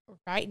like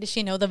right? Did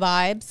she know the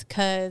vibes?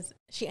 Because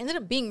she ended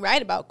up being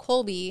right about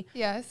Colby.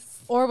 Yes.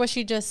 Or was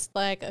she just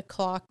like, a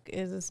clock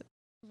is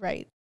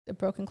right, a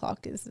broken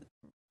clock is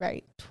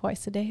right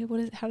twice a day?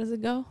 How does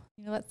it go?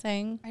 You know that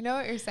saying? I know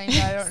what you're saying,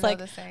 but I don't know like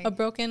the saying. A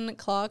broken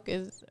clock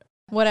is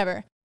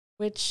whatever.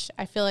 Which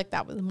I feel like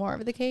that was more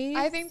of the case.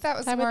 I think that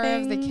was more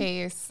of the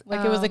case.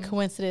 Like, it was a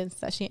coincidence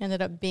that she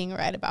ended up being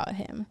right about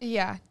him.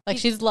 Yeah. Like,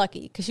 she's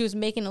lucky because she was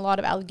making a lot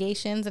of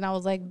allegations. And I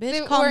was like,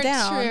 bitch, calm weren't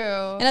down.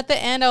 True. And at the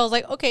end, I was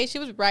like, okay, she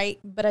was right.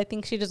 But I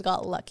think she just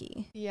got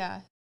lucky.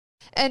 Yeah.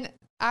 And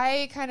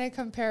I kind of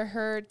compare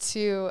her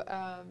to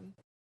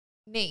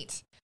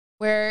Nate,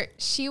 where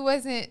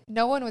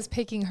no one was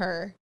picking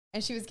her.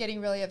 And she was getting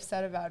really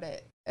upset about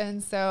it.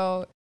 And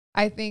so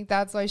I think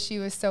that's why she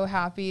was so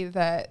happy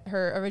that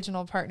her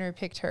original partner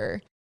picked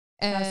her.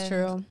 And that's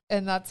true.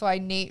 And that's why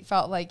Nate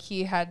felt like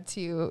he had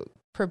to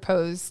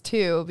propose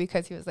too,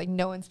 because he was like,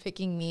 no one's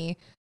picking me.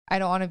 I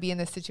don't want to be in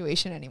this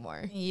situation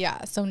anymore.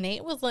 Yeah. So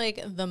Nate was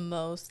like the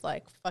most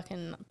like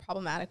fucking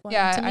problematic one.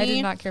 Yeah, to me. I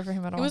did not care for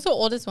him at all. He was the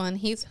oldest one.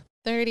 He's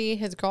 30.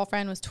 His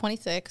girlfriend was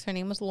 26. Her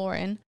name was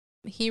Lauren.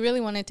 He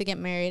really wanted to get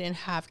married and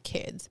have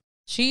kids.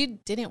 She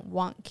didn't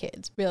want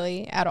kids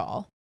really at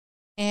all.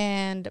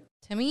 And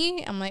to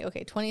me, I'm like,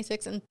 okay,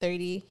 26 and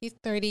 30. He's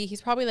 30.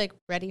 He's probably like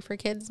ready for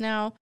kids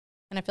now.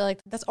 And I feel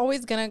like that's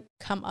always going to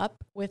come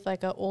up with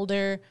like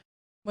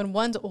when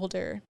one's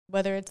older,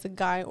 whether it's the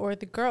guy or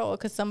the girl,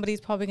 because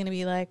somebody's probably going to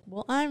be like,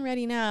 well, I'm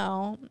ready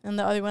now. And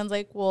the other one's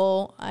like,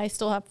 well, I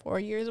still have 4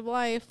 years of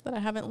life that I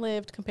haven't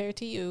lived compared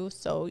to you.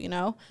 So, you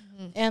know,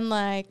 and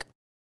like,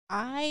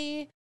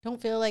 I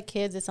don't feel like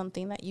kids is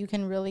something that you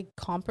can really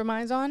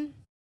compromise on.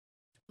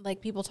 Like,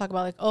 people talk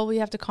about like, oh, we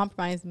have to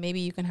compromise.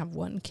 Maybe you can have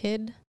one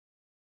kid.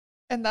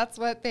 And that's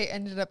what they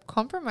ended up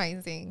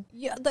compromising.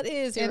 Yeah, that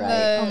is. You're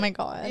right. Oh my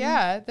God.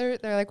 Yeah, they're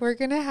like, we're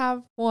gonna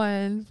have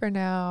one for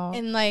now.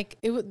 And like,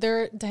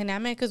 their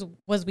dynamic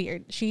was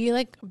weird. She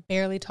like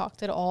barely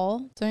talked at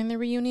all during the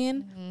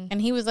reunion, and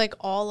he was like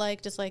all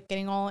like just like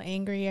getting all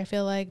angry. I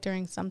feel like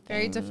during something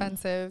very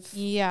defensive.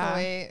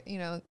 Yeah,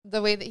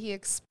 the way that he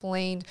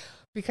explained,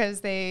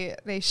 because they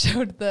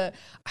showed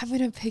I'm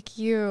gonna pick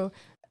you.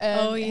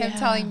 and him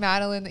telling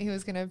Madeline that he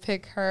was gonna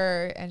pick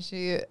her,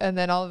 and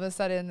then all of a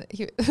sudden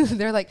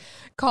they're like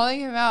calling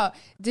him out.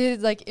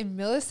 Did like in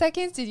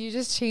milliseconds did you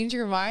just change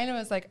your mind and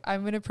was like,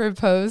 I'm gonna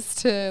propose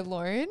to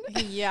Lauren?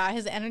 Yeah,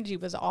 his energy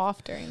was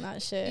off during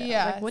that shit.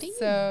 Yeah, like, what are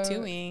you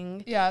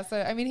doing? Yeah,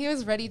 so I mean, he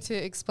was ready to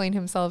explain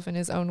himself in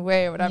his own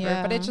way or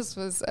whatever, but it just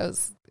was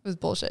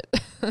bullshit.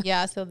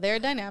 Yeah, so their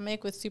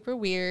dynamic was super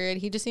weird.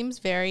 He just seems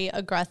very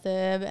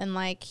aggressive, and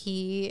like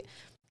he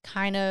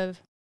kind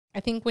of, I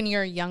think when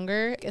you're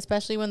younger,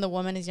 especially when the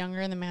woman is younger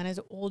and the man is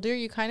older,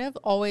 you kind of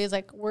always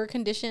like, we're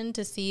conditioned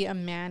to see a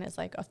man as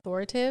like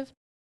authoritative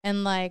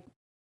and like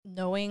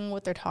knowing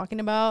what they're talking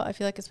about. I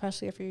feel like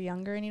especially if you're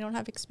younger and you don't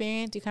have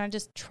experience, you kind of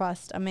just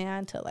trust a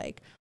man to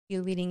like be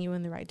leading you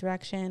in the right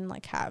direction,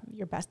 like have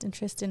your best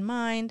interest in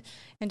mind,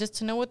 and just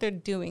to know what they're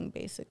doing.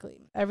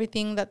 Basically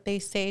everything that they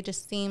say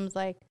just seems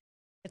like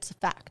it's a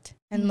fact.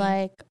 And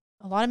like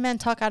a lot of men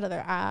talk out of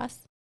their ass,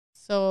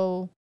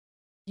 so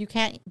you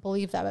can't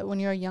believe that. But when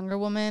you're a younger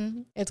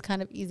woman, it's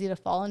kind of easy to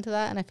fall into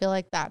that. And I feel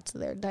like that's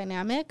their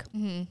dynamic.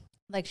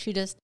 Like she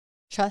just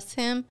trusts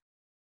him,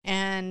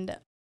 and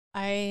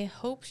I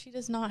hope she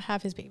does not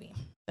have his baby,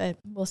 but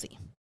we'll see,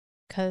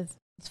 because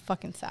it's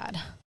fucking sad.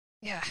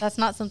 Yeah, that's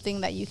not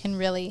something that you can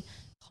really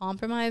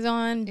compromise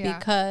on,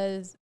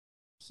 because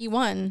he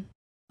won.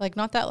 Like,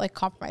 not that like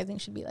compromising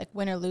should be like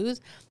win or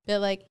lose,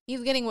 but like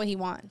he's getting what he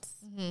wants.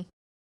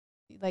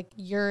 Like,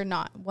 you're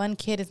not. One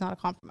kid is not a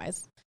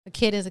compromise. A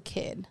kid is a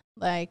kid.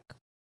 Like,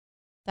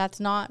 that's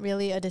not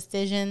really a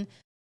decision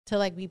to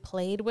like be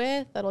played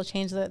with. That'll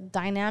change the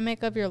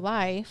dynamic of your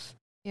life.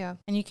 Yeah,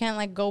 and you can't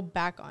like go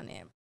back on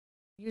it.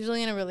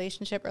 Usually in a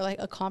relationship, or like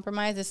a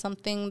compromise is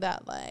something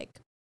that like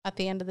at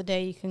the end of the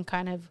day you can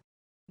kind of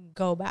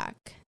go back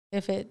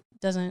if it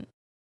doesn't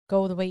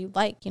go the way you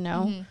like, you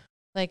know.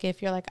 Like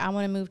if you're like, I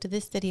want to move to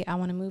this city, I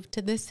want to move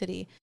to this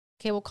city,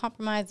 okay, we'll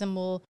compromise and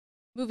we'll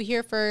move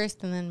here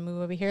first and then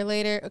move over here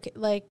later. Okay,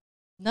 like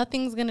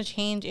nothing's gonna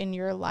change in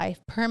your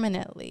life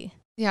permanently.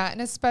 Yeah, and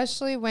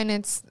especially when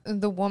it's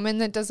the woman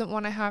that doesn't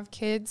want to have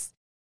kids,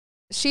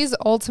 she's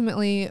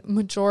ultimately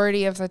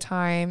majority of the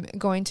time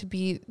going to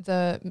be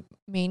the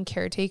main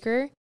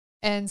caretaker.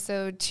 And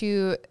so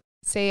to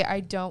say, I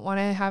don't want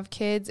to have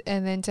kids,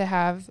 and then to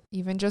have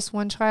even just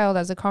one child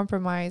as a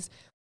compromise,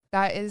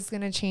 that is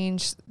going to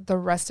change the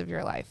rest of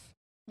your life.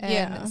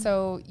 And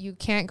so you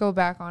can't go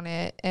back on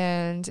it.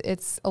 And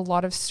it's a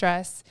lot of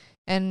stress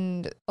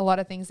and a lot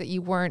of things that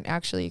you weren't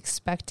actually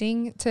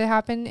expecting to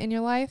happen in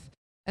your life.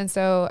 And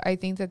so I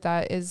think that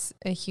that is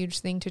a huge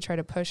thing to try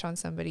to push on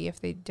somebody if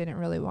they didn't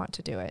really want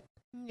to do it.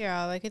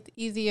 Yeah, like it's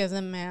easy as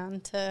a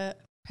man to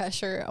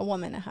pressure a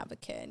woman to have a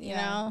kid, you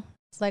know?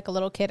 It's like a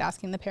little kid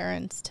asking the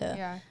parents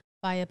to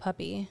buy a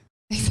puppy.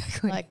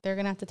 Exactly. Like they're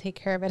going to have to take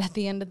care of it at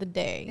the end of the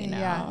day, you know?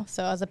 Yeah.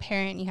 So as a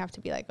parent, you have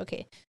to be like,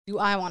 okay, do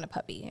I want a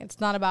puppy?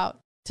 It's not about,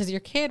 does your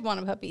kid want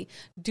a puppy?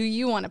 Do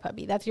you want a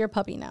puppy? That's your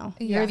puppy now.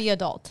 You're the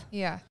adult.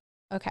 Yeah.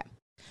 Okay.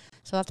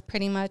 So that's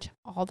pretty much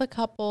all the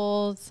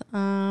couples.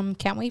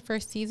 Can't wait for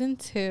season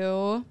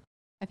 2.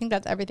 I think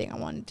that's everything I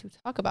wanted to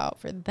talk about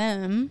for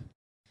them.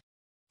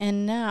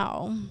 And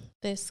now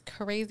this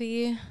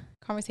crazy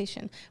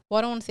conversation. Well,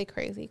 I don't want to say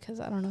crazy because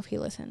I don't know if he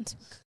listens.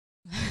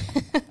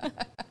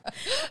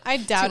 I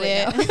doubt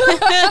it.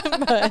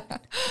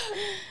 But,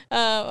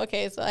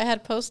 okay, so I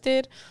had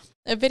posted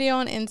a video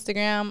on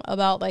Instagram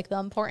about like the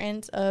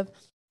importance of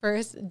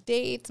first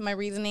dates. My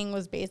reasoning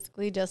was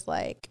basically just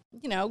like,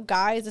 you know,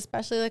 guys,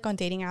 especially like on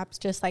dating apps,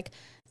 just like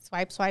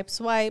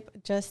swipe,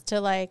 just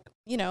to like,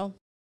 you know,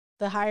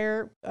 the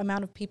higher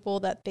amount of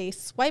people that they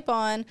swipe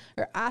on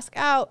or ask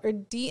out or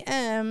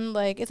DM,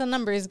 like it's a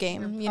numbers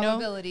game, you know,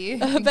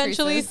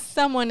 eventually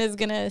someone is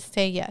going to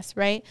say yes.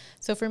 Right.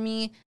 So for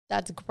me,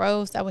 that's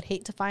gross. I would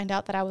hate to find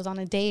out that I was on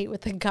a date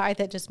with a guy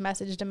that just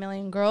messaged a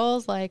million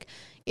girls. Like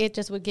it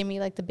just would give me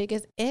like the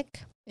biggest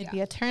ick. It'd be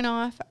a turn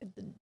off.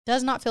 It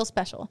does not feel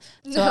special.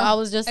 So I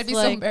was just I'd be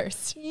like, so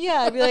embarrassed.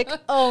 Yeah. I'd be like,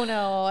 oh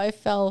no, I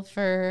fell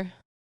for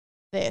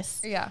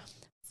this. Yeah.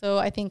 So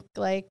I think,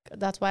 like,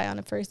 that's why on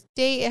a first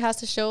date, it has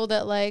to show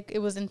that, like, it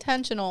was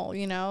intentional,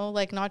 you know?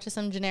 Like, not just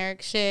some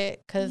generic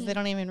shit because they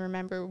don't even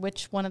remember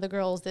which one of the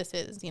girls this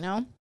is, you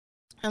know?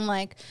 And,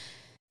 like,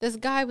 this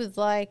guy was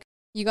like,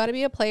 you got to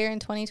be a player in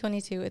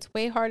 2022. It's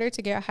way harder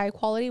to get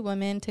high-quality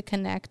women to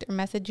connect or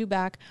message you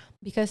back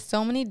because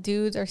so many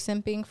dudes are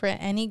simping for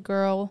any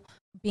girl.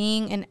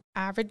 Being an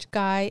average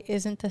guy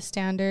isn't the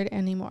standard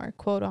anymore,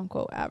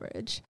 quote-unquote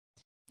average.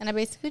 And I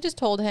basically just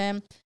told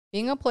him,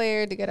 being a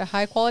player to get a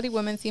high-quality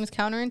woman seems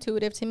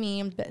counterintuitive to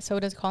me, but so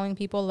does calling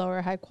people lower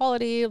high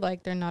quality,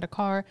 like they're not a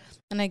car.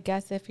 And I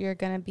guess if you're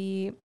going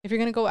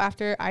to go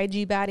after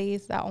IG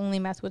baddies that only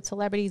mess with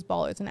celebrities,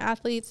 ballers, and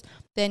athletes,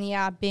 then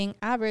yeah, being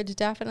average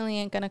definitely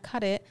ain't going to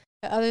cut it.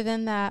 But other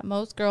than that,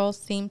 most girls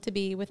seem to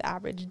be with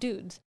average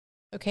dudes,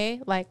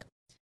 okay? Like,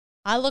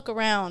 I look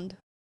around,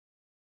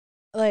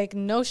 like,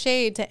 no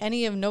shade to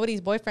any of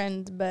nobody's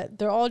boyfriends, but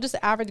they're all just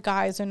average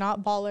guys. They're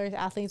not ballers,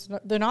 athletes.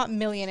 They're not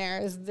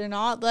millionaires. They're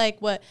not like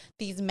what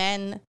these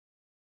men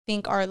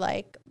think are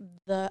like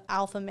the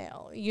alpha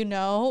male, you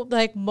know?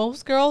 Like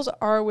most girls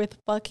are with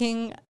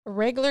fucking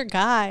regular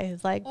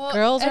guys. Like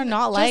girls are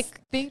not like.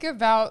 Think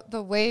about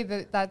the way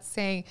that that's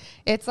saying.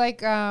 It's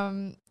like,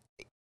 how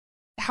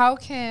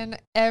can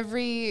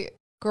every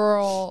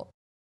girl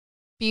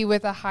be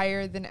with a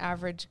higher than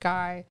average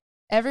guy?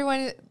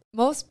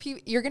 Most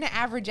people, you're going to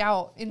average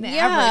out in the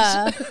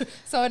average.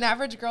 So an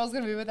average girl is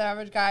going to be with an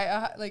average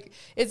guy. Like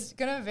it's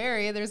going to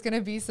vary. There's going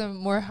to be some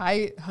more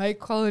high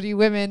quality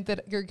women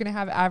that you're going to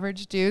have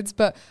average dudes,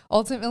 but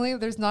ultimately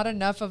there's not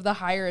enough of the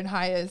higher and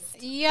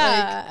highest.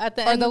 Yeah. Like, at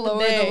the end or of the lower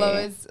the day. and the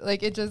lowest.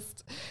 Like it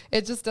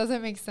just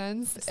doesn't make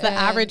sense. It's the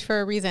average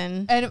for a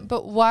reason.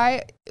 But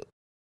why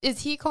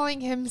is he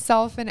calling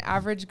himself an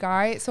average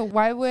guy? So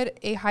why would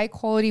a high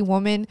quality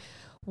woman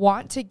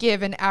want to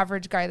give an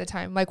average guy the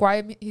time? Like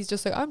why he's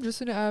just like, I'm just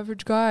an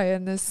average guy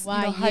and this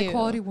high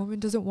quality woman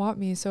doesn't want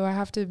me, so I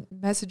have to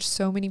message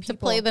so many people to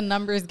play the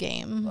numbers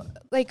game.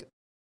 Like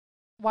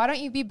why don't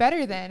you be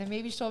better then, and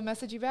maybe she'll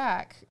message you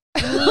back?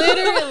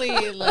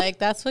 Literally, like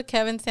that's what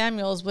Kevin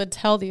Samuels would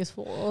tell these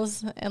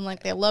fools, and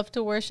like they love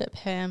to worship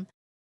him.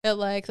 But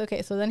like,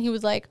 okay, so then he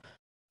was like,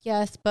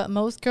 yes, but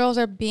most girls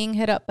are being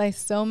hit up by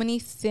so many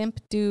simp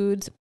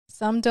dudes.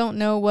 Some don't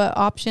know what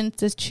options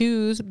to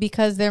choose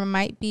because there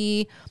might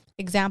be,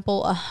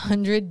 example,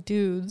 100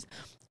 dudes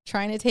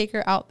trying to take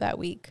her out that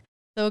week.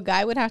 So a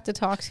guy would have to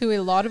talk to a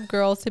lot of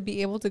girls to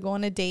be able to go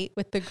on a date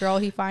with the girl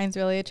he finds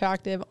really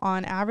attractive.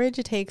 On average,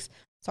 it takes,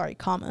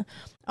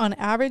 on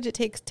average, it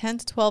takes 10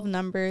 to 12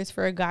 numbers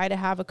for a guy to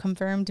have a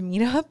confirmed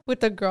meetup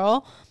with a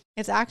girl.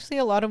 It's actually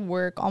a lot of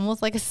work,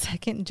 almost like a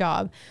second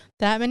job.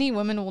 That many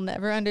women will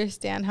never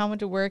understand how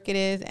much work it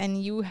is,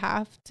 and you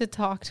have to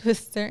talk to a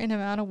certain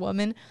amount of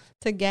women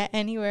to get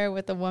anywhere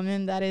with a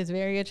woman that is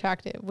very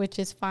attractive, which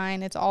is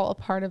fine. It's all a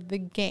part of the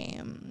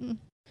game.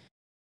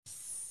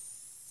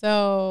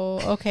 So,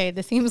 okay,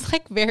 this seems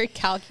like very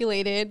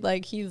calculated.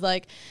 Like he's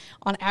like,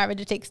 on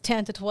average, it takes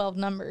 10 to 12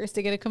 numbers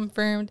to get a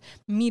confirmed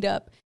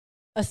meetup.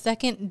 A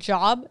second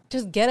job,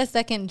 just get a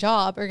second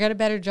job or get a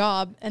better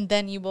job, and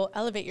then you will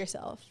elevate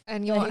yourself.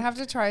 And you won't have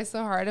to try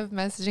so hard of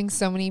messaging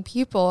so many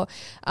people.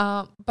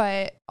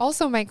 But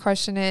also my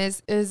question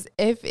is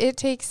if it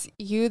takes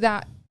you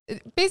that,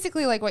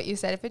 basically like what you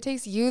said, if it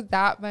takes you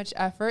that much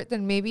effort,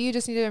 then maybe you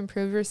just need to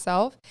improve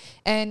yourself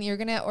and you're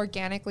going to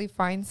organically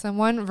find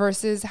someone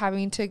versus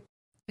having to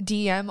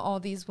DM all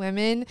these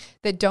women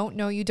that don't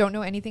know you, don't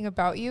know anything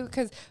about you.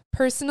 Because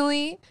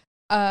personally,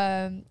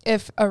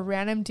 if a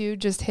random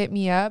dude just hit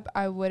me up,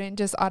 I wouldn't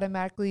just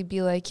automatically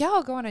be like, yeah,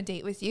 I'll go on a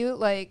date with you.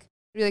 Like,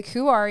 be like,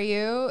 who are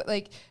you?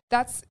 Like,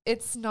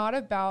 it's not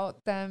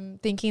about them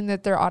thinking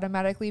that they're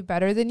automatically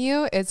better than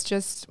you. It's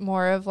just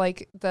more of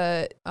like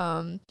the,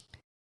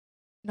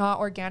 not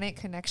organic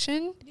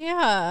connection.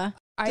 Yeah.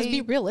 Just be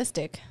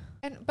realistic.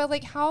 But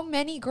like, how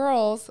many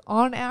girls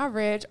on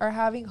average are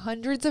having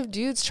hundreds of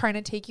dudes trying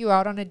to take you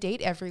out on a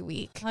date every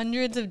week?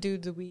 Hundreds of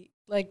dudes a week.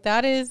 Like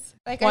that is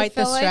like quite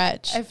the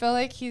stretch. I feel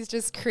like he's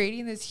just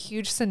creating this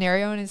huge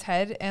scenario in his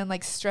head and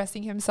like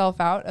stressing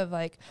himself out of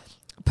like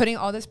putting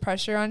all this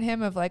pressure on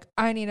him of like,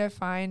 I need to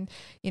find,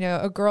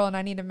 a girl and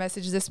I need to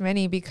message this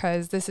many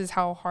because this is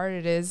how hard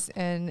it is.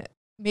 And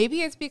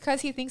maybe it's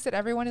because he thinks that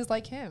everyone is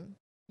like him.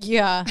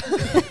 Yeah.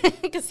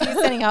 Because he's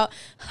sending out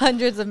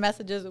hundreds of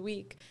messages a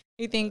week.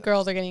 You think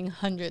girls are getting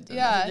hundreds of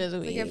messages a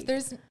week. Like if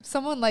there's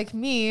someone like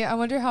me, I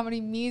wonder how many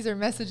me's are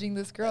messaging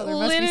this girl. There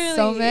must be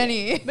so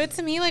many. But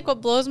to me, like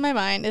what blows my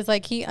mind is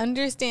like he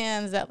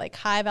understands that like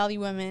high value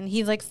women,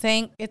 he's like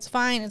saying it's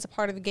fine, it's a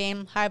part of the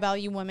game. High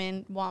value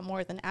women want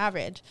more than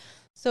average.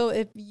 So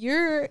if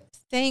you're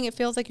saying it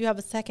feels like you have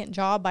a second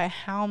job by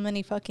how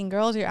many fucking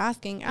girls you're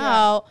asking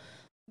out,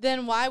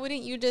 then why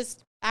wouldn't you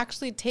just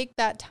actually take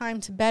that time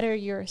to better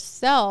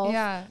yourself?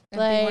 Yeah, and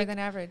like, be more than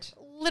average.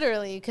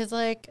 Literally, because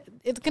like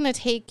it's gonna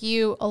take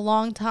you a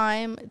long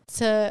time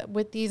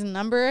with these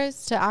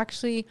numbers to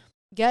actually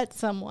get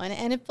someone.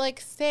 And if like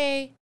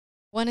say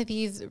one of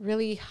these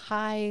really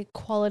high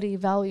quality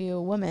value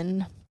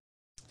women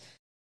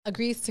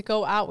agrees to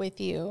go out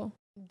with you,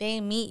 they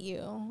meet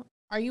you.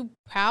 Are you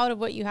proud of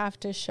what you have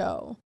to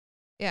show?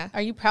 Yeah.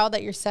 Are you proud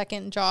that your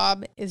second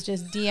job is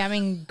just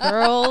DMing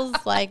girls?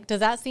 Like,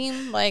 does that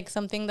seem like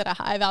something that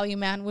a high value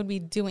man would be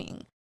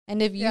doing?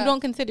 And if you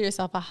don't consider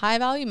yourself a high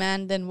value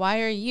man, then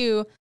why are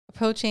you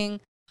approaching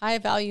high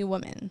value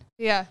women?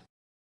 Yeah.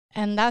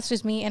 And that's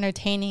just me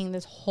entertaining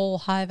this whole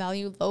high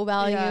value, low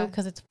value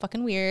because it's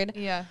fucking weird.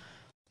 Yeah.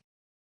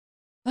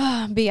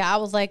 But yeah, I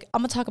was like,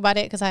 I'm going to talk about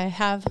it because I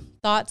have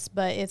thoughts,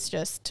 but it's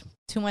just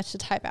too much to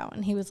type out.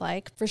 And he was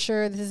like, for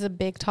sure, this is a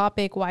big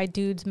topic, why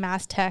dudes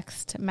mass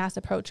text, mass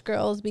approach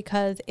girls,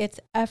 because it's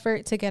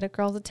effort to get a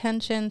girl's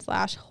attention /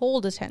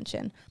 hold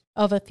attention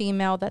of a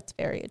female that's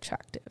very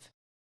attractive.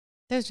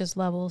 There's just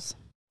levels.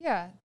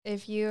 Yeah.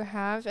 If you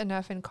have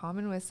enough in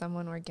common with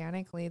someone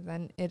organically,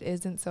 then it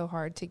isn't so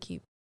hard to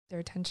keep their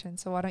attention.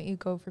 So why don't you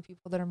go for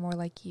people that are more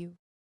like you?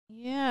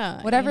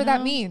 Yeah. Whatever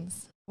that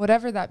means.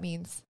 Whatever that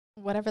means.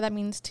 Whatever that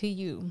means to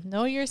you.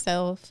 Know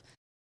yourself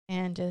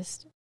and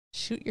just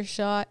shoot your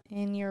shot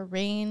in your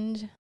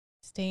range.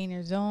 stay in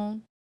your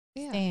zone,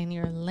 stay in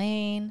your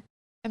lane.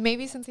 And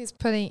maybe since he's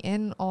putting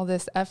in all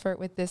this effort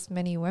with this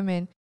many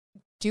women,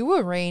 do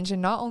a range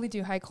and not only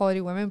do high quality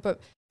women, but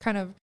kind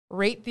of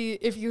rate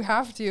if you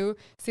have to,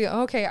 see,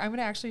 okay, I'm going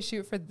to actually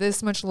shoot for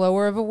this much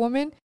lower of a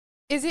woman.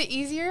 Is it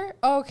easier?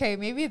 Okay,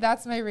 maybe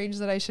that's my range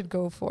that I should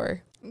go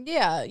for.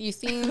 Yeah, you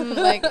seem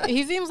like,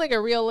 he seems like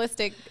a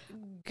realistic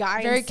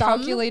guy. Very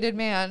calculated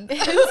man. In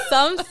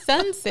some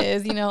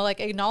senses, you know, like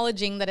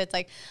acknowledging that it's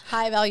like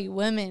high value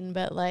women.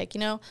 But like,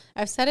 you know,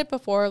 I've said it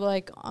before,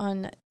 like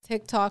on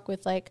TikTok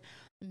with like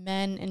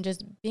men and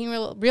just being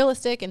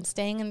realistic and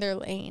staying in their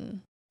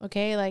lane.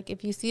 Okay, like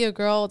if you see a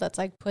girl that's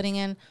like putting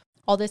in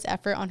all this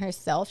effort on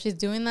herself, she's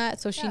doing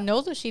that so she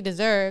knows what she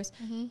deserves.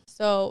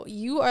 So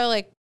you are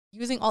like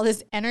using all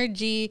this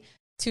energy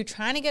to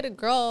trying to get a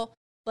girl.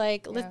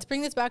 Like, let's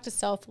bring this back to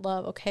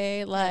self-love,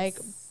 okay? Like,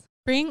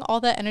 bring all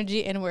that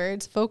energy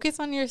inwards, focus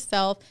on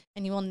yourself,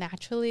 and you will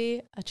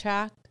naturally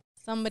attract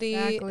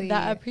somebody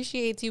that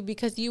appreciates you,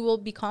 because you will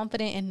be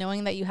confident in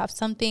knowing that you have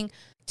something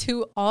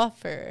to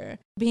offer.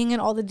 Being in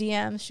all the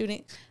DMs,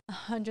 shooting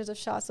hundreds of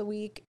shots a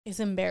week is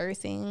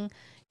embarrassing.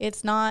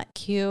 It's not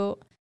cute.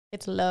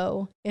 It's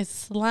low. It's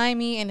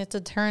slimy, and it's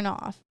a turn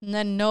off. And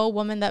then no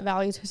woman that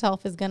values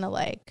herself is going to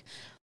like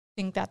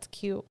think that's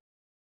cute.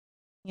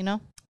 You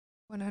know?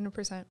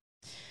 100%.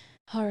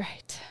 All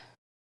right.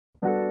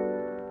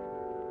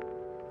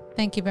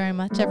 Thank you very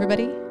much,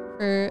 everybody,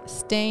 for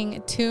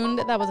staying tuned.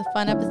 That was a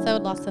fun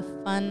episode. Lots of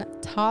fun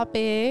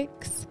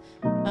topics.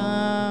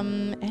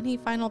 Any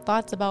final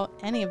thoughts about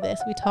any of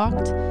this? We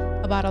talked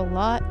about a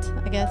lot.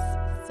 I guess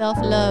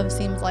self-love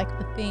seems like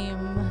the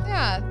theme.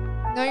 Yeah.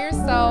 Know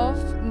yourself.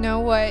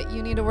 Know what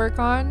you need to work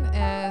on.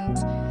 And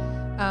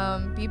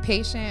be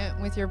patient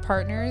with your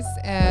partners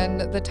and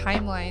the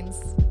timelines.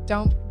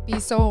 Don't be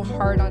so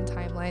hard on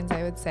timelines,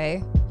 I would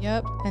say.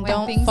 Yep. And when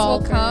don't things fall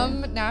will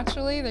come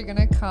naturally, they're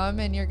going to come,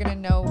 and you're going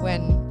to know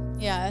when.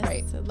 Yes.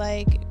 Right.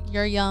 Like,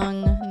 you're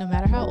young. No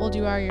matter how old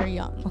you are, you're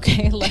young.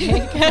 Okay. Like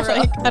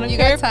I don't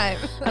care. I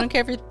don't care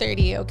if you're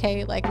 30.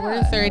 Okay. Like,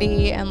 we're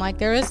 30, and like,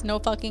 there is no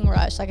fucking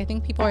rush. Like, I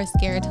think people are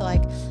scared to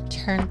like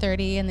turn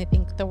 30, and they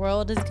think the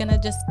world is going to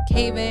just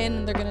cave in,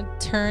 and they're going to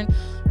turn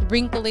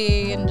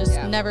wrinkly and just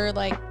never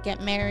like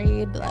get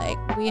married.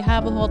 Like, we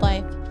have a whole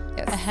life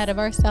ahead of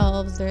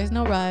ourselves. There is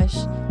no rush.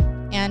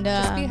 And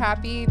just be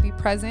happy, be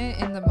present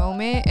in the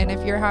moment. And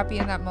if you're happy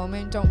in that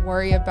moment, don't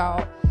worry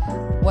about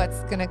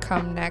what's gonna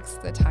come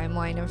next, the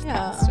timeline of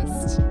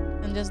things.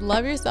 Just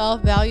love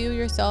yourself, value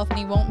yourself, and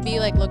you won't be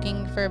like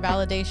looking for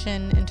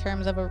validation in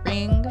terms of a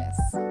ring.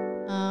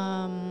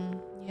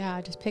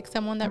 Just pick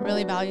someone that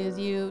really values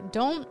you.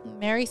 Don't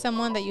marry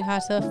someone that you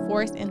have to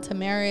force into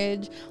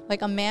marriage.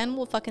 Like, a man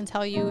will fucking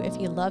tell you if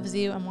he loves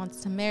you and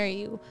wants to marry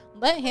you.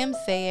 Let him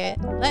say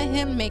it. Let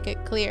him make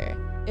it clear.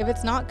 If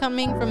it's not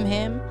coming from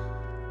him,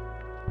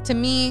 to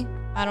me,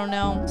 I don't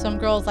know. Some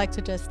girls like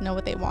to just know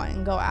what they want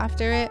and go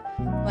after it.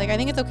 Like, I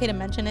think it's okay to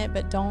mention it,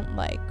 but don't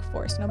like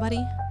force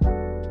nobody.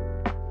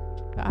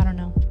 But I don't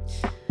know.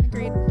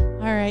 Agreed.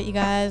 All right, you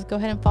guys, go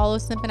ahead and follow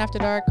Simpin' After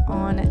Dark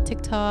on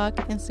TikTok,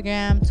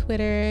 Instagram,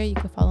 Twitter. You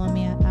can follow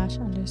me at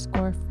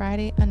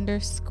Ash_Friday_.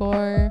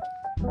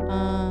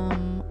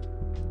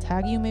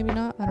 Tag you, maybe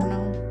not. I don't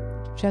know.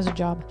 She has a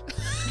job.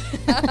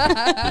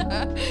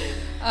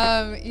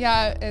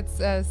 It's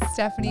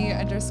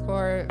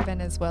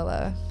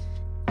Stephanie_Venezuela.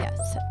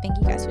 Yes. Thank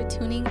you guys for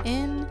tuning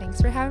in.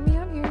 Thanks for having me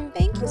on here.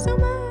 Thank you so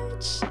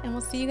much. And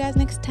we'll see you guys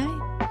next time.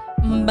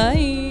 Bye.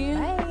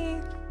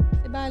 Bye.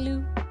 Say bye,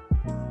 Lou.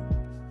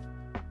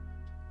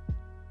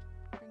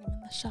 Bring him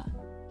in the shot.